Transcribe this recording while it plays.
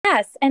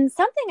Yes. And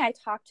something I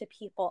talk to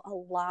people a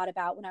lot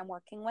about when I'm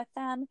working with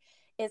them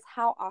is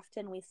how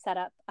often we set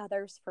up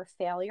others for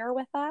failure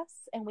with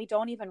us and we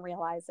don't even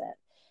realize it.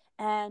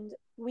 And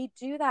we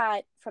do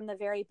that from the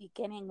very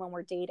beginning when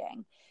we're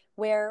dating,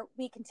 where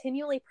we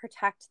continually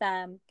protect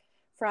them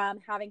from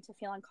having to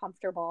feel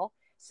uncomfortable.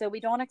 So we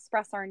don't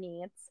express our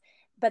needs.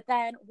 But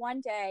then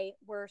one day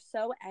we're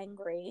so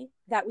angry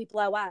that we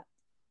blow up.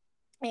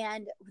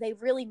 And they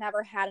really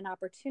never had an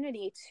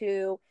opportunity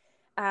to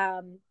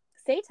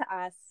say to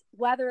us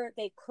whether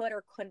they could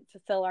or couldn't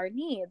fulfill our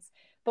needs.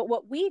 But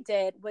what we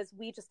did was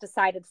we just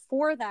decided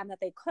for them that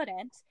they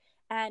couldn't.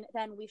 And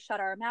then we shut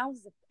our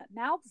mouths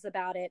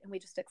about it and we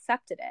just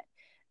accepted it.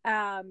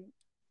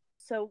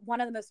 So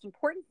one of the most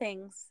important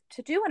things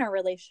to do in a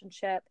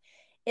relationship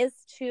is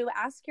to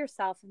ask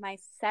yourself, am I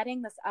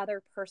setting this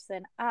other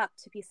person up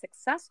to be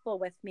successful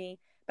with me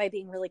by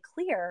being really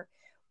clear?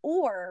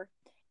 Or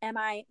am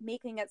I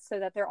making it so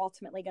that they're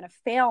ultimately going to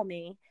fail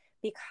me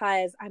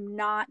because I'm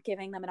not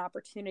giving them an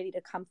opportunity to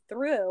come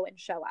through and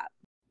show up?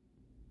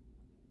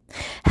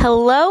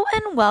 Hello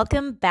and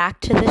welcome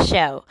back to the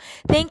show.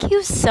 Thank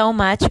you so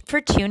much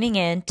for tuning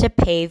in to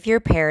Pave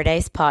Your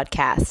Paradise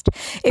podcast.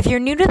 If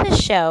you're new to the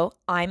show,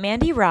 I'm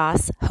Mandy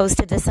Ross, host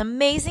of this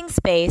amazing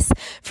space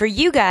for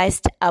you guys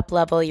to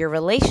up-level your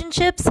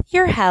relationships,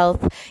 your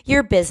health,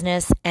 your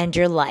business, and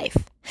your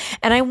life.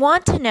 And I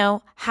want to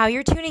know how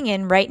you're tuning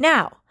in right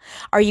now.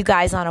 Are you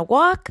guys on a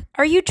walk?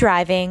 Are you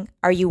driving?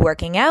 Are you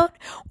working out?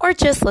 Or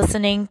just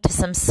listening to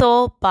some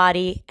soul,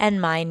 body,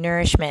 and mind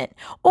nourishment?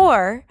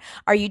 Or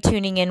are you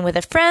tuning in with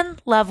a friend,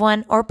 loved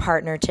one, or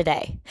partner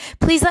today?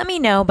 Please let me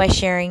know by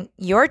sharing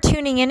your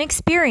tuning in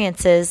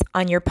experiences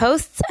on your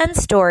posts and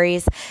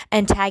stories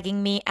and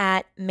tagging me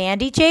at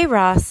Mandy J.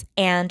 Ross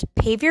and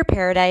Pave Your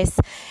Paradise,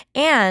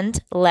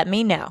 and let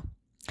me know.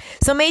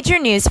 So major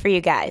news for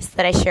you guys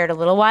that I shared a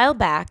little while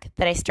back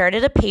that I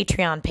started a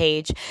Patreon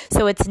page.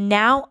 So it's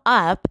now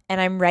up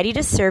and I'm ready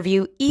to serve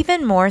you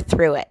even more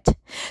through it.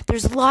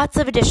 There's lots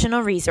of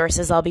additional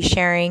resources I'll be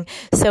sharing.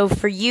 So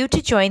for you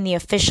to join the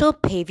official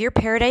Pave Your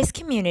Paradise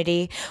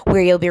community,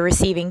 where you'll be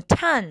receiving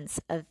tons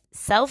of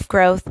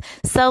self-growth,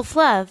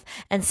 self-love,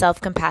 and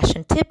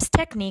self-compassion tips,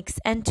 techniques,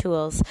 and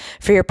tools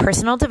for your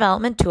personal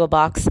development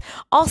toolbox.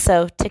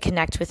 Also to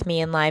connect with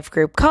me in live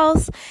group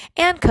calls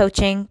and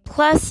coaching,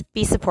 plus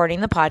be supporting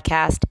the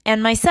podcast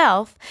and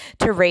myself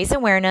to raise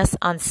awareness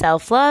on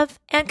self-love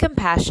and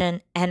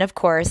compassion and, of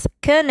course,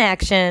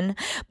 connection.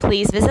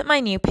 Please visit my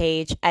new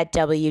page at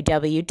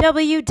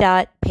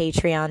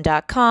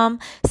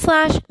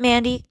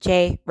www.patreon.com/Mandy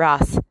J.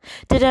 Ross.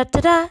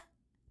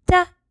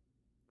 Da-da-da-da-da.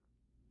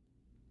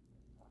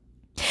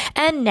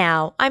 And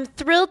now, I'm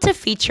thrilled to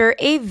feature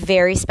a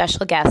very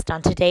special guest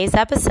on today's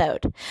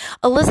episode.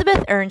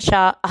 Elizabeth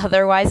Earnshaw,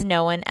 otherwise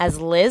known as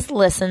Liz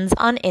Listens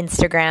on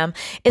Instagram,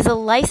 is a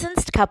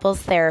licensed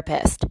couples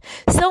therapist.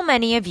 So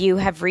many of you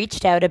have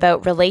reached out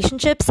about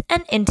relationships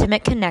and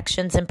intimate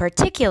connections in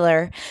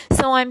particular,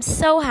 so I'm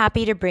so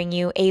happy to bring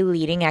you a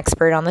leading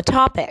expert on the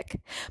topic.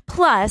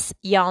 Plus,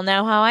 y'all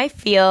know how I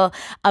feel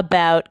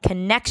about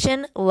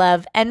connection,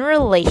 love, and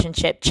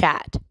relationship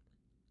chat.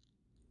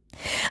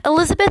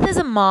 Elizabeth is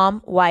a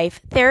mom,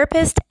 wife,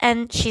 therapist,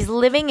 and she's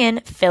living in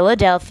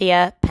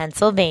Philadelphia,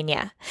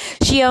 Pennsylvania.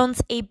 She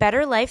owns a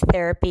Better Life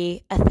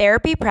Therapy, a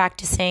therapy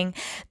practicing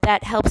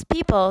that helps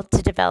people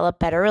to develop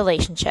better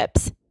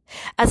relationships.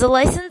 As a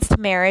licensed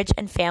marriage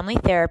and family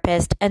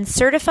therapist and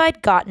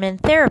certified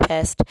Gottman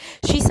therapist,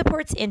 she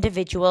supports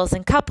individuals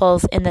and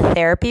couples in the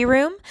therapy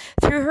room,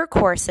 through her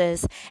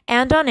courses,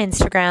 and on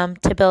Instagram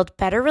to build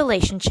better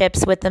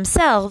relationships with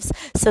themselves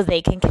so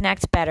they can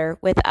connect better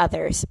with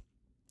others.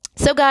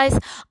 So guys,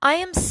 I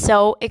am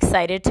so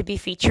excited to be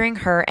featuring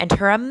her and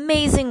her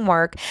amazing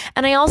work,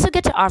 and I also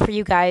get to offer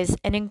you guys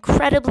an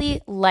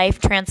incredibly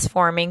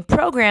life-transforming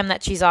program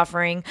that she's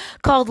offering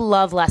called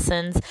Love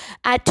Lessons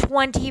at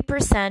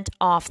 20%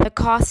 off the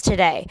cost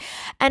today.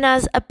 And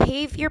as a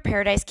Pave Your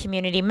Paradise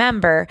community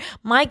member,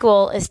 my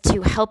goal is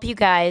to help you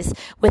guys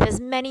with as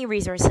many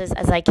resources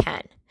as I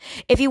can.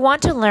 If you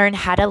want to learn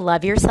how to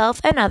love yourself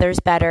and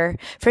others better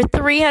for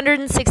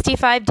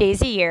 365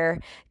 days a year,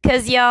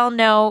 because y'all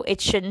know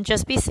it shouldn't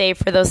just be saved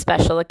for those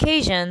special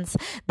occasions,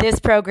 this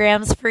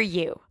program's for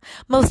you.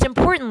 Most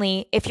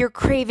importantly, if you're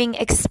craving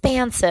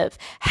expansive,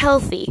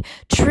 healthy,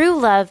 true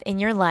love in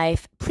your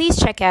life, please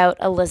check out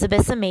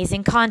Elizabeth's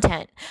amazing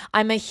content.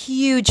 I'm a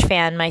huge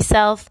fan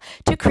myself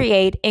to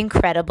create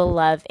incredible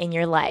love in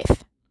your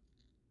life.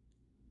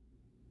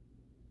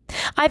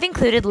 I've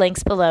included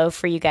links below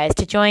for you guys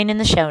to join in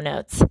the show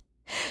notes.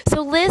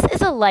 So Liz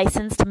is a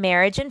licensed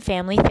marriage and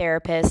family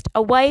therapist,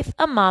 a wife,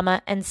 a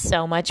mama, and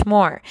so much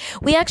more.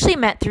 We actually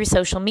met through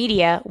social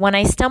media when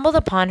I stumbled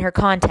upon her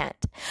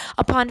content.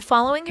 Upon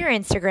following her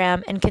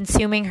Instagram and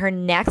consuming her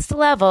next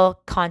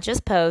level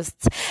conscious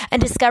posts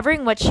and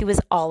discovering what she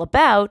was all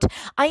about,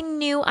 I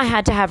knew I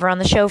had to have her on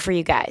the show for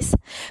you guys.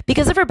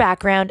 Because of her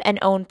background and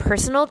own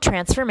personal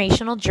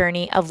transformational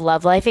journey of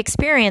love life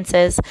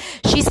experiences,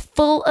 she's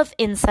full of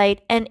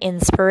insight and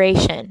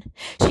inspiration.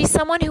 She's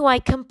someone who I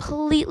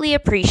completely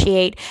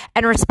appreciate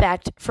and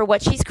respect for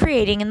what she's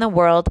creating in the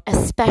world,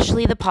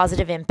 especially the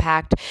positive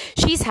impact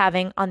she's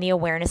having on the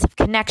awareness of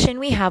connection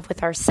we have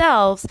with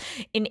ourselves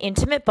in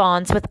intimate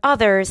bonds with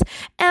others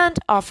and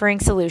offering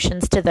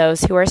solutions to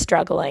those who are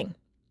struggling.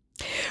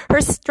 Her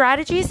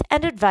strategies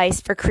and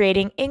advice for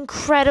creating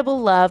incredible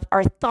love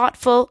are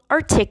thoughtful,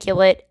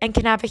 articulate, and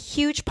can have a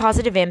huge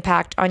positive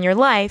impact on your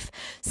life,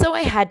 so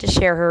I had to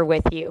share her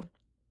with you.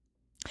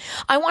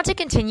 I want to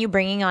continue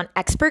bringing on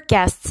expert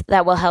guests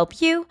that will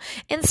help you,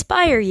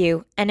 inspire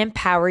you, and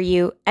empower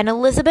you, and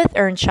Elizabeth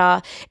Earnshaw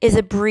is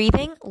a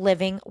breathing,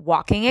 living,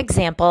 walking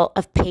example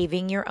of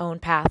paving your own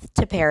path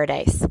to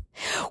paradise.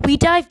 We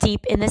dive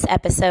deep in this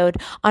episode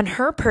on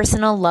her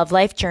personal love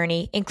life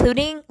journey,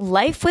 including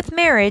life with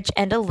marriage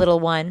and a little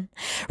one,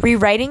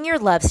 rewriting your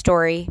love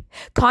story,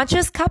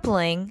 conscious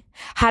coupling,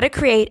 how to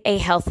create a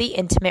healthy,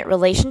 intimate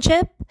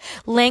relationship,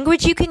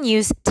 language you can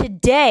use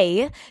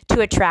today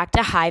to attract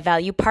a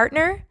high-value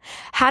partner,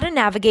 how to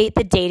navigate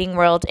the dating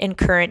world in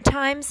current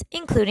times,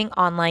 including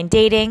online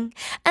dating,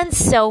 and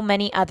so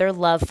many other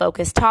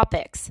love-focused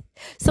topics.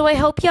 So I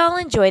hope y'all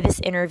enjoy this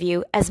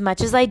interview as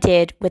much as I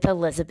did with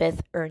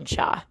Elizabeth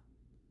Earnshaw.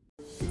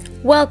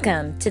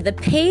 Welcome to the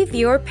Pave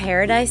Your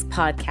Paradise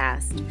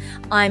podcast.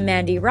 I'm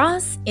Mandy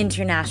Ross,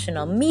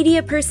 international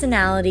media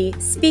personality,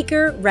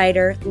 speaker,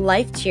 writer,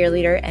 life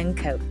cheerleader, and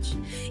coach.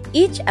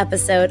 Each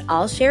episode,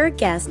 I'll share a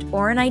guest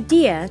or an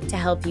idea to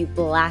help you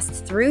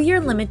blast through your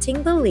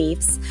limiting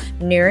beliefs,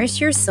 nourish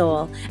your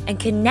soul, and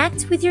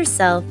connect with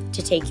yourself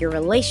to take your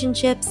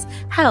relationships,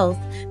 health,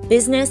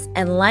 business,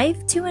 and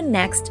life to a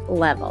next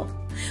level.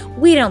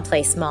 We don't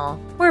play small.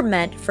 We're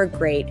meant for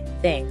great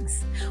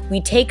things.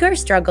 We take our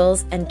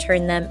struggles and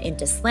turn them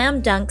into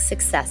slam dunk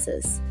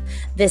successes.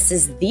 This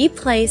is the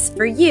place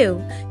for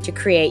you to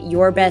create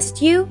your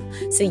best you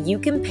so you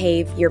can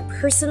pave your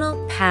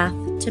personal path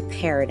to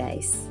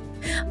paradise.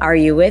 Are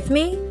you with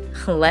me?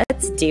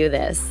 Let's do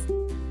this.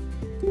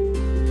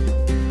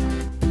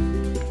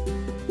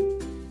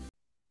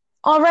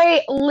 All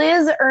right,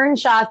 Liz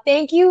Earnshaw,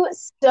 thank you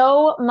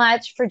so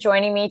much for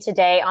joining me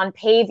today on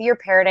Pave Your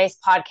Paradise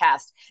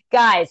podcast.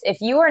 Guys,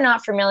 if you are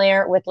not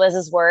familiar with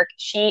Liz's work,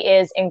 she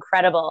is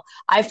incredible.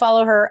 I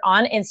follow her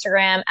on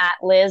Instagram at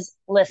Liz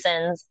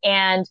Listens,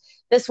 and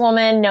this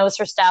woman knows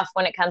her stuff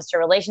when it comes to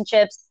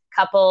relationships,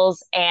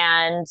 couples,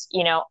 and,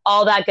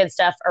 all that good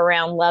stuff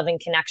around love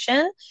and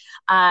connection.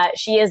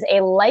 She is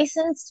a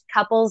licensed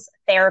couples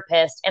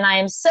therapist, and I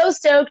am so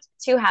stoked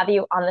to have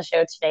you on the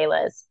show today,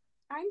 Liz.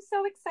 I'm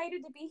so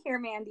excited to be here,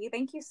 Mandy.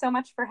 Thank you so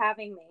much for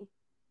having me.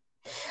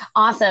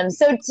 Awesome.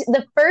 So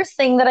the first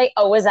thing that I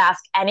always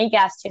ask any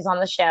guest who's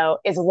on the show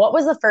is, what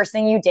was the first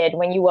thing you did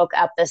when you woke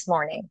up this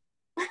morning?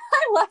 I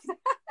love that.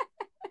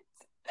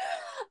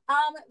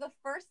 The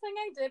first thing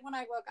I did when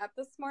I woke up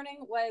this morning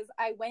was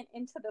I went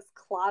into this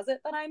closet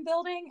that I'm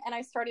building and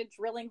I started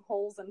drilling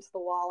holes into the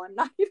wall. I'm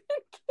not even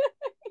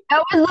kidding.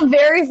 That was the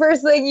very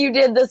first thing you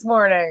did this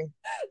morning.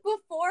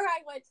 Before I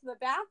went to the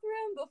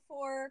bathroom,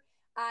 before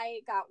I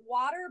got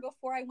water,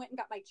 before I went and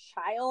got my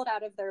child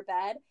out of their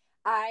bed,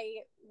 I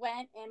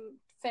went and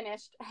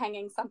finished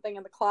hanging something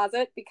in the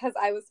closet because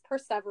I was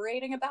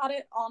perseverating about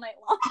it all night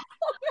long.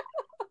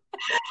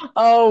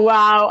 Oh,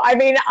 wow. I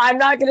mean, I'm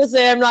not going to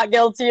say I'm not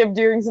guilty of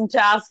doing some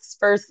tasks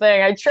first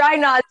thing. I try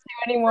not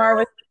to anymore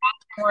with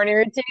the morning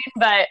routine,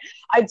 but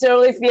I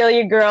totally feel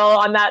you, girl,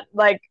 on that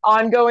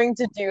ongoing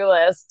to-do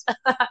list.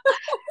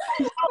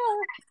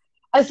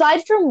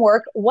 Aside from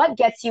work, what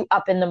gets you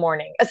up in the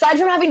morning? Aside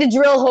from having to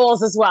drill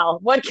holes as well,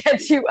 what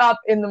gets you up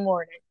in the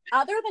morning?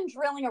 Other than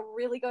drilling a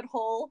really good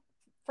hole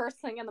first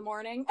thing in the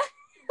morning.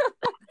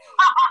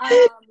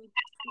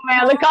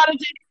 Man, the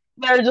connotations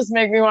there just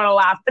make me want to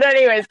laugh. But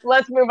anyways,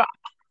 let's move on.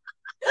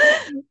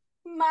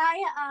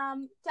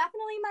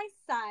 Definitely my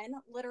son,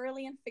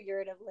 literally and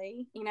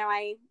figuratively.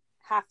 I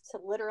have to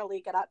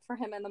literally get up for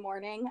him in the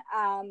morning.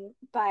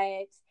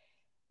 But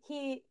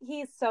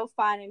he's so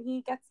fun and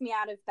he gets me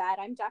out of bed.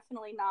 I'm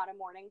definitely not a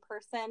morning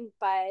person,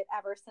 but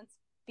ever since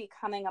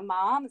becoming a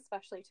mom,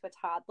 especially to a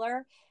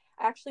toddler,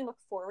 I actually look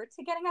forward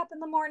to getting up in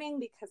the morning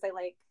because I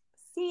like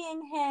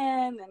seeing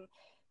him and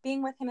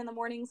being with him in the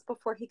mornings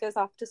before he goes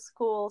off to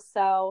school.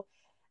 So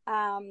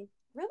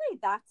really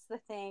that's the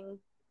thing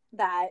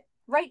that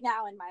right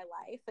now in my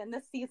life and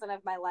this season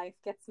of my life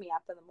gets me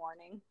up in the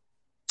morning.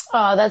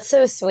 Oh, that's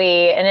so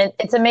sweet. And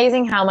it's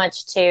amazing how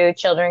much too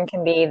children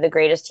can be the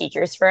greatest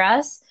teachers for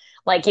us.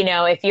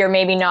 If you're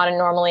maybe not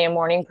normally a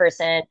morning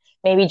person,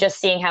 maybe just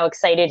seeing how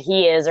excited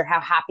he is or how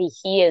happy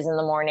he is in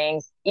the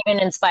mornings even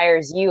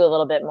inspires you a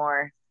little bit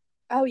more.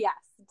 Oh, yes,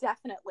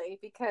 definitely.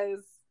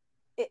 Because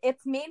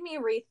it's made me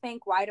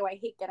rethink, why do I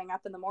hate getting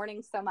up in the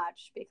morning so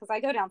much? Because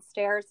I go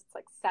downstairs, it's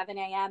like 7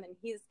 a.m. and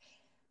he's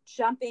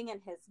jumping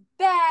in his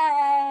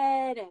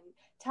bed and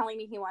telling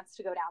me he wants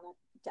to go down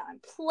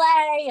and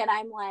play. And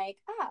I'm like,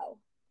 oh,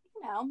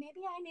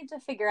 maybe I need to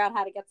figure out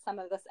how to get some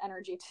of this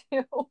energy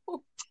too.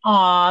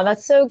 Aw,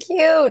 that's so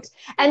cute.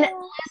 And Liz,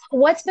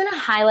 what's been a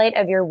highlight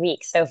of your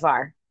week so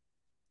far?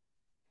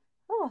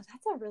 Oh,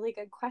 that's a really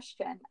good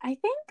question. I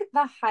think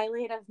the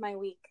highlight of my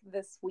week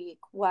this week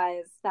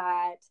was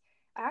that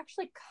I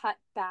actually cut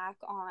back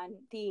on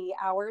the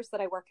hours that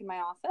I work in my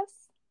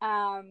office.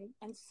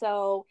 And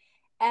so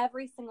I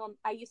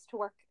used to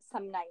work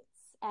some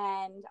nights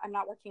and I'm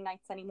not working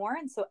nights anymore.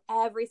 And so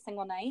every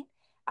single night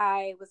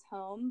I was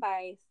home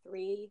by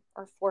 3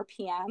 or 4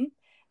 p.m.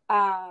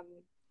 Um,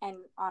 and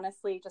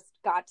honestly just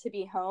got to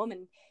be home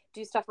and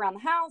do stuff around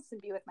the house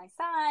and be with my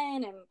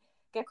son and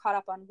get caught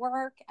up on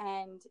work.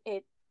 And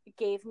it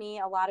gave me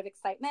a lot of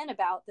excitement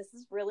about this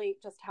is really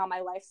just how my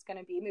life's going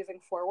to be moving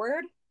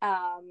forward.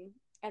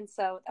 And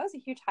so that was a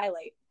huge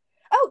highlight.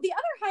 Oh, the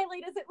other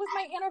highlight is it was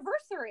my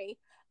anniversary.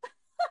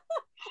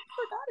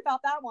 Forgot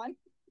about that one.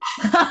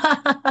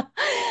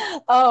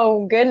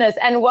 Oh goodness.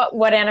 And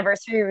what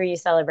anniversary were you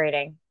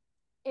celebrating?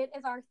 It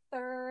is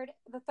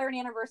the third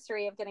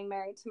anniversary of getting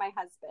married to my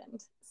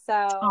husband.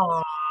 So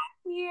Oh,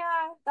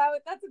 yeah,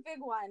 that's a big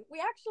one. We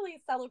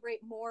actually celebrate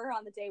more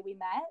on the day we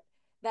met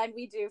than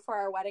we do for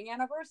our wedding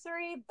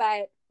anniversary,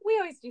 but we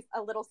always do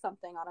a little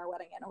something on our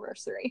wedding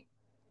anniversary.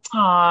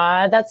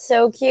 aw, that's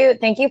so cute.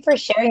 Thank you for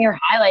sharing your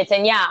highlights.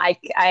 And yeah,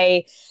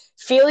 I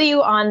feel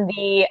you on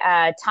the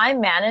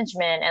time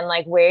management and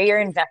like where you're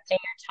investing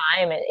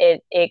your time.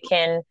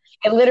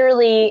 It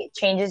literally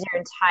changes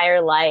your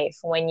entire life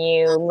when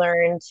you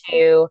learn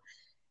to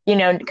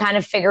kind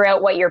of figure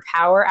out what your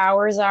power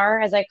hours are,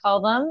 as I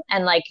call them,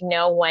 and like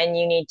know when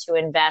you need to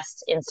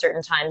invest in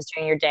certain times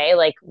during your day,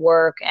 like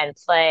work and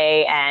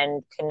play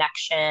and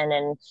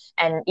connection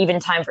and even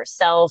time for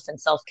self and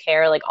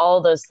self-care, like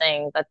all those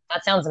things.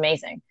 That sounds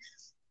amazing.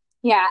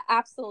 Yeah,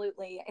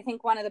 absolutely. I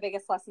think one of the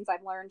biggest lessons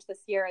I've learned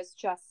this year is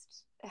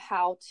just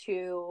how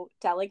to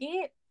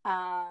delegate,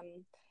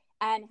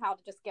 and how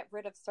to just get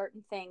rid of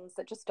certain things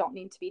that just don't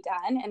need to be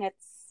done. And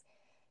it's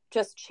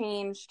just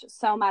changed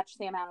so much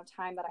the amount of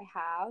time that I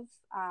have,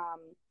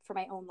 for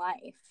my own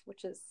life,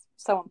 which is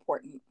so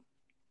important.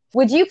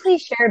 Would you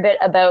please share a bit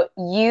about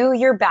you,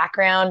 your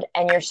background,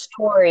 and your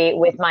story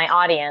with my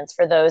audience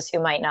for those who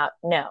might not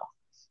know?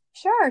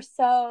 Sure.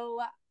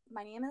 So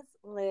my name is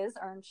Liz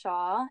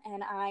Earnshaw,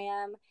 and I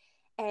am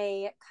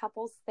a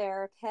couples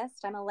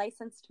therapist. I'm a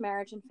licensed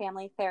marriage and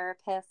family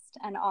therapist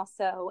and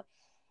also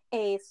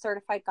a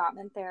certified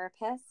Gottman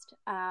therapist.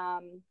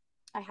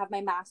 I have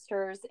my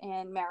master's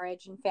in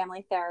marriage and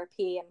family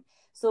therapy. And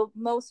so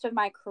most of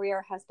my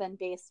career has been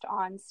based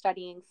on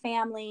studying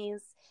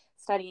families,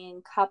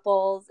 studying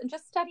couples, and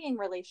just studying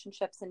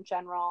relationships in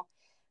general.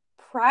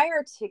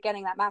 Prior to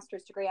getting that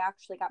master's degree, I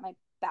actually got my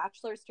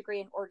bachelor's degree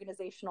in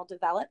organizational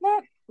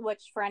development,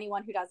 which for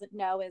anyone who doesn't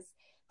know is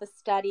the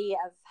study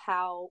of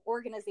how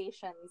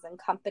organizations and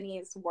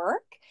companies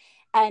work.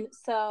 And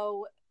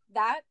so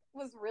that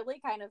was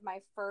really kind of my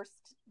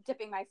first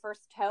dipping my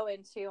first toe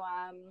into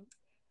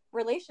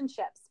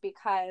relationships,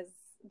 because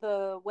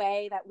the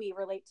way that we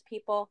relate to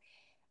people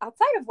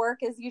outside of work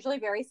is usually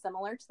very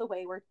similar to the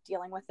way we're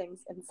dealing with things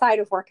inside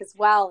of work as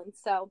well. And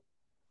so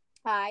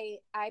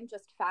I'm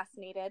just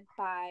fascinated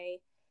by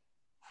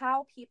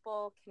how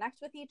people connect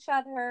with each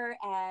other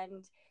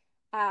and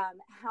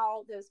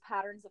how those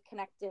patterns of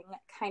connecting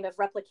kind of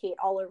replicate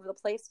all over the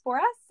place for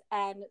us.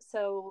 And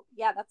so,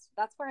 yeah,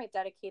 that's where I've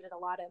dedicated a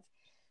lot of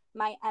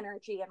my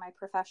energy in my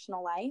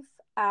professional life.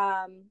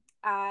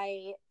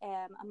 I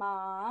am a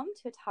mom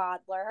to a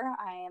toddler.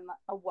 I am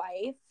a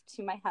wife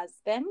to my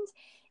husband,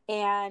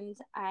 and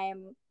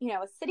I'm,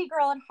 a city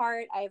girl at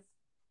heart. I've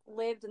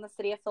lived in the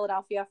city of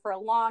Philadelphia for a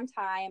long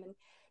time, and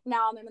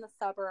now I'm in the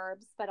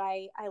suburbs, but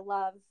I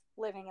love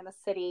living in the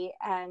city.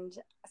 And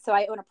so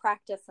I own a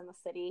practice in the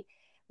city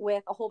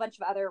with a whole bunch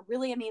of other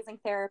really amazing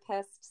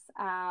therapists.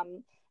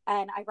 And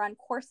I run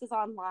courses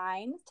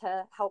online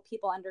to help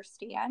people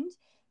understand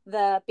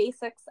the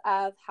basics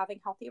of having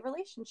healthy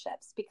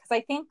relationships, because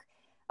I think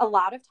a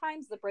lot of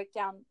times the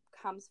breakdown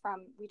comes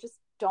from we just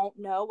don't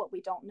know what we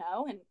don't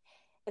know. And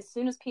as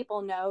soon as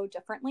people know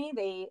differently,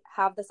 they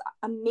have this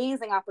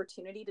amazing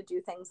opportunity to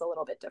do things a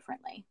little bit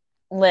differently.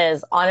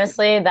 Liz,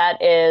 honestly, that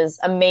is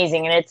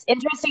amazing. And it's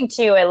interesting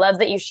too. I love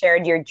that you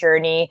shared your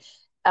journey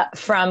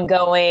from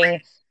going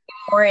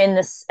more in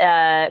this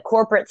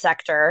corporate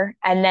sector,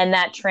 and then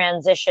that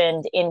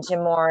transitioned into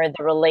more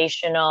the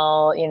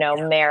relational,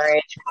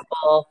 marriage,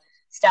 couple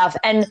stuff.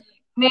 And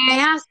may I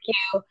ask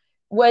you,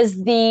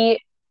 was the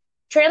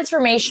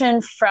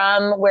transformation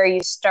from where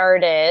you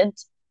started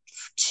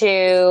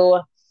to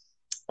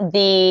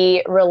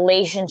the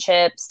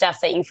relationship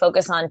stuff that you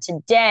focus on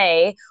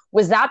today,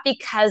 was that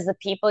because the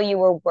people you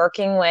were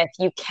working with,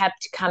 you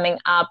kept coming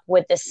up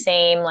with the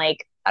same,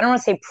 like, I don't want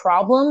to say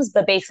problems,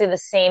 but basically the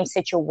same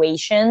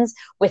situations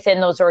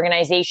within those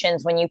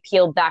organizations? When you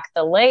peeled back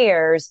the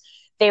layers,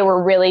 they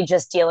were really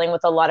just dealing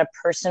with a lot of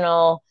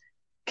personal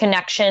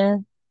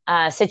connection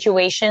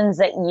situations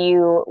that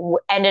you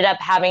ended up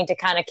having to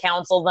kind of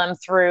counsel them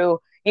through,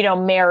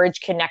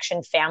 marriage,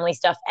 connection, family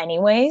stuff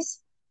anyways?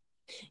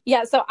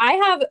 Yeah, so I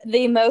have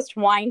the most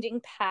winding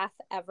path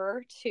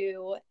ever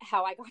to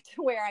how I got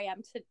to where I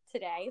am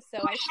today. So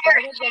I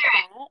started with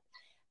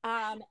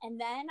that.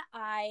 And then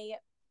I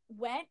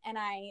went and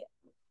I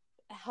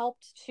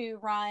helped to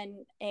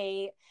run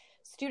a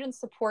student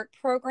support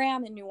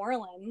program in New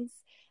Orleans.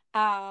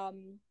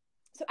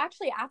 So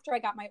actually, after I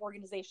got my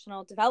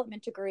organizational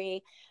development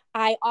degree,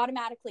 I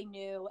automatically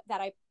knew that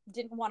I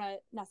didn't want to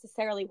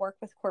necessarily work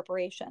with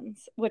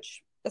corporations,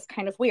 which is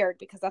kind of weird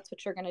because that's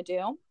what you're going to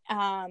do.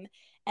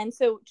 And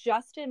so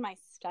just in my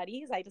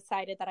studies, I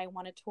decided that I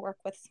wanted to work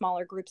with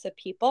smaller groups of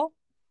people.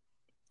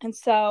 And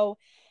so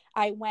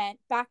I went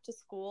back to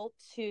school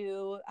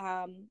to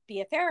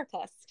be a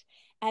therapist.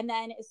 And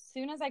then as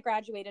soon as I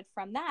graduated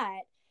from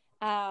that,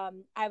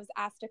 I was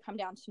asked to come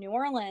down to New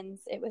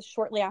Orleans. It was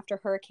shortly after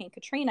Hurricane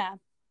Katrina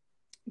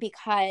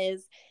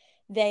because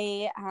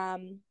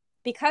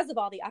because of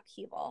all the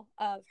upheaval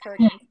of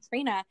Hurricane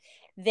Katrina,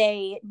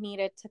 they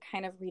needed to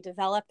kind of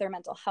redevelop their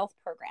mental health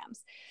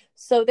programs.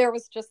 So there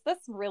was just this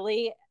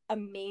really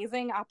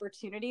amazing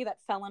opportunity that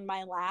fell in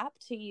my lap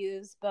to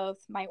use both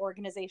my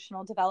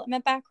organizational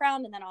development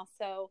background and then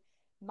also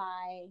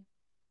my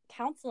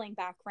counseling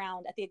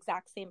background at the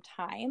exact same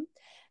time.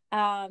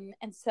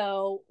 And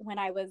so when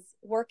I was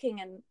working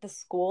in the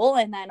school,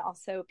 and then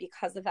also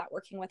because of that,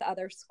 working with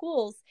other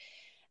schools,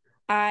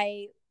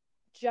 I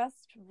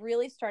just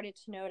really started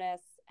to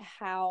notice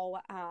how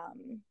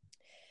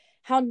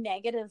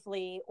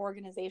negatively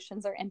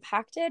organizations are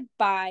impacted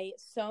by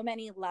so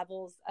many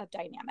levels of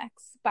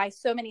dynamics, by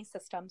so many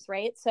systems,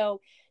 right?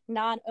 So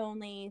not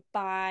only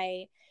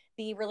by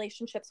the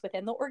relationships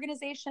within the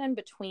organization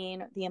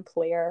between the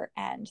employer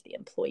and the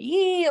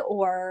employee,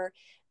 or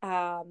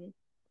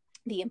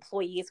the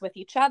employees with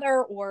each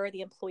other, or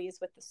the employees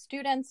with the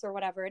students, or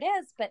whatever it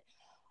is, but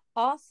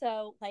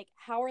also like,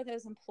 how are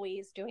those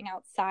employees doing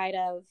outside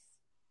of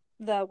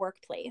the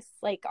workplace?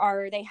 Like,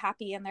 are they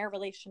happy in their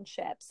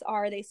relationships?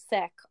 Are they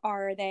sick?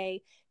 Are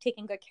they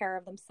taking good care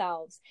of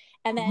themselves?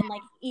 And then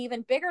like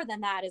even bigger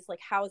than that is like,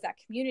 how is that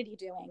community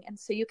doing? And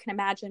so you can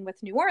imagine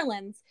with New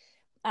Orleans,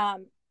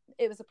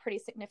 it was a pretty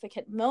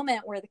significant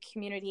moment where the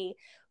community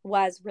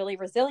was really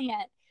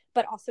resilient,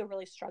 but also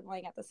really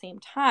struggling at the same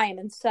time.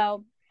 And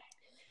so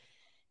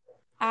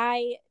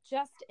I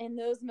just in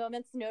those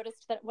moments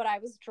noticed that what I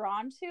was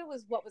drawn to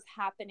was what was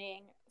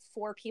happening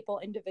for people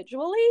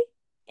individually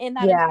in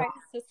that entire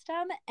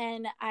system.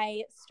 And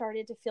I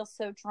started to feel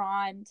so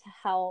drawn to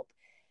help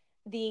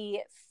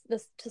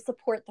to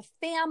support the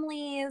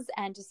families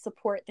and to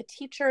support the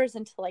teachers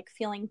into like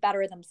feeling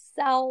better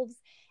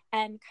themselves,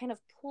 and kind of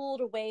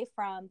pulled away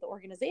from the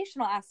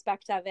organizational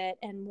aspect of it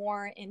and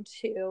more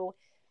into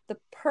the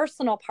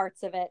personal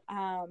parts of it.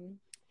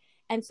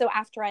 And so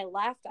after I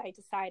left, I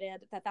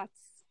decided that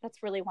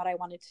that's really what I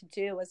wanted to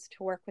do, was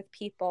to work with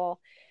people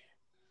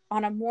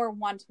on a more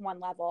one-to-one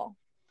level.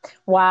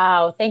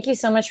 Wow. Thank you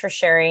so much for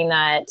sharing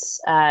that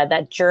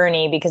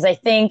journey, because I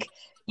think,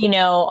 a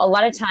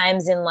lot of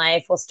times in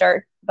life we'll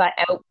start but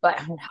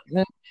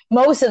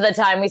most of the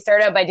time we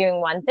start out by doing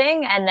one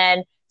thing, and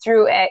then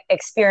through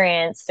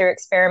experience, through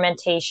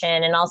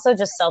experimentation, and also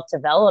just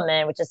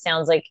self-development, which it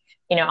sounds like,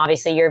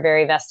 obviously you're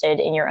very vested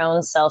in your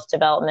own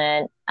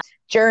self-development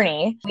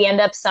journey, we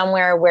end up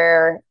somewhere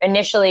where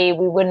initially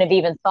we wouldn't have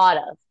even thought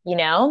of,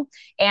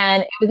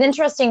 And it was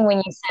interesting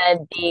when you said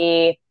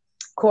the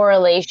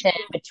correlation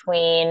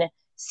between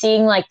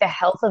seeing like the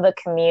health of a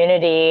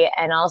community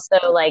and also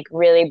like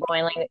really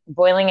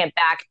boiling it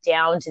back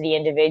down to the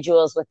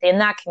individuals within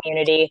that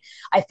community.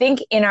 I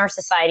think in our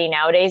society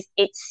nowadays,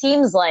 it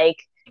seems like,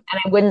 and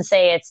I wouldn't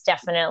say it's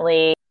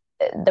definitely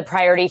the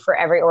priority for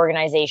every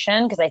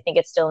organization, because I think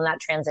it's still in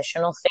that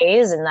transitional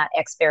phase and that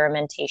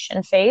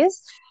experimentation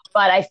phase.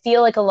 But I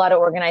feel like a lot of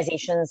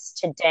organizations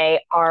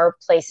today are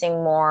placing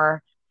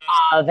more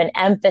of an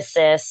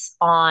emphasis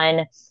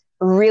on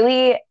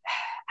really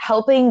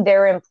helping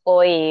their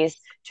employees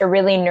to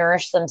really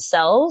nourish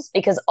themselves,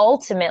 because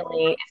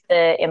ultimately, if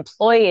the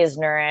employee is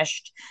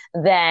nourished,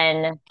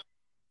 then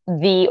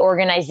the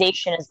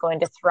organization is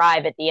going to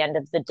thrive at the end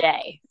of the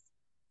day.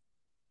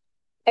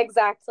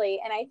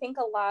 Exactly. And I think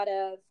a lot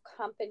of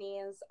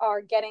companies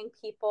are getting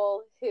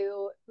people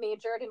who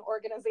majored in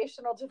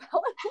organizational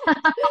development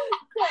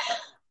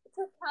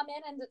to come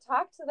in and to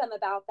talk to them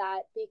about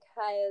that,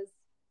 because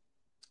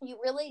you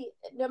really,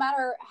 no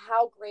matter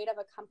how great of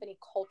a company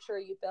culture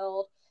you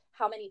build,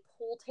 how many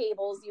pool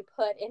tables you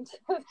put into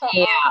the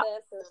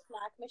office or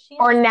snack machines.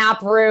 Or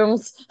nap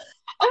rooms.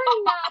 Or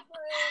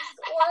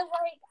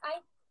like,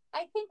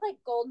 I think like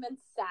Goldman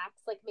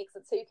Sachs like makes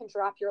it so you can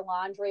drop your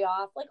laundry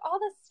off, like all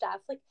this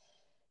stuff. Like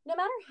no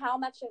matter how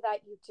much of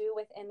that you do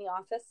within the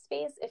office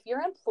space, if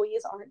your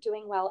employees aren't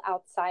doing well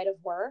outside of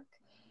work,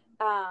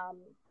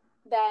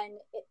 then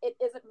it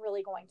isn't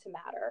really going to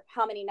matter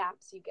how many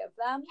naps you give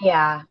them.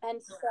 Yeah.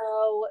 And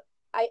so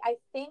I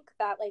think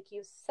that, like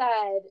you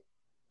said,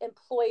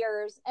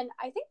 employers, and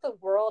I think the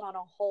world on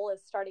a whole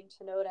is starting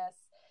to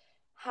notice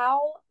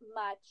how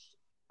much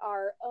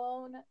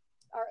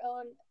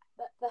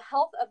the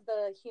health of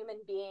the human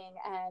being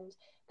and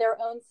their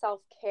own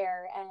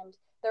self-care and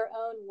their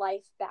own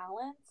life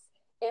balance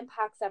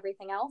impacts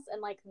everything else.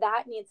 And like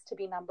that needs to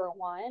be number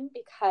one,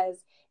 because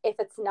if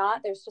it's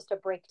not, there's just a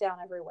breakdown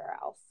everywhere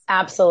else.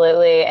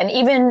 Absolutely. And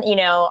even,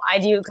 I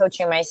do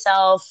coaching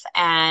myself,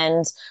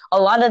 and a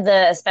lot of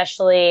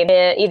especially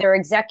either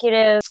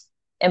executive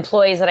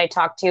employees that I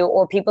talk to,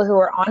 or people who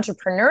are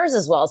entrepreneurs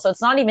as well. So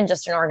it's not even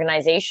just an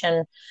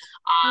organization,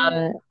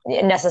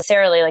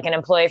 necessarily like an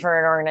employee for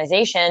an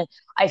organization.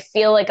 I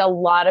feel like a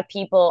lot of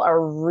people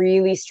are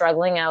really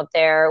struggling out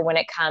there when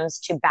it comes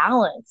to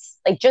balance,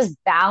 like just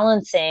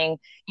balancing,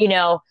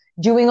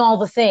 doing all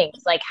the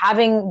things, like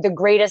having the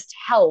greatest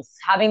health,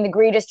 having the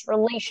greatest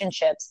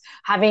relationships,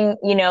 having,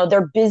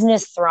 their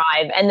business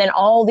thrive, and then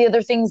all the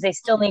other things they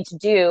still need to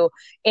do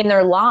in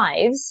their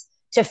lives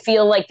to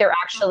feel like they're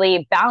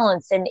actually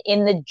balanced. And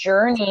in the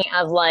journey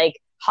of like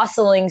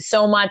hustling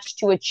so much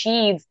to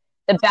achieve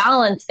the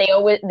balance,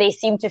 they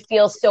seem to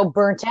feel so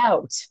burnt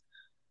out.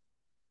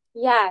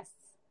 Yes.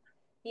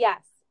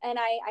 Yes. And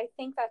I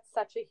think that's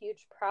such a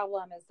huge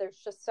problem, is there's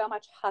just so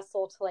much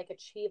hustle to like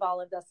achieve all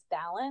of this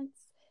balance.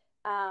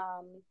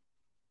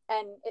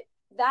 And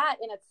that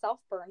in itself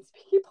burns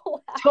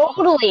people out.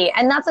 Totally.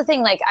 And that's the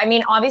thing. Like, I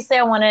mean, obviously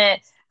I want to,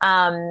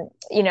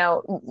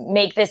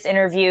 make this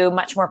interview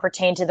much more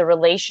pertain to the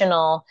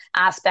relational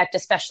aspect,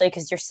 especially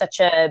because you're such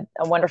a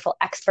wonderful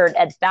expert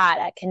at that,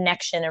 at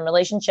connection and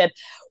relationship.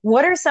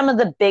 What are some of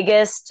the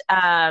biggest,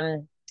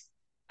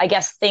 I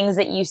guess, things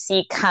that you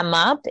see come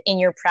up in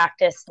your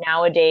practice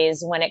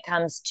nowadays when it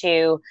comes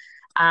to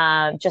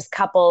just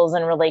couples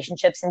and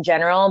relationships in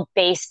general,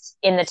 based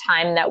in the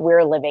time that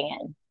we're living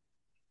in?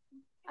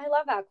 I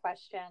love that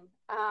question.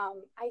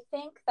 I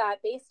think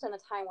that based on the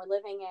time we're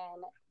living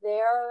in,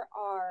 there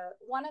are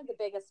one of the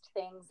biggest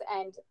things,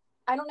 and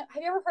I don't know,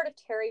 have you ever heard of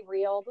Terry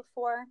Real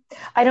before?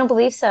 I don't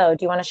believe so.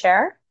 Do you want to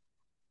share?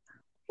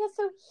 Yeah,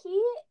 so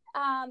he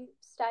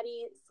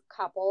studies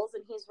couples,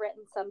 and he's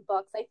written some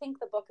books. I think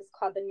the book is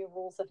called The New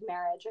Rules of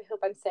Marriage. I hope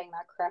I'm saying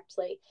that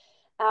correctly.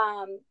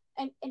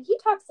 And he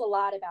talks a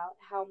lot about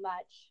how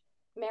much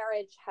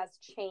marriage has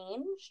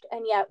changed,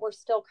 and yet we're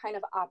still kind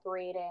of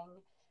operating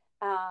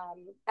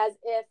as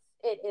if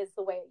it is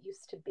the way it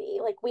used to be.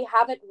 Like we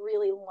haven't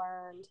really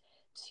learned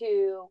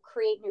to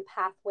create new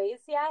pathways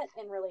yet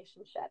in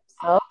relationships.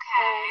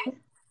 Okay. And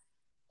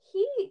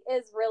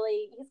he's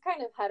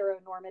kind of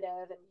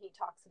heteronormative, and he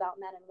talks about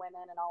men and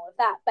women and all of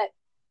that. But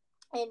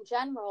in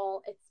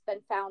general, it's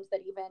been found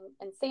that even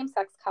in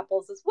same-sex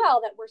couples as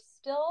well, that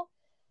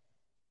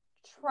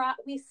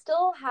we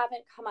still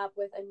haven't come up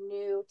with a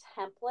new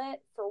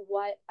template for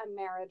what a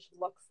marriage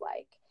looks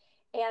like.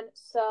 And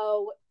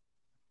so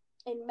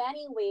in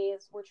many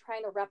ways, we're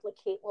trying to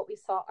replicate what we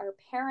saw our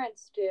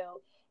parents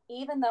do,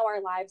 even though our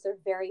lives are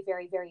very,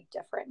 very, very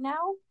different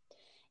now.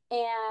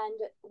 And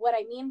what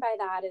I mean by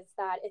that is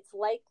that it's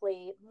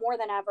likely more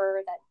than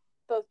ever that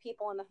both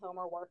people in the home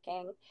are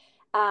working.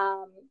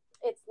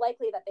 It's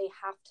likely that they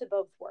have to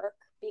both work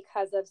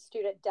because of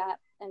student debt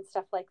and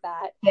stuff like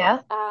that. Yeah.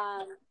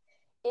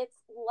 It's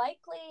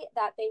likely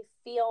that they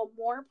feel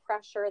more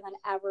pressure than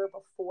ever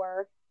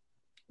before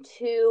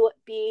to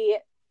be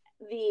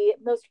the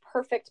most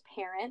perfect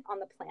parent on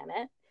the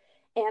planet.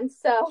 And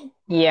so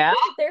yeah,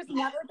 there's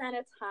never been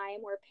a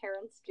time where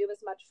parents do as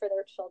much for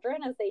their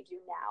children as they do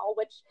now,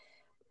 which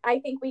I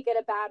think we get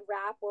a bad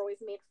rap. We're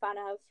always made fun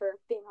of for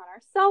being on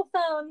our cell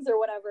phones or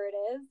whatever it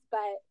is.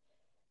 But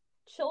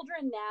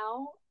children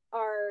now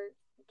are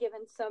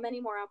given so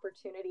many more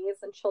opportunities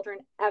than children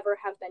ever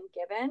have been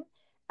given.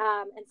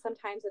 And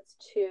sometimes it's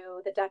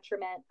to the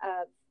detriment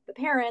of the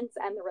parents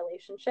and the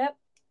relationship.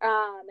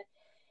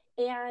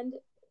 And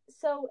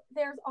so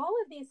there's all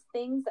of these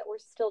things that we're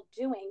still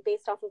doing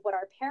based off of what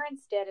our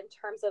parents did in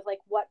terms of like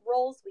what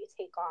roles we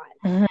take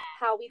on,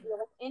 how we deal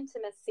with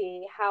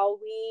intimacy, how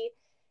we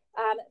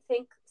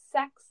think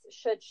sex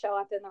should show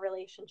up in the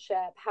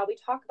relationship, how we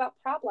talk about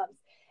problems.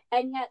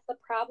 And yet the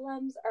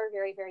problems are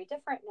very, very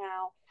different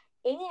now.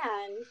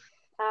 And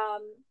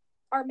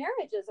our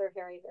marriages are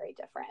very, very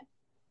different.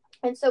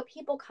 And so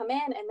people come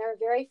in and they're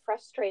very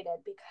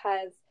frustrated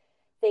because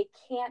they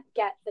can't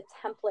get the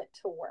template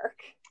to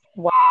work.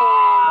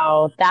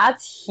 Wow,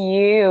 that's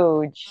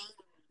huge.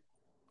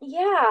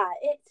 Yeah,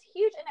 it's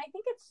huge. And I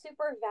think it's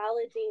super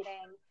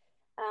validating,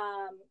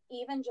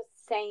 even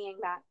just saying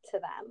that to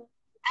them.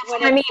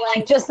 I mean,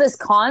 like, just this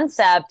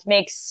concept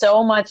makes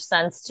so much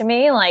sense to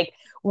me. Like,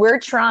 we're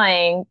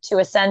trying to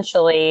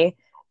essentially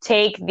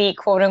take the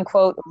quote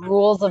unquote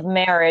rules of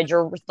marriage,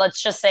 or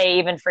let's just say,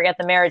 even forget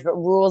the marriage, but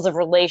rules of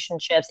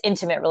relationships,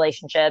 intimate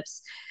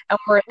relationships. And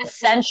we're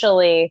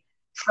essentially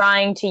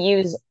trying to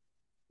use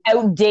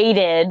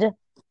outdated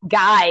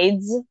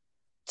guides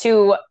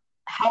to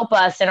help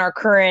us in our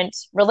current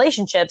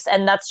relationships.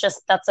 And that's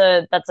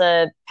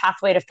a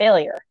pathway to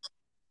failure.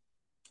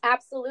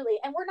 Absolutely.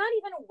 And we're not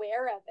even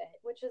aware of it,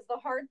 which is the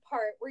hard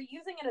part. We're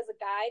using it as a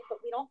guide, but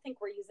we don't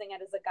think we're using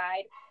it as a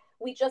guide.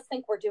 We just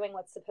think we're doing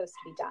what's supposed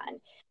to be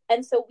done.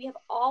 And so we have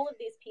all of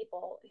these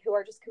people who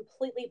are just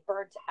completely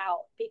burnt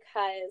out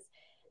because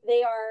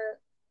they are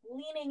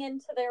leaning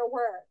into their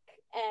work,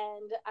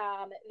 and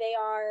they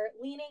are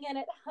leaning in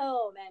at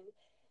home, and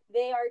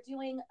They are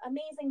doing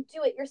amazing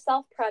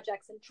do-it-yourself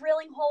projects and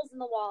drilling holes in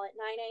the wall at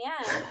 9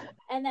 a.m.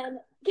 and then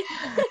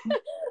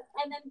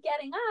and then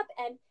getting up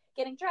and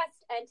getting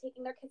dressed and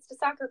taking their kids to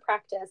soccer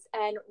practice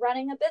and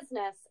running a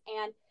business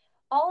and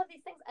all of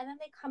these things. And then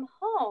they come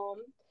home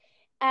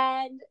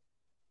and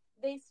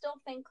they still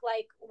think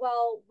like,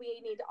 well,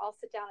 we need to all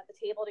sit down at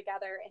the table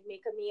together and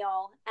make a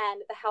meal,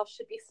 and the house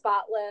should be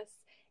spotless,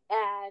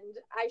 and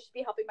I should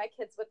be helping my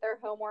kids with their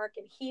homework,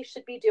 and he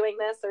should be doing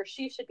this or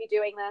she should be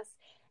doing this.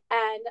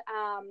 And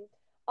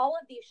all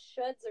of these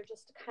shoulds are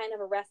just kind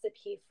of a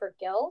recipe for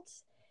guilt.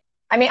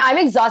 I mean, I'm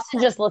exhausted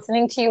just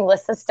listening to you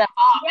list the stuff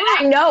off.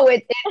 Yeah. I know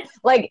it,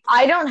 like,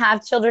 I don't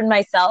have children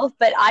myself,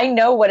 but I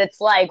know what it's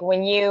like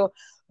when you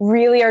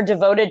really are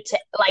devoted to,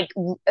 like,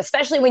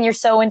 especially when you're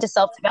so into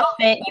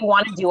self-development, you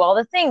want to do all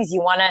the things.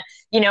 You want to,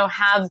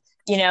 have,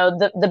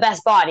 the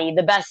best body,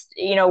 the best,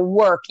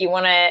 work. You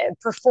want to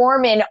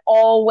perform in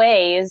all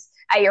ways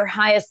at your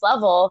highest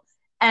level.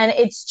 And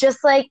it's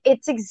just like,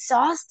 it's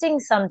exhausting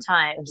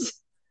sometimes.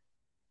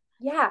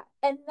 Yeah.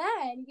 And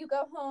then you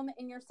go home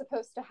and you're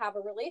supposed to have a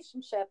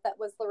relationship that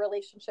was the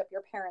relationship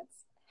your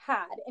parents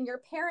had. And your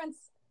parents,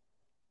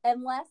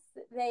 unless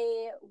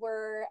they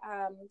were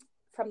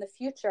from the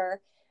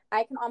future,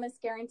 I can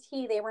almost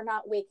guarantee they were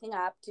not waking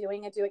up,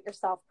 doing a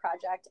do-it-yourself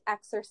project,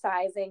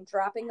 exercising,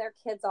 dropping their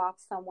kids off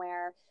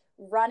somewhere,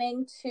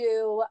 running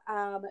to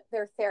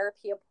their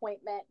therapy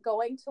appointment,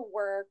 going to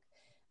work,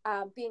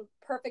 being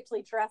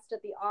perfectly dressed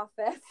at the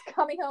office,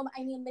 coming home.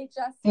 I mean, they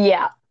just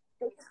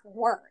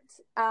weren't.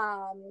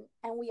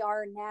 And we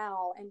are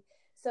now. And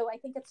so I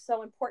think it's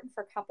so important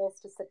for couples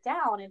to sit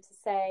down and to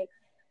say,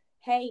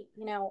 hey,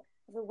 the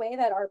way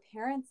that our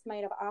parents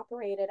might have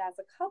operated as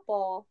a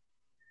couple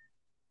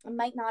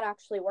might not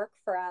actually work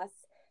for us.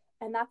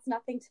 And that's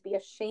nothing to be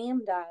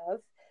ashamed of.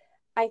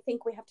 I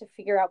think we have to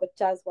figure out what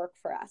does work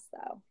for us,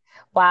 though.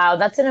 Wow,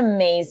 that's an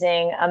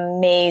amazing,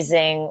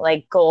 amazing,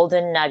 like,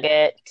 golden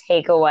nugget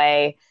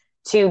takeaway,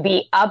 to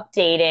be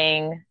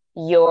updating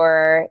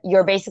your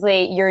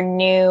basically your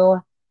new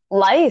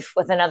life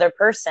with another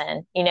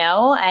person,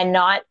 and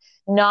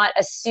not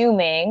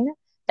assuming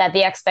that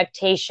the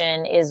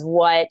expectation is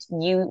what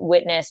you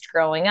witnessed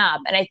growing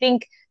up. And I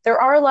think there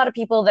are a lot of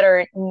people that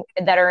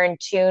are in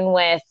tune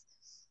with,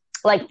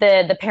 like,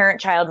 the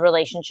parent-child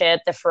relationship,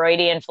 the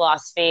Freudian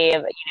philosophy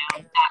of,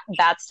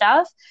 that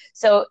stuff.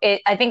 So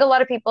I think a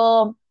lot of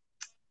people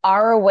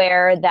are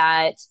aware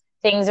that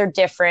things are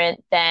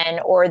different than,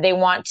 or they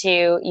want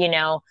to,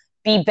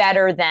 be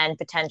better than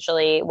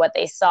potentially what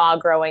they saw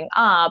growing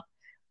up.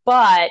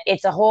 But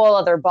it's a whole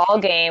other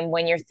ballgame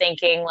when you're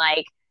thinking,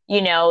 like,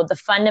 the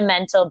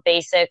fundamental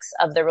basics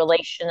of the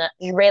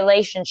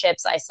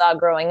relationships I saw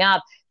growing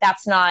up.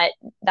 It's not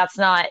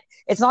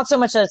so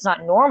much that it's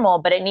not normal,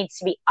 but it needs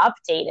to be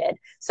updated.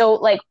 So,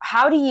 like,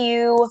 how do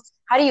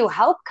you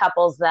help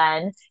couples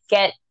then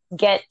get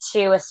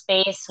to a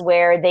space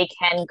where they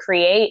can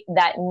create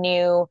that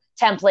new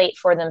template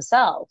for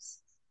themselves?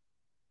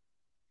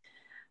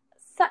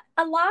 So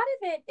a lot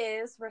of it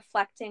is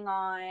reflecting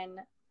on,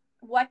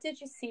 what did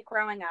you see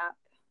growing up?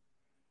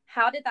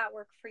 How did that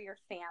work for your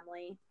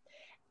family?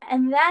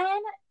 And then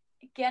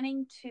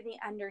getting to the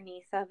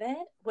underneath of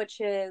it, which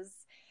is,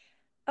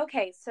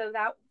 okay, so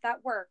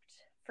that worked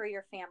for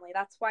your family.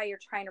 That's why you're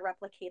trying to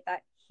replicate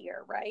that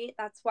here, right?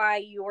 That's why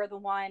you're the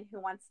one who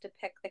wants to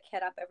pick the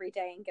kid up every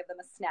day and give them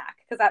a snack,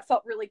 because that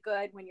felt really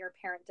good when your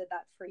parent did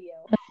that for you.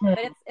 But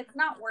it's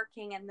not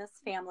working in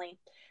this family.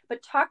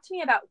 But talk to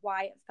me about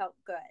why it felt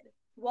good.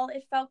 Well,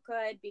 it felt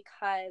good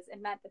because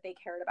it meant that they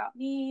cared about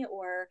me,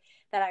 or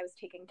that I was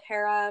taken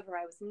care of, or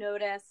I was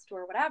noticed,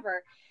 or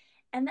whatever.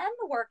 And then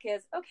the work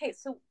is, okay,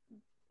 so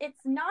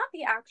it's not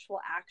the actual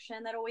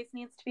action that always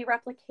needs to be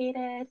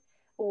replicated,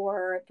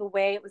 or the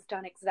way it was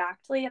done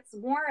exactly. It's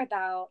more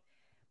about,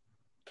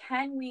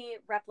 can we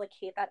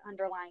replicate that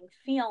underlying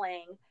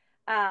feeling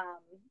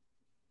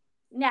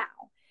now?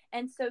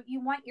 And so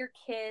you want your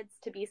kids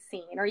to be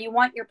seen, or you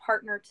want your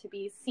partner to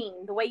be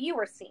seen the way you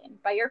were seen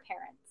by your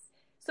parents.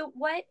 So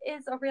what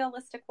is a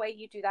realistic way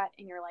you do that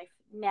in your life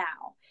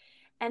now?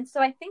 And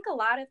so I think a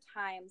lot of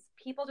times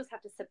people just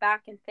have to sit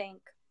back and think,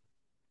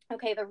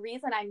 okay, the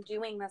reason I'm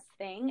doing this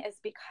thing is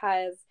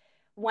because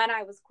when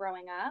I was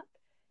growing up,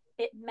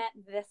 it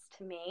meant this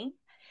to me.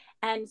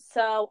 And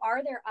so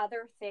are there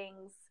other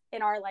things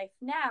in our life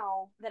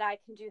now that I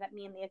can do that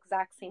mean the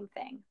exact same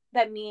thing,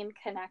 that mean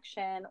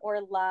connection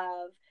or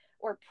love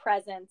or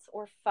presence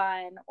or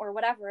fun or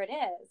whatever it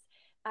is,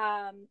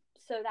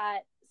 so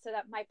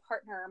that my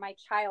partner or my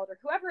child or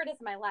whoever it is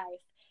in my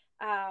life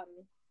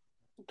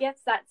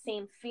gets that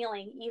same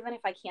feeling, even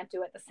if I can't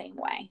do it the same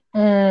way.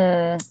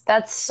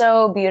 That's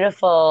so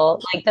beautiful.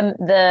 Like,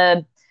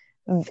 the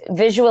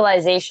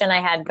visualization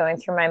I had going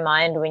through my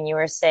mind when you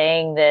were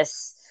saying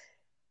this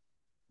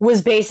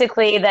was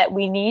basically that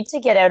we need to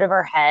get out of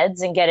our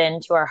heads and get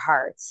into our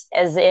hearts,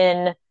 as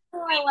in,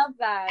 oh, I love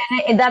that.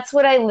 And that's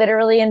what I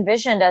literally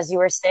envisioned as you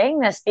were saying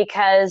this,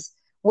 because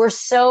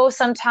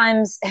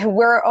sometimes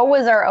we're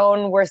always our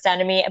own worst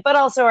enemy, but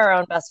also our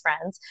own best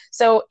friends.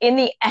 So in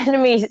the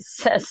enemy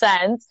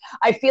sense,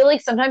 I feel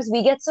like sometimes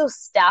we get so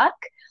stuck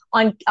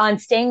on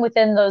staying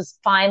within those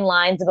fine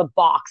lines of a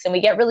box, and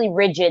we get really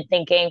rigid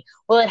thinking,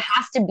 well, it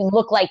has to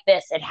look like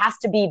this, it has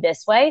to be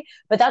this way.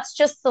 But that's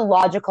just the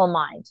logical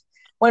mind.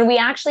 When we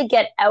actually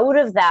get out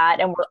of that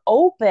and we're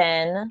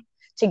open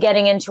to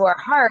getting into our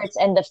hearts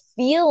and the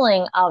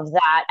feeling of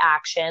that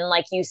action,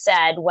 like you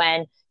said,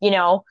 when,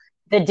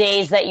 the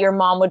days that your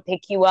mom would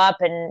pick you up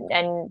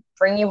and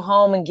bring you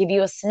home and give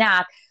you a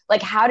snack,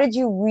 like, how did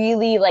you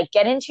really like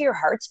get into your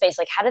heart space?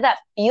 Like, how did that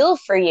feel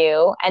for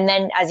you? And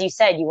then, as you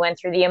said, you went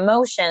through the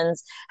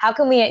emotions. How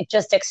can we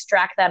just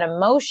extract that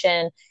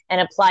emotion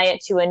and apply it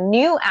to a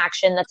new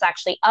action that's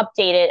actually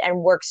updated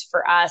and works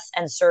for us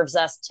and serves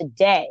us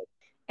today?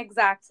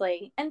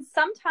 Exactly. And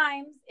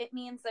sometimes it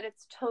means that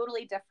it's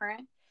totally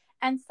different.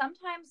 And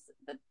sometimes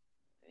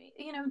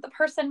the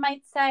person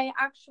might say,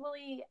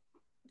 actually,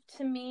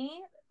 to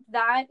me,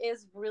 that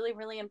is really,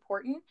 really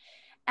important.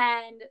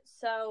 And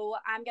so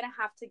I'm going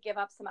to have to give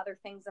up some other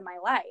things in my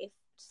life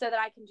so that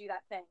I can do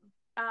that thing.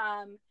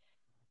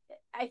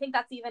 I think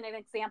that's even an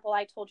example.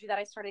 I told you that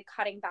I started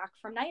cutting back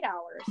from night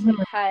hours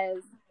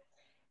because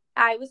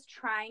I was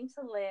trying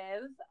to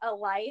live a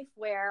life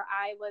where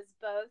I was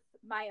both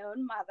my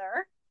own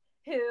mother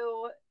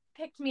who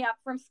picked me up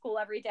from school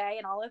every day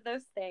and all of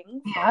those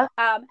things. Yeah.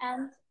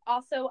 And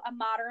also a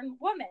modern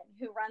woman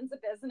who runs a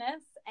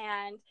business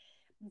and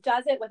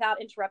does it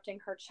without interrupting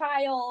her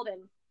child.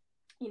 And,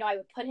 I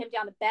would put him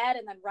down to bed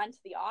and then run to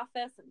the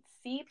office and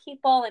see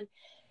people. And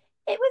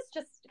it was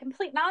just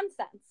complete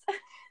nonsense.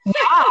 Yeah.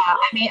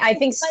 I mean, I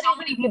think so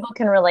many people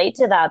can relate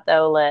to that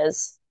though,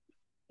 Liz.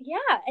 Yeah.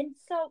 And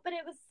so, but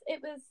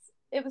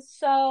it was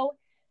so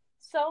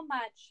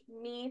much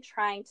me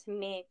trying to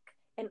make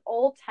an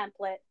old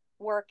template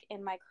work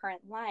in my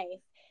current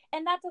life.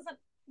 And that doesn't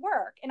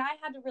work. And I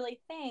had to really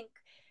think,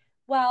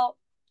 well,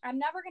 I'm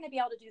never going to be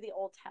able to do the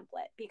old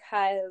template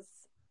because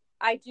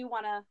I do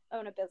want to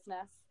own a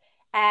business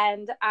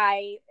and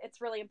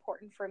it's really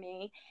important for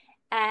me.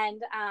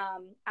 And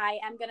I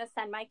am going to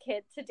send my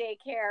kid to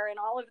daycare and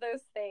all of those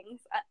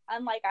things,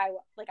 unlike I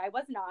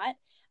was not.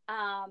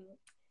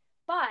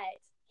 But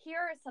here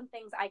are some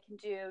things I can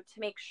do to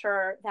make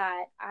sure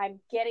that I'm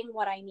getting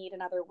what I need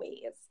in other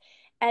ways.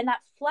 And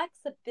that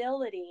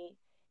flexibility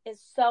is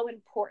so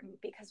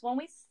important because when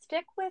we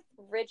stick with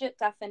rigid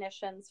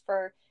definitions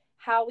for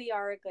how we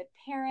are a good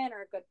parent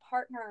or a good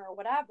partner or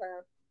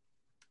whatever,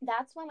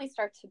 that's when we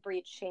start to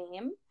breed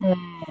shame.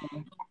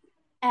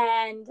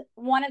 And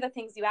one of the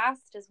things you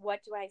asked is,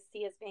 what do I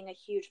see as being a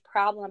huge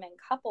problem in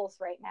couples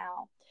right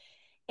now?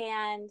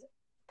 And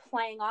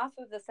playing off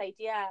of this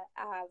idea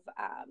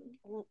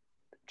of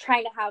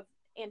trying to have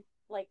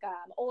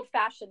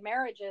old-fashioned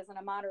marriages in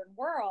a modern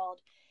world,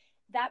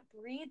 that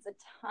breeds a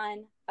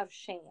ton of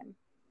shame.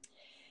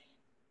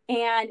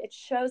 And it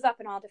shows up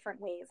in all different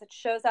ways. It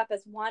shows up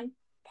as one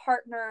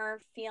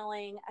partner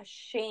feeling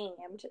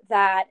ashamed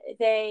that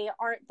they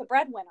aren't the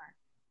breadwinner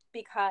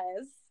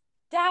because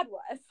dad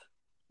was.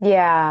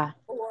 Yeah.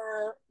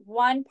 Or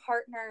one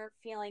partner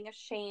feeling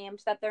ashamed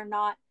that they're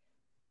not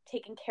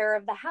taking care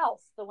of the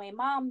house the way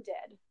mom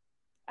did.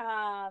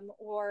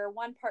 Or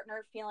one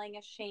partner feeling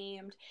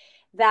ashamed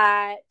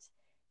that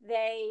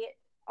they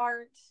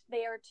are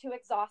too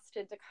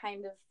exhausted to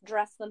kind of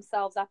dress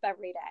themselves up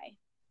every day.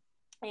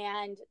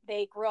 And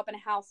they grew up in a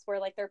house where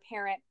like their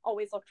parent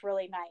always looked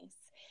really nice.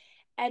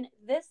 And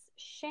this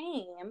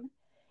shame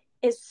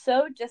is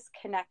so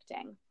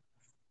disconnecting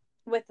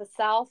with the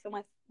self and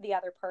with the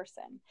other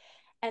person.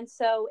 And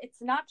so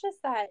it's not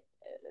just that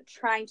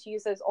trying to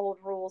use those old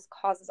rules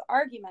causes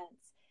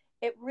arguments.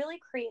 It really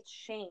creates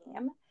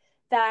shame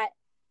that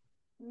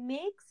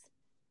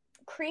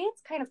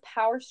creates kind of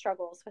power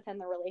struggles within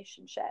the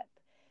relationship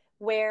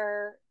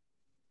where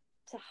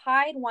to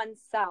hide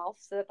oneself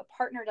so that the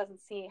partner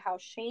doesn't see how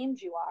shamed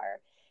you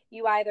are,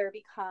 you either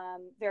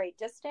become very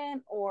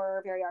distant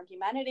or very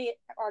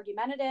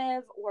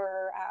argumentative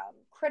or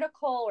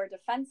critical or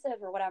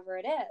defensive or whatever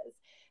it is.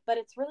 But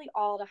it's really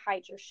all to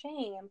hide your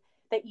shame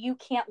that you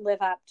can't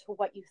live up to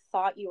what you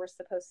thought you were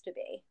supposed to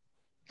be.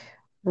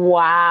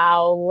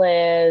 Wow,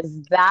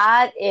 Liz,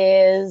 that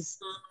is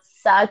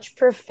such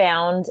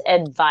profound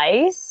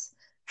advice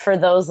for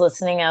those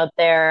listening out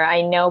there.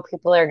 I know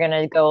people are going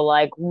to go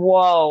like,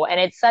 whoa. And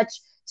it's such,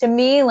 to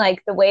me,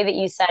 like the way that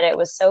you said it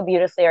was so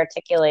beautifully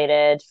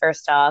articulated,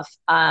 first off,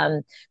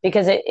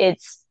 because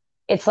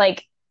it's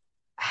like,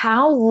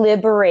 how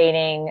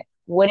liberating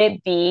would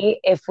it be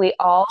if we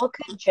all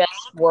could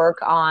just work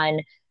on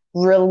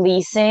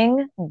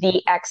releasing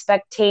the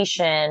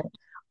expectation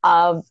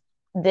of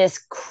this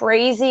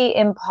crazy,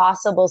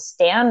 impossible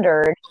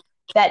standard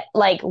that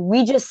like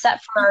we just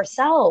set for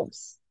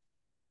ourselves.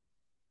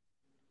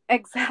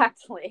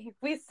 Exactly.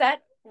 We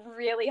set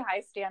really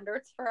high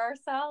standards for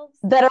ourselves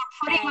that are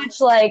pretty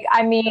much like,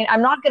 I mean,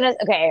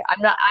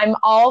 I'm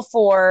all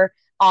for,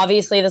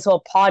 obviously this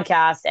whole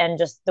podcast and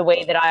just the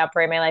way that I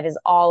operate my life is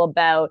all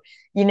about,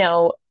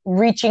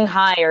 reaching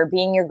higher,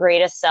 being your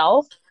greatest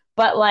self,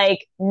 but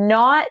like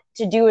not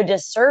to do a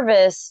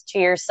disservice to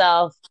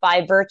yourself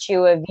by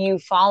virtue of you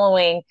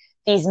following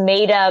these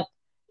made up,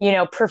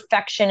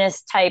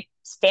 perfectionist type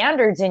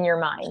standards in your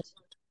mind.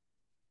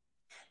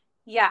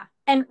 Yeah.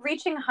 And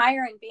reaching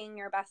higher and being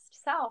your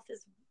best self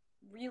is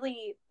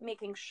really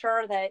making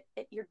sure that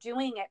you're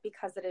doing it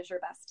because it is your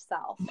best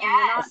self, and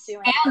you're not Yes.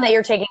 doing And that it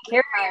you're taking care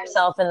of because,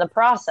 yourself in the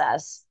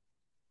process.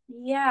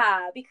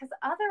 yeah, because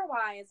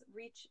otherwise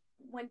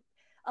when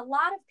a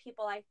lot of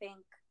people, I think,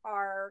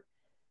 are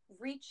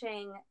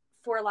reaching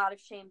for a lot of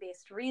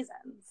shame-based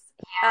reasons.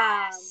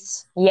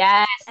 Yes. And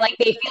Like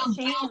they the feel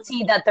shame,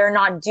 guilty that they're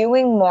not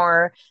doing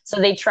more. So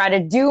they try to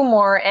do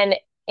more. And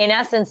in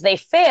essence, they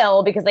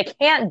fail because they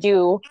can't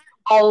do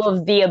all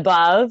of the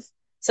above.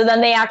 So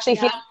then they actually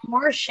feel yeah,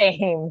 more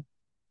shame.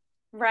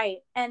 right.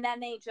 And then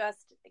they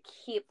just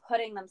keep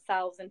putting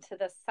themselves into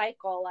this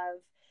cycle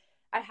of,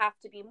 I have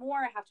to be more,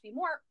 I have to be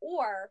more,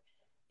 or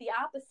the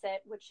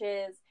opposite, which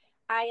is,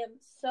 I am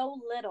so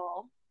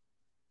little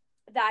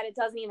that it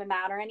doesn't even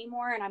matter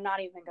anymore, and I'm not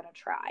even going to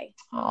try.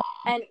 Oh.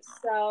 And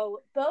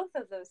so both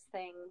of those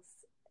things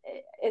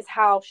is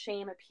how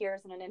shame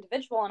appears in an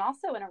individual and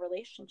also in a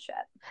relationship.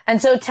 And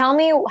so tell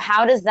me,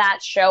 how does that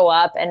show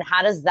up and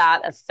how does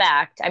that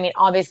affect? I mean,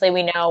 obviously,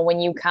 we know when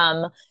you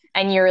come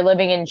and you're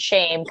living in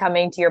shame,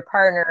 coming to your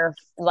partner,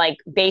 like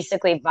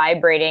basically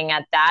vibrating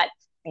at that,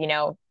 you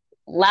know,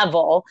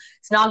 level,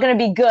 it's not going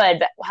to be good.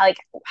 But like,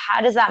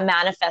 how does that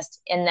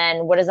manifest? And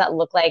then what does that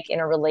look like in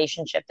a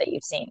relationship that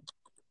you've seen?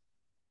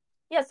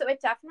 Yeah, so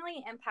it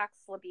definitely impacts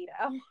libido.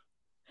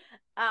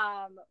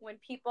 When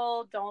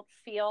people don't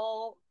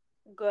feel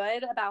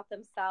good about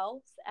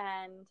themselves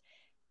and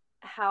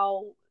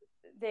how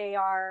they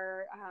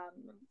are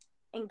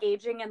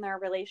engaging in their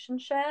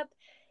relationship,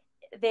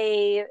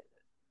 they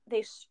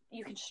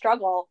you can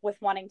struggle with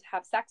wanting to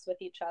have sex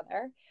with each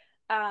other,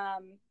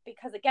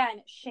 because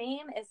again,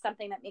 shame is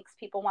something that makes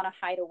people want to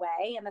hide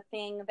away, and the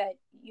thing that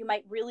you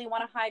might really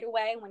want to hide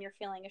away when you're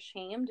feeling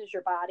ashamed is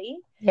your body.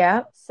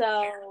 Yeah.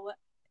 So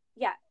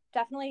yeah,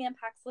 definitely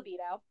impacts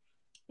libido.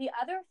 The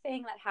other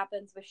thing that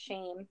happens with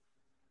shame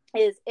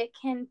is it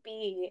can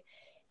be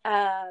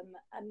a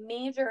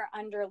major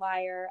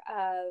underlier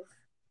of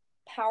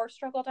power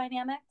struggle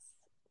dynamics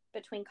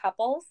between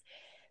couples.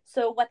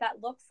 So, what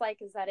that looks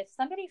like is that if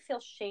somebody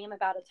feels shame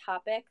about a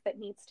topic that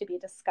needs to be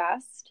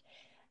discussed,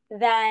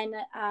 then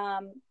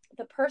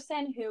the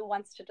person who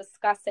wants to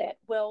discuss it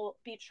will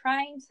be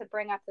trying to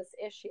bring up this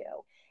issue,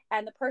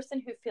 and the person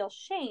who feels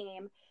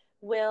shame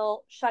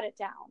will shut it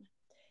down.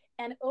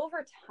 And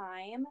over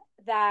time,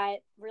 that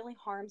really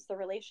harms the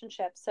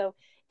relationship. So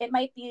it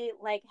might be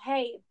like,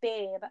 hey,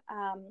 babe,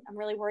 I'm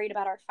really worried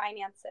about our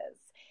finances.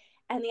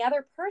 And the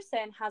other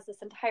person has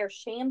this entire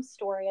shame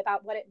story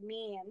about what it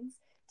means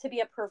to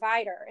be a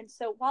provider. And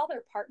so while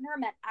their partner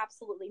meant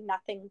absolutely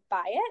nothing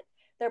by it,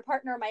 their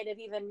partner might have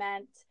even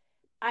meant,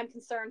 I'm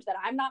concerned that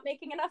I'm not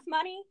making enough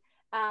money,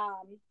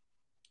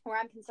 or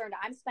I'm concerned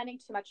I'm spending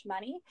too much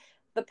money.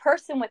 The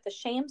person with the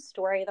shame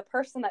story, the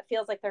person that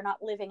feels like they're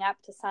not living up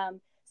to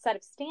some set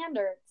of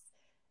standards,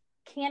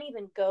 can't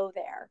even go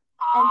there.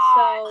 And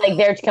so Like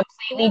they're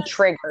completely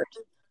triggered.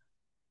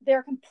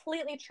 they're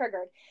completely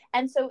triggered.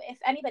 And so if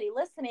anybody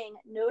listening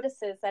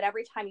notices that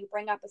every time you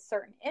bring up a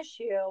certain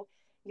issue,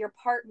 your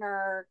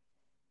partner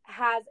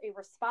has a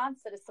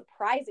response that is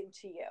surprising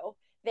to you,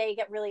 they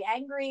get really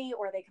angry,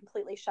 or they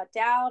completely shut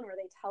down, or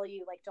they tell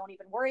you, like, don't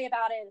even worry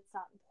about it, it's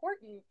not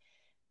important.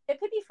 It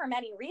could be for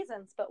many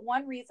reasons, but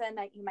one reason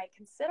that you might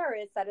consider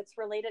is that it's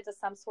related to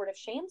some sort of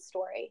shame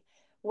story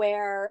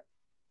where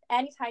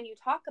anytime you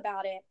talk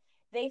about it,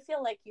 they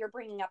feel like you're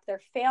bringing up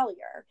their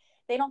failure.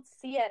 They don't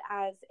see it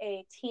as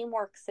a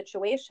teamwork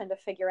situation to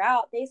figure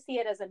out. They see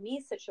it as a me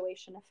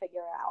situation to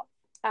figure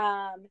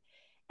out.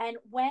 And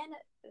when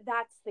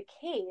that's the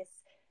case,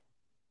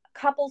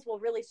 couples will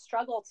really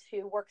struggle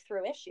to work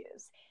through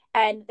issues,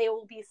 and they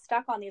will be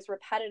stuck on these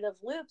repetitive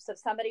loops of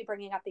somebody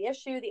bringing up the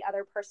issue, the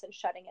other person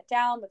shutting it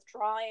down,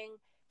 withdrawing,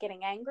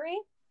 getting angry,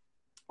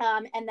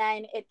 and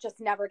then it just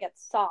never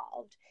gets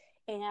solved.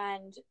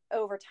 And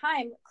over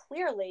time,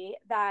 clearly,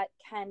 that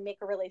can make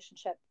a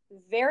relationship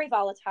very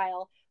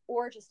volatile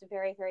or just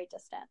very, very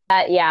distant.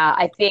 Yeah,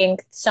 I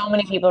think so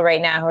many people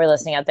right now who are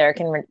listening out there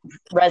can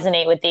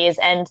resonate with these.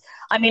 And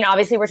I mean,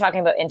 obviously, we're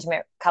talking about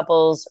intimate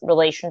couples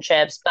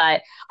relationships,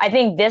 but I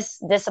think this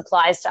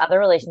applies to other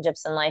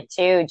relationships in life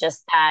too.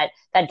 Just that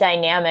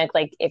dynamic,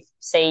 like if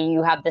say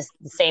you have the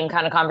same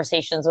kind of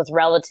conversations with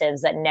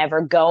relatives that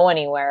never go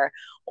anywhere,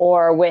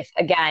 or with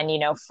again,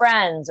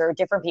 friends or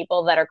different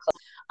people that are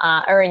close,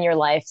 are in your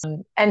life,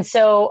 and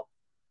so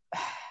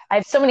I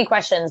have so many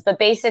questions, but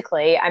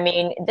basically, I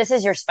mean, this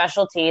is your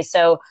specialty.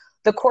 So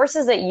the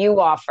courses that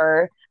you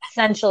offer,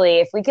 essentially,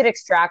 if we could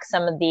extract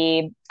some of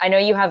I know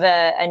you have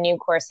a new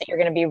course that you're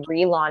going to be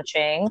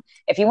relaunching.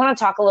 If you want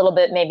to talk a little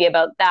bit maybe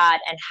about that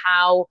and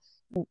how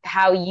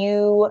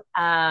you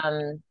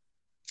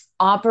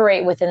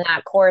operate within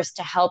that course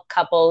to help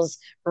couples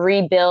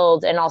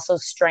rebuild and also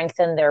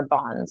strengthen their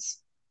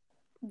bonds.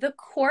 The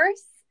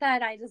course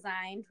that I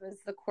designed was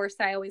the course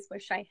I always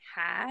wish I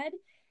had.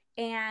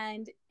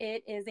 And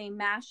it is a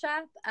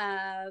mashup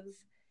of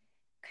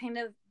kind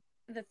of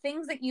the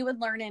things that you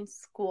would learn in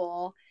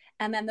school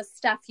and then the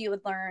stuff you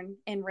would learn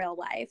in real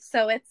life.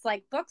 So it's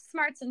like book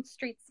smarts and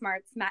street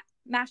smarts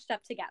mashed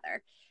up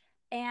together.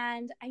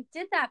 And I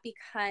did that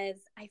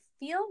because I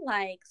feel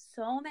like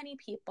so many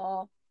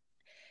people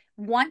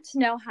want to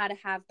know how to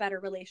have better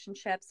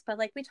relationships, but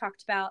like we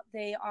talked about,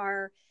 they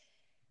are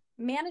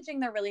managing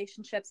their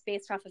relationships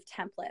based off of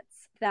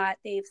templates that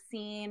they've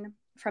seen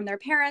from their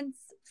parents,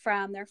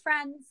 from their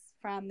friends,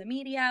 from the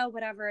media,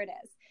 whatever it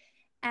is.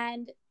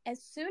 And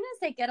as soon as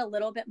they get a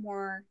little bit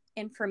more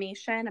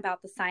information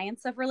about the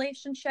science of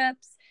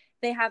relationships,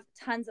 they have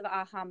tons of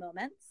aha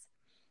moments.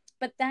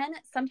 But then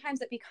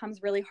sometimes it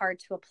becomes really hard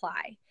to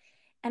apply.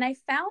 And I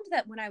found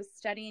that when I was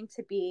studying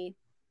to be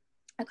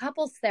a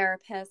couples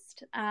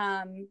therapist,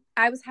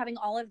 I was having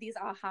all of these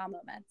aha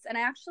moments. And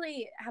I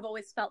actually have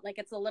always felt like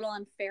it's a little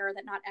unfair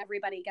that not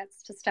everybody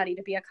gets to study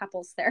to be a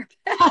couples therapist.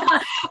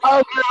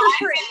 Oh,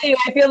 girl,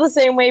 I feel the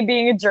same way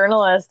being a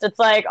journalist. It's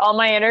like all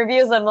my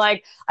interviews, I'm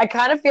like, I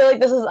kind of feel like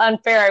this is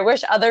unfair. I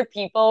wish other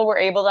people were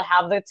able to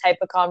have the type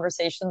of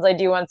conversations I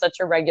do on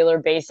such a regular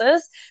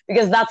basis,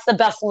 because that's the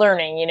best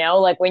learning, you know,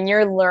 like when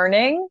you're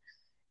learning,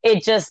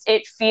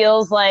 it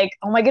feels like,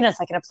 oh my goodness,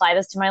 I can apply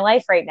this to my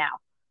life right now.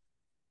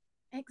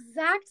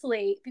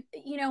 Exactly.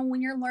 You know,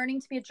 when you're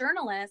learning to be a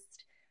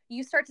journalist,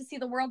 you start to see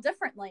the world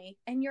differently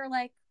and you're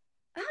like,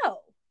 oh,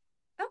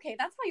 okay,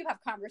 that's how you have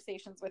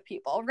conversations with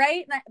people,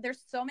 right? And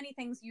there's so many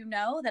things, you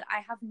know, that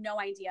I have no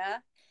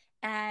idea.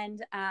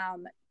 And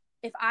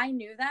if I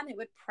knew them, it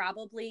would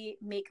probably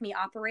make me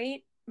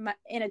operate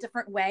in a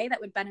different way that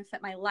would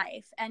benefit my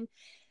life. And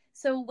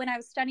so when I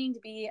was studying to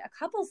be a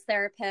couples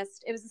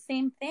therapist, it was the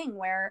same thing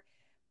where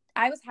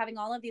I was having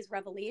all of these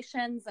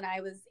revelations and I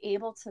was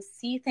able to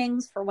see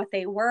things for what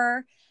they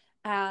were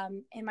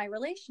in my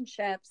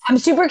relationships. I'm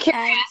super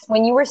curious.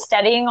 When you were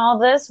studying all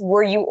this,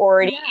 were you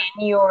already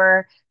in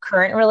your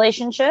current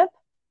relationship?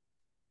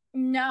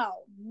 No.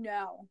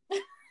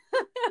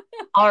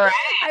 All right.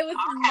 I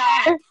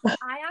was not.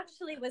 I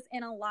actually was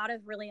in a lot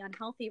of really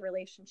unhealthy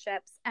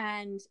relationships,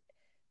 and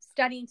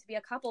studying to be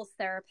a couples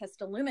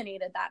therapist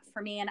illuminated that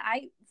for me. And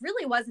I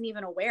really wasn't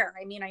even aware.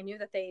 I mean, I knew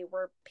that they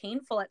were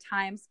painful at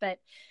times, but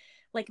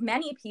like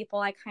many people,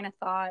 I kind of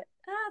thought,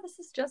 this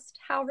is just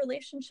how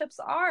relationships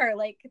are.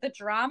 Like the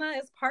drama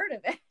is part of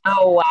it.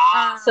 Oh,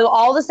 wow. So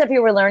all the stuff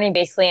you were learning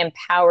basically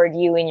empowered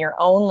you in your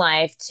own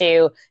life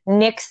to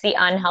nix the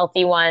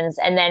unhealthy ones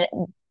and then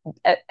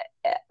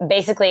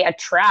basically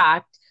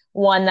attract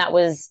one that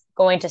was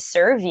going to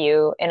serve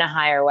you in a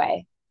higher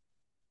way.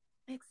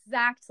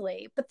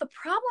 Exactly. But the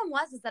problem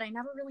is that I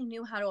never really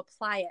knew how to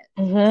apply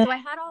it. Mm-hmm. So I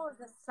had all of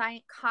this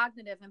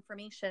cognitive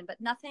information, but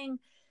nothing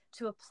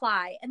to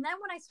apply. And then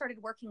when I started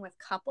working with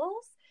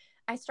couples,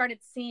 I started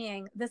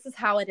seeing this is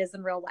how it is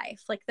in real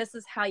life. Like this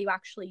is how you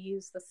actually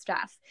use the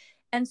stuff.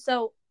 And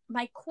so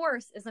my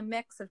course is a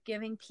mix of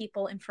giving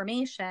people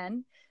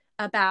information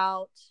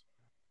about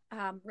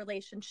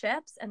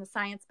relationships and the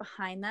science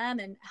behind them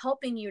and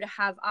helping you to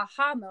have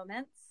aha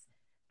moments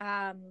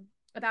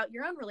about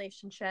your own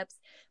relationships,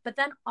 but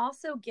then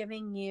also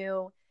giving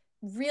you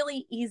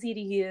really easy to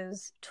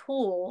use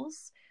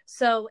tools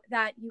so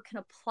that you can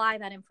apply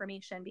that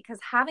information, because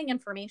having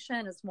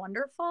information is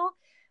wonderful,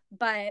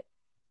 but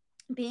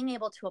being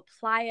able to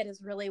apply it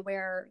is really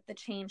where the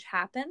change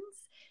happens.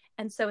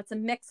 And so it's a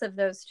mix of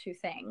those two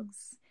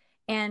things.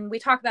 And we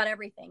talk about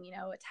everything, you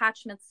know,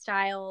 attachment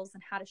styles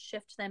and how to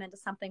shift them into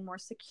something more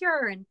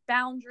secure, and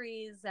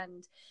boundaries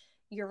and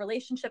your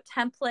relationship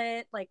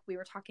template, like we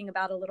were talking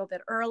about a little bit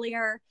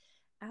earlier,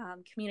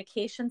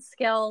 communication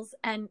skills.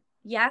 And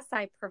yes,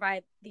 I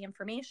provide the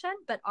information,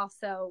 but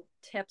also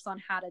tips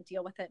on how to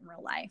deal with it in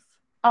real life.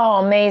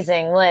 Oh,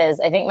 amazing, Liz.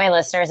 I think my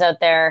listeners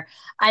out there,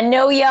 I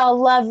know y'all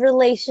love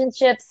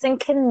relationships and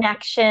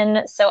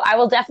connection. So I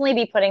will definitely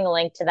be putting a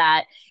link to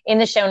that in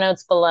the show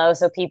notes below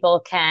so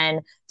people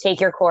can take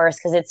your course,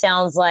 because it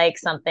sounds like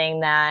something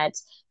that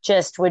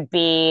just would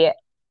be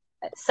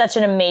such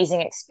an amazing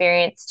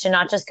experience to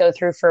not just go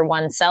through for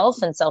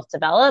oneself and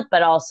self-develop,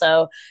 but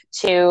also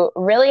to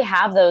really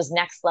have those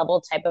next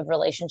level type of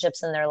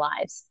relationships in their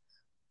lives.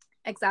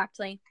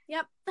 Exactly.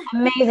 Yep.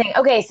 Amazing.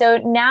 Okay, so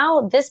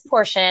now this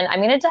portion, I'm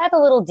going to dive a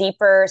little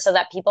deeper so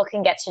that people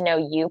can get to know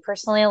you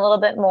personally a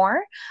little bit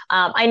more.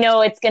 I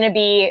know it's going to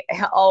be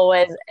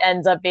always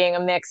ends up being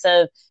a mix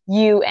of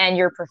you and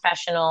your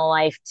professional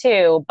life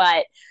too,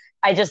 but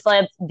I just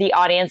love the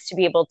audience to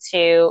be able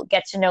to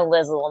get to know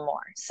Liz a little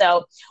more.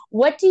 So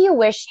what do you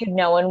wish you'd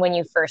known when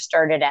you first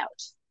started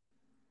out?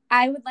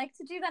 I would like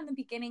to do that in the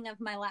beginning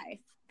of my life,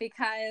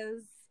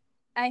 because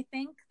I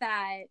think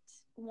that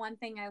one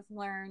thing I've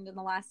learned in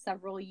the last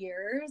several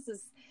years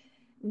is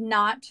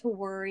not to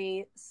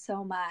worry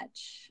so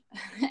much.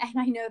 And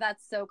I know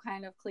that's so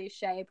kind of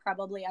cliche.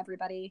 Probably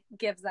everybody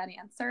gives that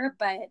answer.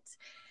 But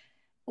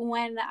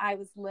when I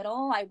was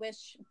little, I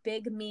wish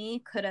big me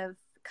could have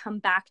come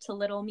back to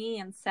little me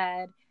and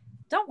said,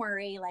 don't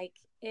worry, like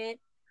it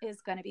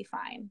is going to be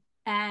fine.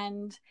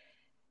 And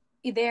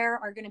there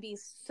are going to be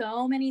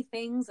so many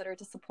things that are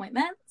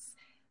disappointments,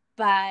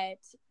 but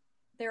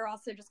there are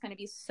also just going to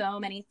be so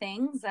many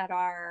things that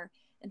are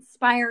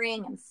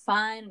inspiring and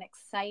fun and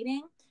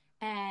exciting.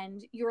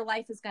 And your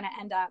life is going to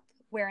end up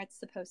where it's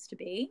supposed to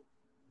be.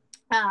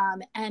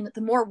 And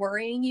the more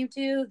worrying you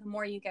do, the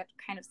more you get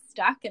kind of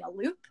stuck in a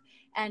loop.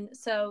 And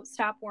so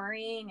stop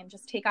worrying and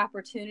just take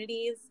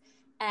opportunities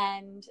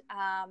and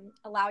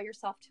allow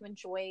yourself to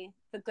enjoy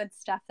the good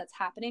stuff that's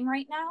happening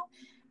right now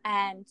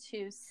and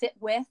to sit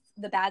with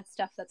the bad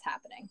stuff that's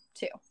happening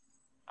too.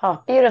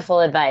 Oh,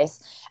 beautiful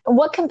advice.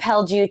 What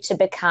compelled you to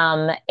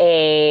become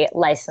a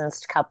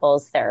licensed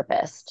couples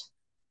therapist?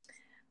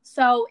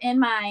 So in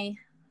my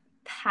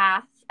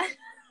path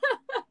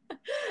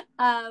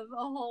of a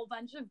whole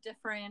bunch of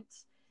different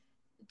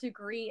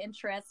degree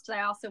interests,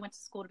 I also went to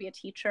school to be a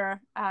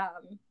teacher. I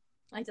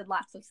did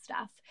lots of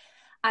stuff.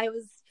 I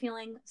was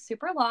feeling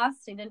super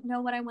lost. I didn't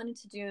know what I wanted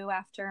to do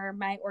after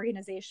my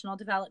organizational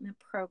development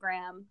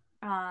program.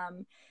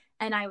 And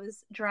I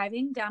was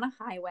driving down a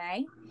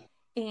highway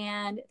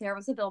and there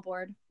was a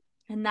billboard,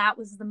 and that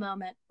was the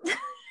moment.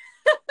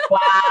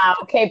 Wow.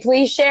 Okay,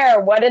 please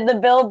share. What did the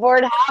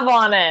billboard have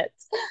on it?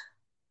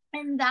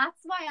 And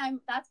that's why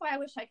I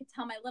wish I could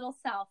tell my little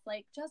self,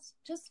 like, just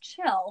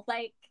chill.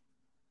 Like,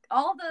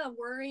 all the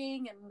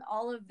worrying and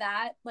all of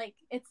that, like,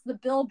 it's the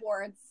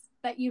billboards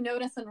that you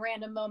notice in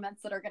random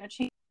moments that are going to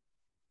change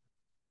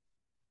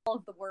all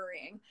of the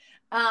worrying.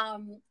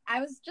 I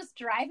was just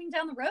driving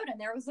down the road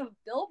and there was a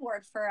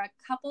billboard for a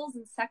couples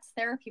and sex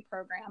therapy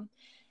program.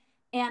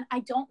 And I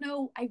don't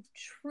know, I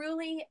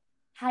truly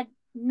had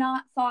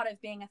not thought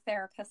of being a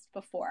therapist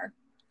before.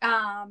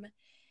 And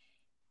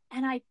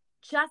I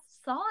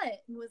just saw it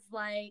and was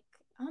like,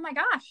 oh my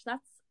gosh,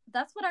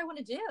 that's what I want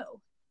to do.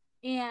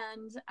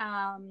 And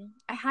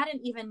I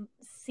hadn't even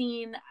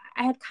seen,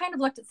 I had kind of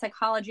looked at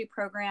psychology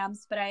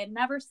programs, but I had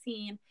never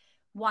seen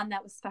one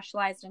that was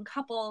specialized in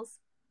couples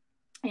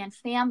and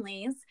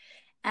families.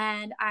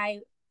 And I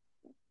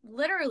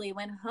literally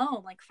went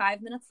home like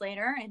 5 minutes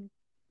later and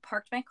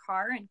parked my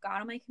car and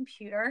got on my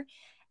computer.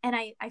 And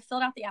I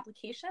filled out the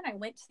application. I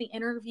went to the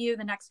interview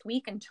the next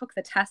week and took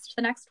the test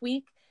the next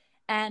week.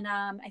 And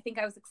I think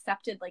I was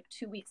accepted like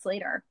 2 weeks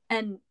later.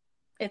 And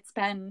it's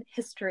been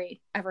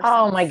history ever since.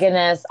 Oh my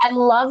goodness. I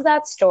love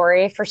that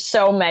story for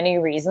so many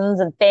reasons.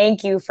 And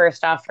thank you,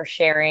 first off, for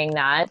sharing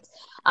that.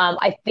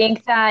 I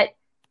think that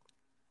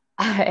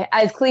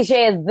as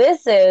cliche as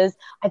this is,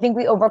 I think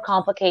we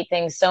overcomplicate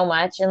things so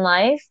much in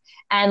life.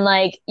 And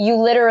like, you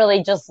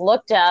literally just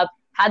looked up,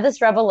 had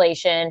this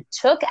revelation,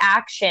 took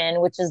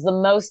action, which is the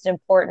most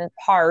important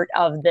part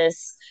of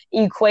this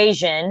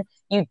equation.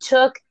 You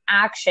took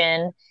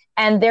action,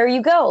 and there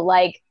you go.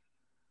 Like,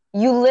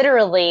 you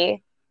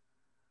literally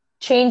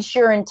changed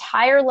your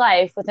entire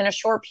life within a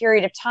short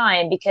period of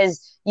time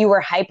because you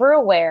were hyper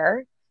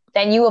aware,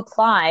 then you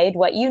applied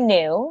what you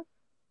knew,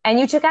 and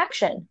you took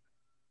action.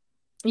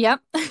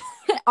 Yep.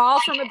 All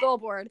from a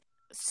billboard.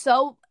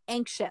 So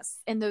anxious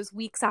in those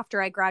weeks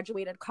after I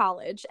graduated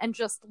college and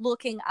just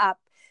looking up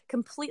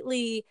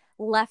completely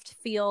left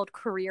field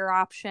career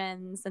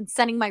options and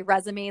sending my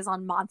resumes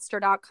on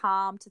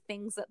monster.com to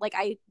things that like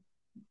I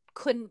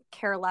couldn't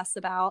care less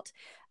about.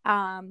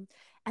 And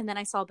then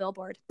I saw a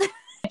billboard.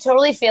 I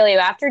totally feel you.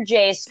 After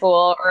J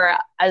school, or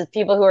as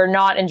people who are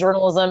not in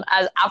journalism,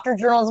 as after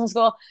journalism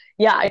school,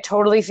 yeah, I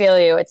totally feel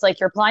you. It's like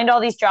you're applying to all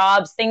these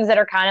jobs, things that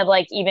are kind of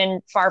like even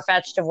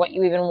far-fetched of what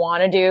you even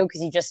want to do,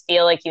 because you just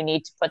feel like you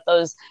need to put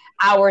those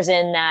hours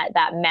in,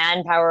 that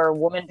manpower,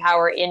 woman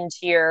power into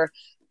your,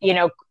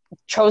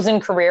 chosen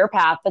career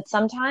path. But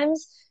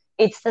sometimes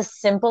it's the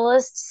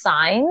simplest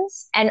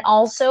signs. And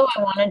also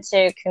I wanted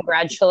to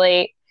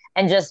congratulate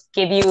and just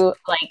give you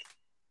like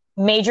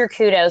major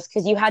kudos,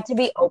 because you had to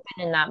be open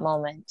in that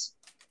moment.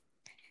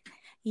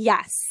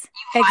 Yes,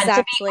 you exactly.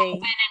 Had to be open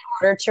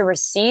in order to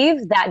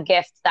receive that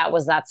gift that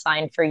was that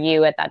sign for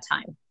you at that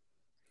time.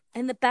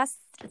 And the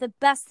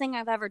best thing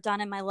I've ever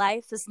done in my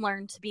life is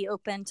learn to be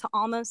open to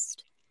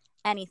almost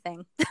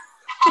anything.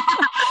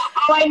 Oh,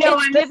 I know.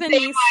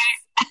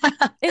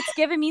 It's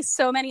given me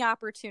so many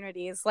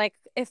opportunities. Like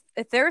if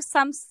there's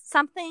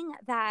something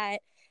that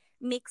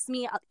makes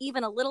me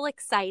even a little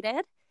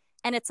excited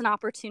and it's an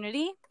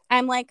opportunity,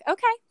 I'm like,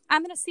 okay,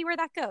 I'm going to see where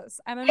that goes.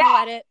 I'm going to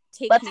let it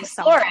take me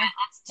somewhere.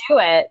 Let's do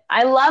it.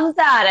 I love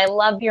that. I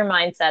love your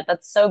mindset.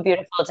 That's so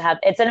beautiful to have.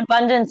 It's an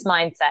abundance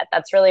mindset.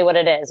 That's really what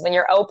it is. When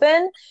you're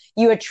open,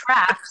 you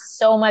attract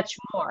so much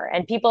more.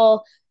 And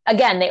people,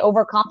 again, they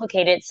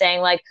overcomplicate it, saying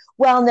like,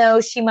 well,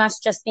 no, she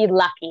must just be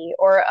lucky,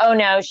 or, oh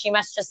no, she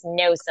must just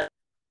know something.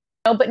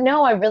 No, but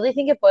no, I really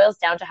think it boils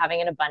down to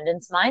having an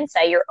abundance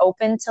mindset. You're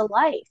open to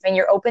life and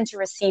you're open to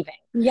receiving.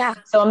 Yeah.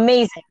 So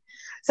amazing.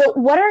 So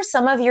what are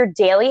some of your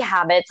daily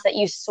habits that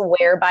you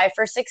swear by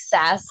for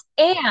success?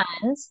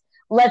 And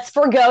let's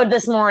forgo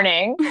this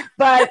morning,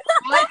 but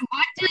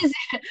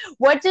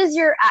what does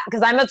your,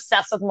 because I'm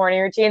obsessed with morning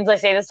routines. I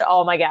say this to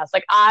all my guests.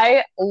 Like,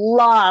 I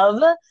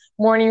love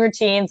morning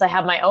routines. I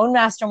have my own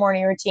master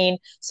morning routine.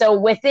 So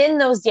within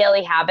those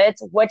daily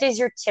habits, what does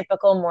your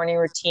typical morning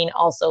routine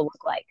also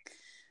look like?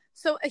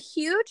 So a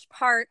huge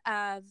part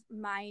of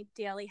my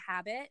daily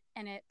habit,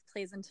 and it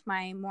plays into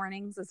my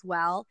mornings as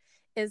well,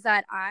 is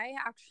that I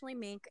actually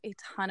make a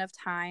ton of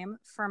time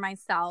for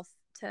myself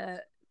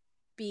to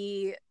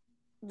be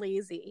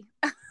lazy.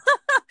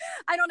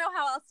 I don't know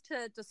how else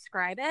to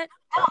describe it.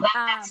 Oh,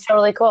 that's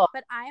totally cool.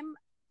 But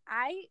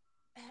I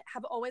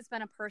have always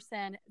been a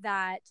person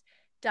that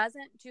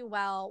doesn't do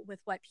well with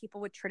what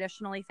people would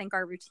traditionally think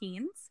are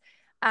routines.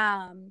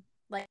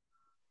 Like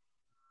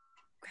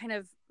kind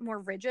of more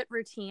rigid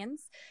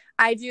routines.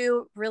 I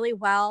do really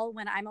well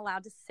when I'm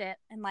allowed to sit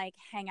and like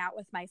hang out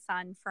with my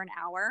son for an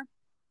hour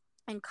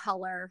and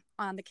color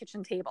on the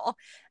kitchen table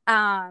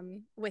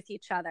with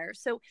each other.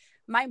 So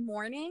my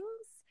mornings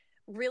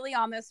really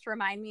almost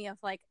remind me of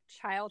like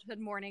childhood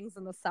mornings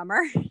in the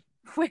summer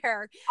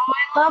where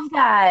I love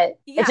that.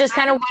 yeah, it's just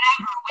kind of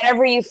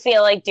whatever you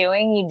feel like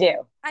doing, you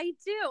do. I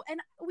do. And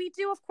we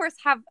do, of course,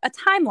 have a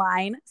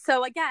timeline.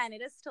 So again,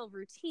 it is still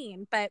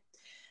routine, but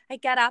I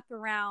get up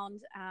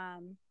around,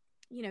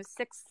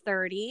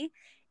 6:30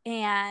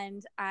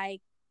 and I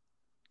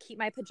keep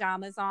my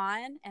pajamas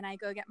on and I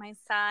go get my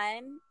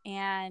son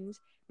and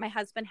my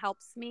husband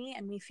helps me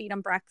and we feed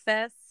him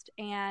breakfast.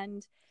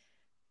 And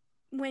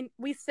when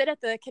we sit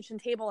at the kitchen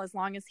table as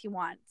long as he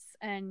wants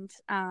and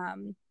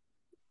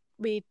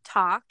we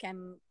talk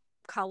and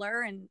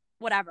color and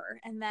whatever.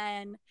 And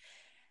then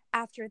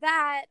after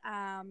that,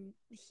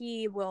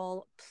 he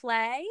will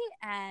play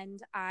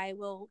and I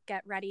will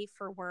get ready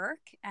for work.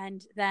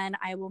 And then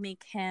I will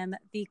make him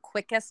the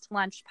quickest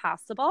lunch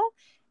possible.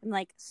 I'm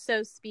like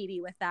so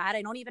speedy with that.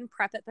 I don't even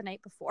prep it the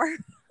night before.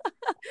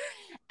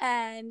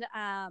 and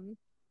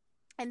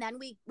then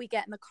we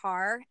get in the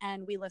car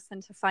and we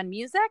listen to fun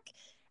music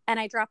and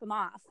I drop him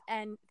off.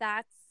 And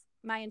that's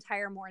my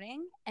entire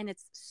morning. And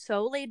it's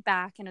so laid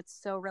back and it's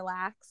so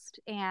relaxed.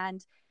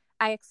 And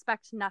I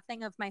expect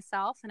nothing of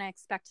myself and I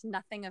expect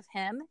nothing of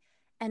him.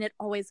 And it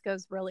always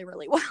goes really,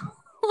 really well.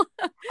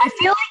 I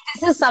feel like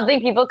this is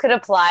something people could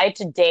apply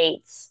to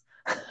dates.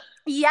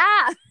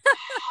 Yeah.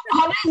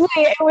 Honestly,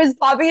 it was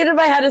popping into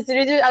my head as soon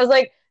as I was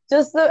like,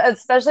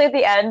 especially at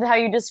the end, how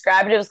you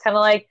described it, it was kind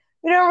of like,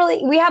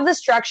 we have the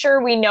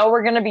structure, we know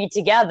we're going to be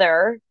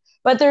together,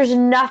 but there's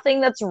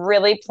nothing that's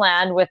really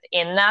planned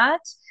within that.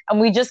 And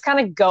we just kind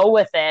of go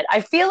with it.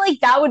 I feel like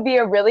that would be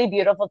a really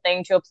beautiful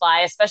thing to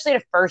apply, especially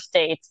to first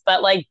dates,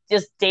 but like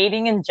just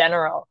dating in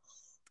general.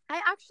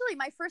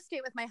 My first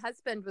date with my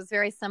husband was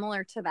very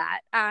similar to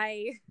that.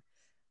 I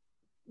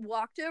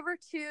walked over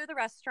to the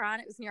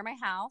restaurant. It was near my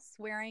house,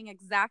 wearing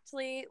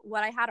exactly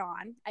what I had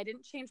on. I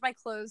didn't change my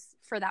clothes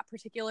for that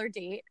particular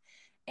date.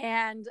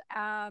 And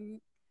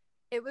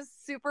it was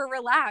super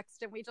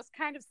relaxed. And we just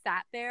kind of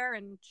sat there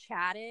and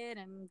chatted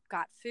and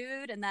got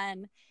food. And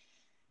then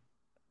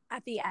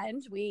at the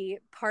end, we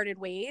parted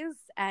ways.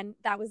 And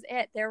that was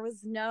it. There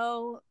was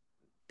no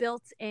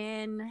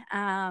built-in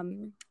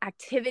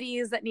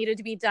activities that needed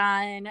to be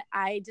done.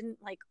 I didn't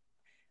like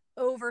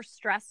over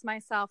stress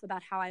myself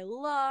about how I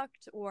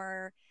looked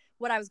or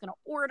what I was going to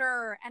order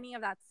or any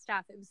of that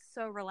stuff. It was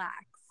so relaxed.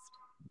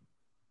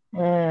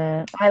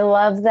 I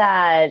love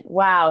that.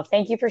 Wow.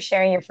 Thank you for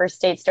sharing your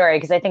first date story.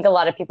 Because I think a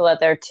lot of people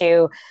out there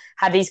too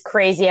have these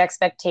crazy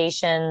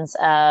expectations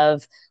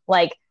of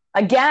like,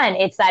 again,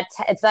 it's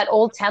that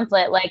old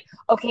template. Like,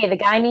 okay, the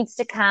guy needs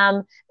to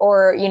come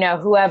or,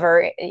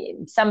 whoever,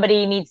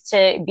 somebody needs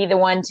to be the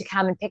one to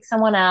come and pick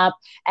someone up.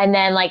 And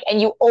then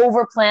and you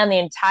over plan the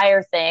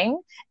entire thing.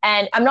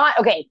 And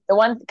okay. The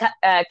one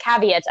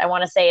caveat I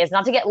want to say is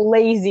not to get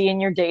lazy in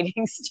your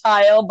dating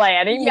style by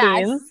any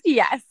means.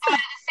 Yes. But at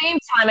the same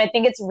time, I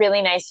think it's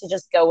really nice to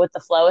just go with the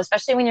flow,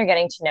 especially when you're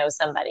getting to know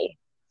somebody.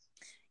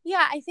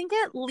 Yeah, I think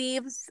it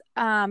leaves,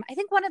 I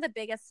think one of the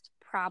biggest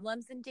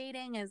problems in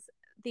dating is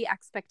the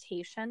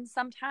expectation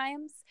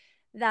sometimes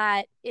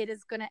that it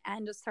is going to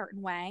end a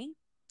certain way.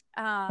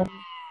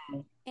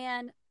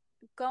 And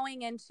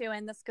going into,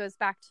 and this goes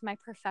back to my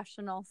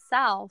professional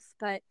self,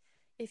 but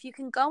if you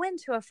can go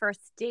into a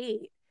first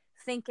date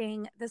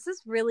thinking this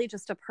is really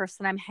just a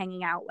person I'm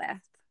hanging out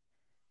with,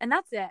 and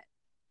that's it.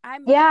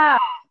 I'm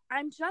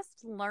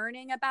just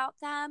learning about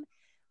them,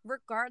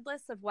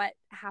 regardless of what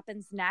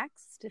happens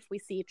next, if we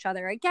see each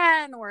other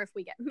again, or if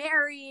we get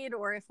married,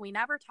 or if we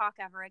never talk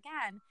ever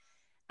again.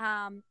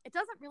 It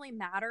doesn't really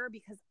matter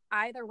because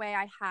either way,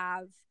 I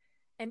have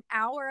an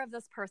hour of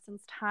this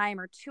person's time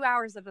or 2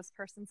 hours of this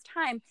person's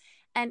time.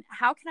 And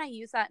how can I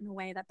use that in a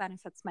way that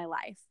benefits my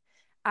life?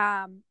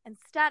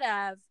 Instead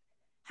of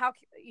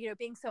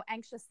being so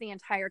anxious the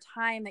entire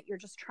time that you're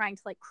just trying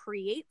to like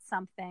create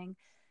something,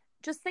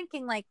 just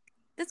thinking like,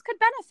 this could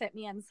benefit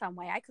me in some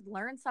way. I could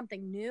learn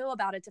something new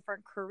about a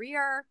different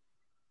career.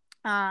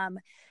 I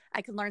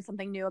could learn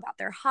something new about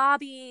their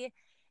hobby.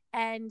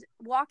 And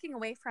walking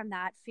away from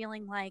that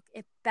feeling like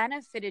it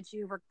benefited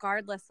you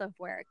regardless of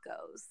where it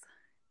goes.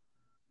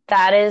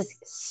 That is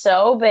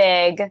so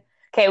big.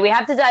 Okay, we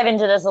have to dive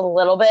into this a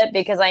little bit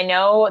because I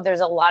know there's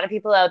a lot of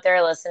people out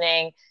there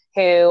listening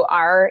who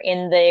are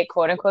in the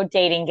quote unquote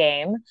dating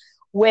game.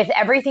 with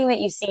everything that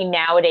you see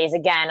nowadays,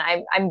 again,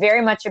 I'm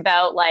very much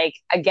about like,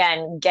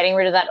 again, getting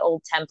rid of that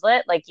old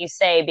template, like you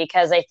say,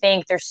 because I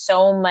think there's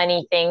so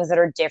many things that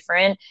are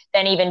different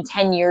than even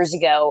 10 years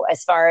ago,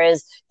 as far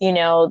as,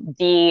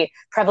 the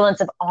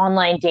prevalence of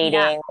online Yeah.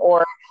 dating,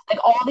 or like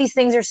all these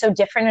things are so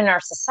different in our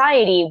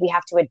society. We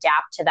have to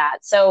adapt to that.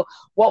 So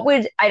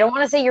I don't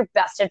want to say your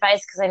best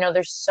advice, because I know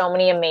there's so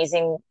many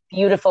amazing,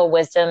 beautiful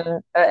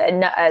wisdom,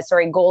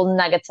 golden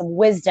nuggets of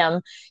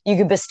wisdom you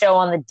could bestow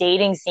on the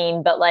dating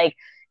scene. But like,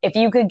 if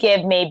you could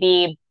give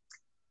maybe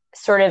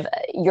sort of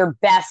your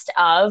best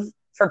of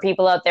for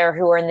people out there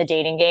who are in the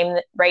dating game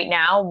right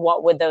now,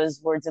 what would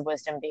those words of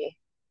wisdom be?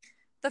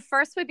 The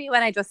first would be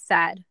what I just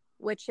said,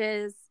 which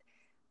is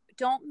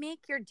don't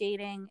make your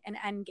dating an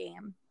end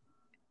game.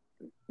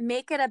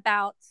 Make it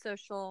about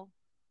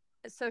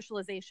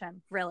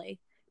socialization, really.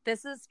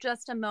 This is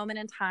just a moment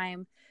in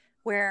time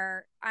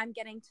where I'm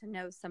getting to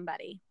know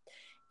somebody.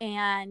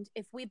 And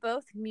if we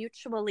both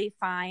mutually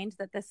find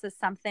that this is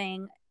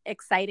something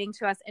exciting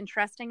to us,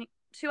 interesting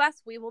to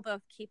us, we will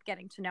both keep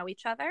getting to know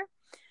each other.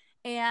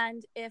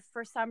 And if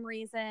for some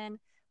reason,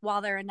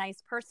 while they're a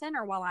nice person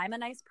or while I'm a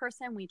nice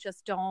person, we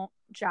just don't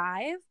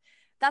jive,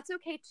 that's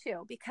okay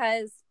too,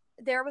 because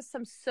there was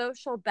some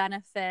social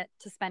benefit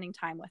to spending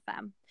time with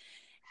them.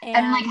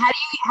 And like, And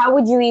how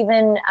would you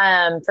even,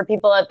 for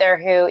people out there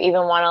who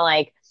even want to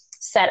like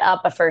set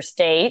up a first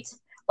date,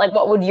 like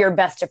what would your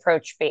best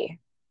approach be?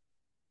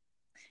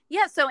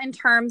 yeah, so in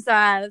terms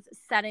of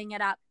setting it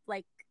up,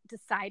 like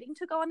deciding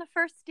to go on the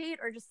first date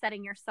or just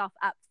setting yourself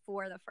up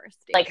for the first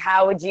date? Like,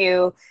 how would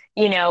you,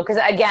 because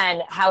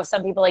again, how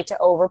some people like to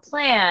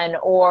overplan,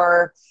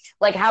 or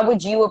like, how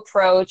would you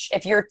approach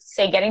if you're,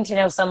 say, getting to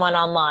know someone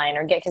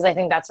online, because I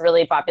think that's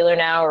really popular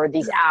now, or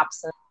these Yeah.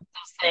 apps and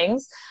those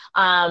things.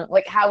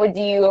 Like, how would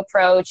you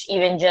approach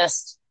even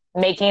just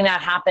making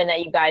that happen,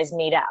 that you guys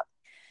meet up?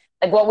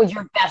 Like, what would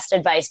your best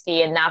advice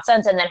be in that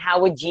sense? And then how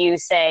would you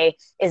say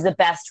is the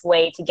best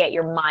way to get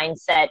your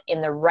mindset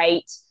in the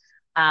right,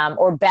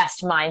 or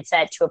best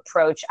mindset to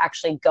approach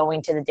actually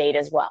going to the date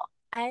as well?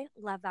 I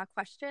love that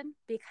question,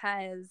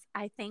 because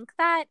I think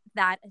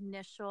that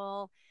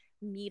initial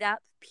meetup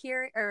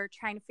period, or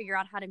trying to figure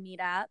out how to meet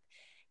up,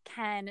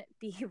 can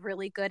be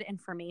really good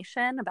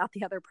information about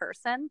the other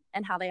person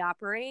and how they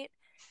operate.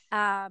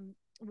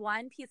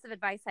 One piece of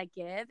advice I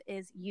give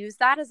is use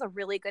that as a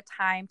really good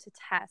time to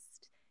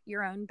test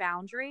your own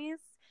boundaries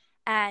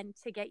and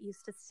to get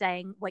used to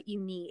saying what you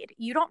need.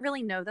 You don't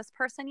really know this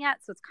person yet,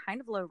 so it's kind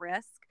of low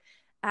risk.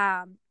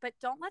 But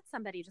don't let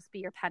somebody just be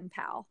your pen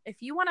pal. If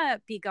you want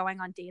to be going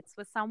on dates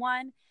with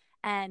someone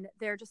and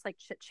they're just like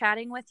chit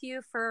chatting with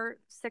you for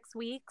 6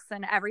 weeks,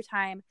 and every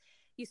time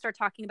you start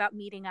talking about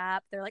meeting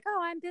up, they're like, oh,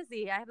 I'm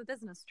busy, I have a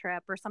business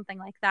trip or something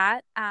like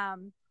that.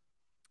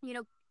 You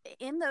know,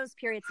 in those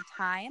periods of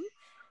time,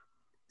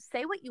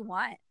 say what you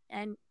want.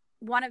 And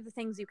one of the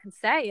things you can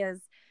say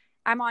is,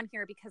 I'm on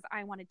here because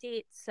I want to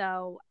date.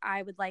 So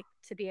I would like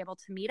to be able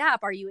to meet up.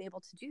 Are you able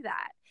to do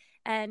that?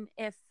 And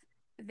if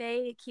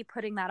they keep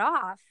putting that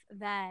off,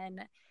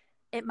 then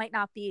it might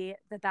not be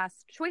the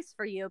best choice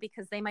for you,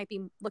 because they might be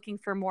looking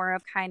for more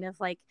of kind of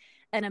like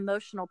an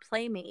emotional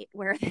playmate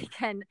where they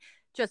can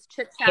just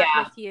chit chat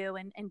with you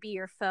and be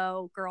your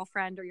faux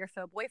girlfriend or your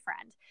faux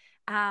boyfriend.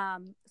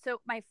 So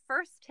my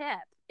first tip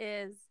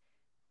is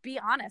be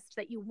honest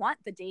that you want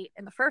the date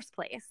in the first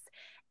place.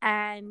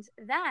 And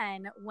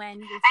then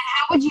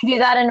how would you do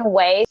that in a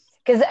way?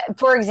 Because,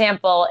 for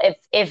example,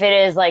 if it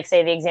is like,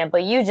 say, the example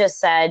you just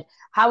said,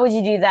 how would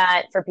you do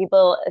that for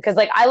people? Because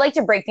like, I like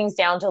to break things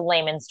down to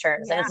layman's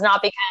terms, and it's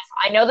not because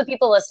I know the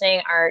people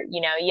listening are,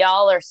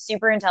 y'all are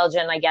super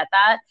intelligent. I get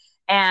that.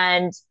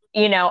 And,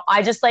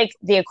 I just like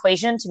the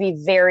equation to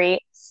be very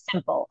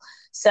simple.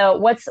 So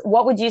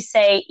what would you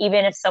say,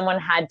 even if someone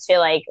had to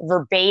like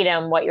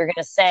verbatim what you're going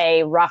to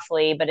say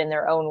roughly, but in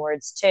their own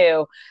words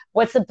too,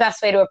 what's the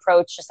best way to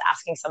approach just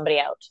asking somebody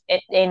out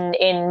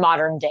in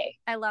modern day?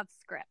 I love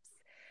scripts.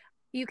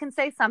 You can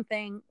say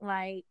something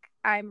like,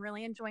 I'm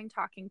really enjoying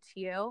talking to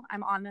you.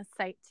 I'm on this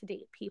site to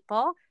date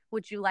people.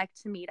 Would you like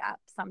to meet up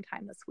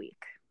sometime this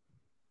week?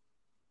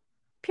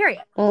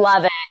 Period.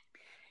 Love it.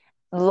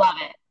 Love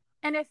it.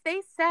 And if they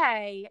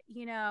say,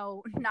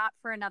 not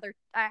for I'm not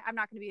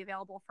going to be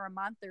available for a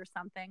month or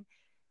something,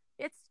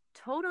 it's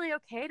totally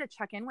okay to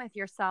check in with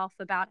yourself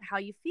about how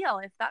you feel.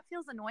 If that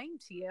feels annoying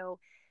to you,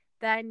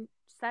 then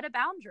set a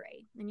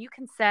boundary, and you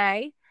can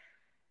say,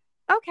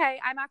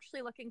 okay, I'm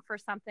actually looking for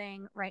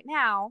something right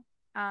now.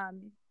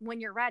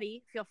 When you're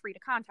ready, feel free to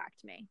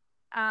contact me.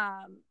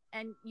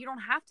 And you don't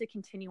have to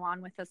continue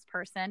on with this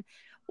person.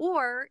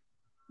 Or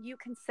you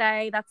can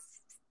say,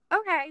 that's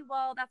okay,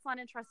 well, that's not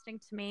interesting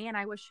to me and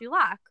I wish you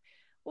luck.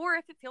 Or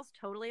if it feels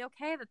totally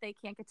okay that they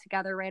can't get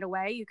together right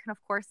away, you can, of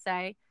course,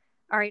 say,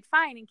 all right,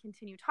 fine, and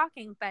continue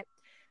talking. But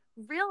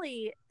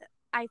really,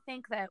 I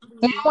think that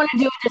you don't want to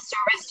do a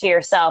disservice to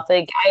yourself.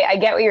 Like, I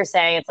get what you're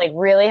saying. It's like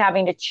really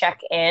having to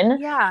check in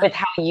with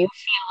how you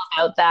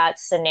feel about that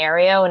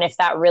scenario, and if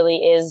that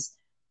really is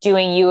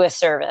doing you a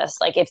service.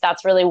 Like, if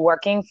that's really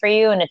working for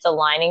you and it's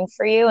aligning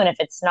for you, and if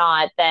it's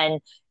not, then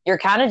you're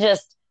kind of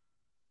just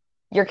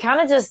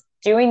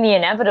doing the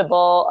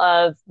inevitable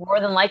of, more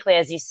than likely,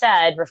 as you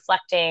said,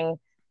 reflecting.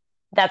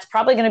 That's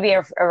probably going to be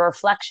a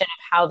reflection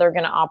of how they're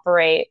going to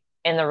operate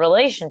in the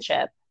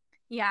relationship.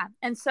 Yeah.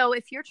 And so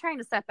if you're trying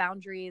to set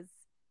boundaries,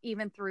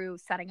 even through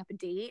setting up a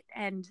date,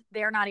 and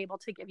they're not able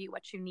to give you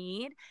what you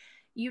need,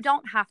 you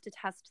don't have to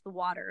test the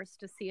waters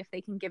to see if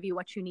they can give you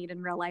what you need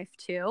in real life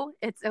too.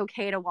 It's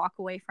okay to walk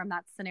away from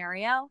that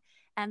scenario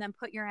and then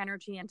put your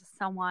energy into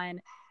someone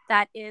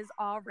that is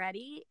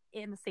already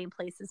in the same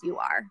place as you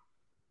are.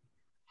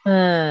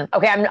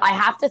 Okay, I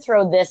have to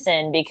throw this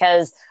in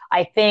because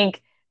I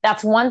think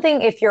that's one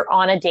thing if you're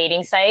on a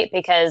dating site,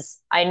 because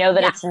I know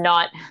that it's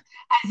not,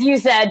 as you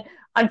said,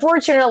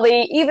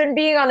 unfortunately, even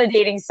being on a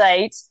dating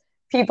site,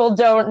 people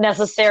don't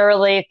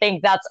necessarily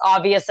think that's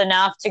obvious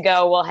enough to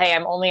go, well, hey,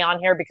 I'm only on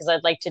here because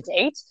I'd like to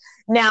date.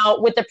 Now,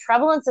 with the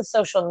prevalence of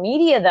social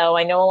media, though,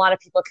 I know a lot of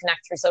people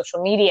connect through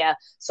social media.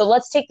 So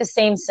let's take the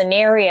same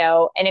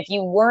scenario. And if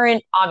you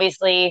weren't,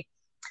 obviously,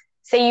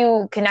 say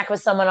you connect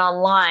with someone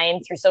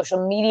online through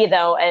social media,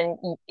 though, and,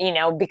 you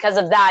know, because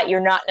of that,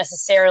 you're not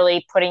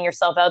necessarily putting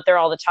yourself out there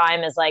all the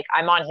time as like,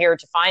 I'm on here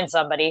to find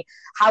somebody.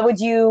 How would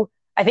you,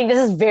 I think this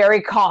is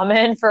very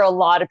common for a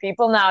lot of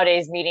people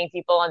nowadays, meeting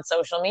people on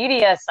social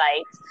media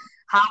sites.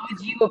 How would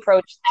you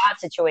approach that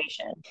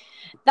situation?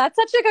 That's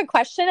such a good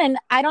question. And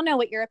I don't know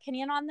what your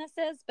opinion on this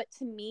is, but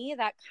to me,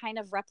 that kind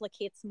of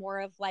replicates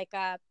more of like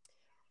a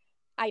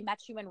I met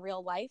you in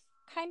real life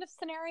kind of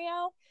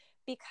scenario,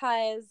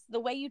 because the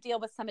way you deal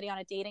with somebody on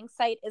a dating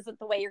site isn't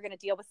the way you're going to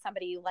deal with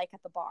somebody you like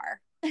at the bar.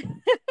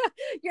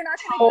 You're not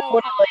going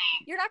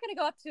to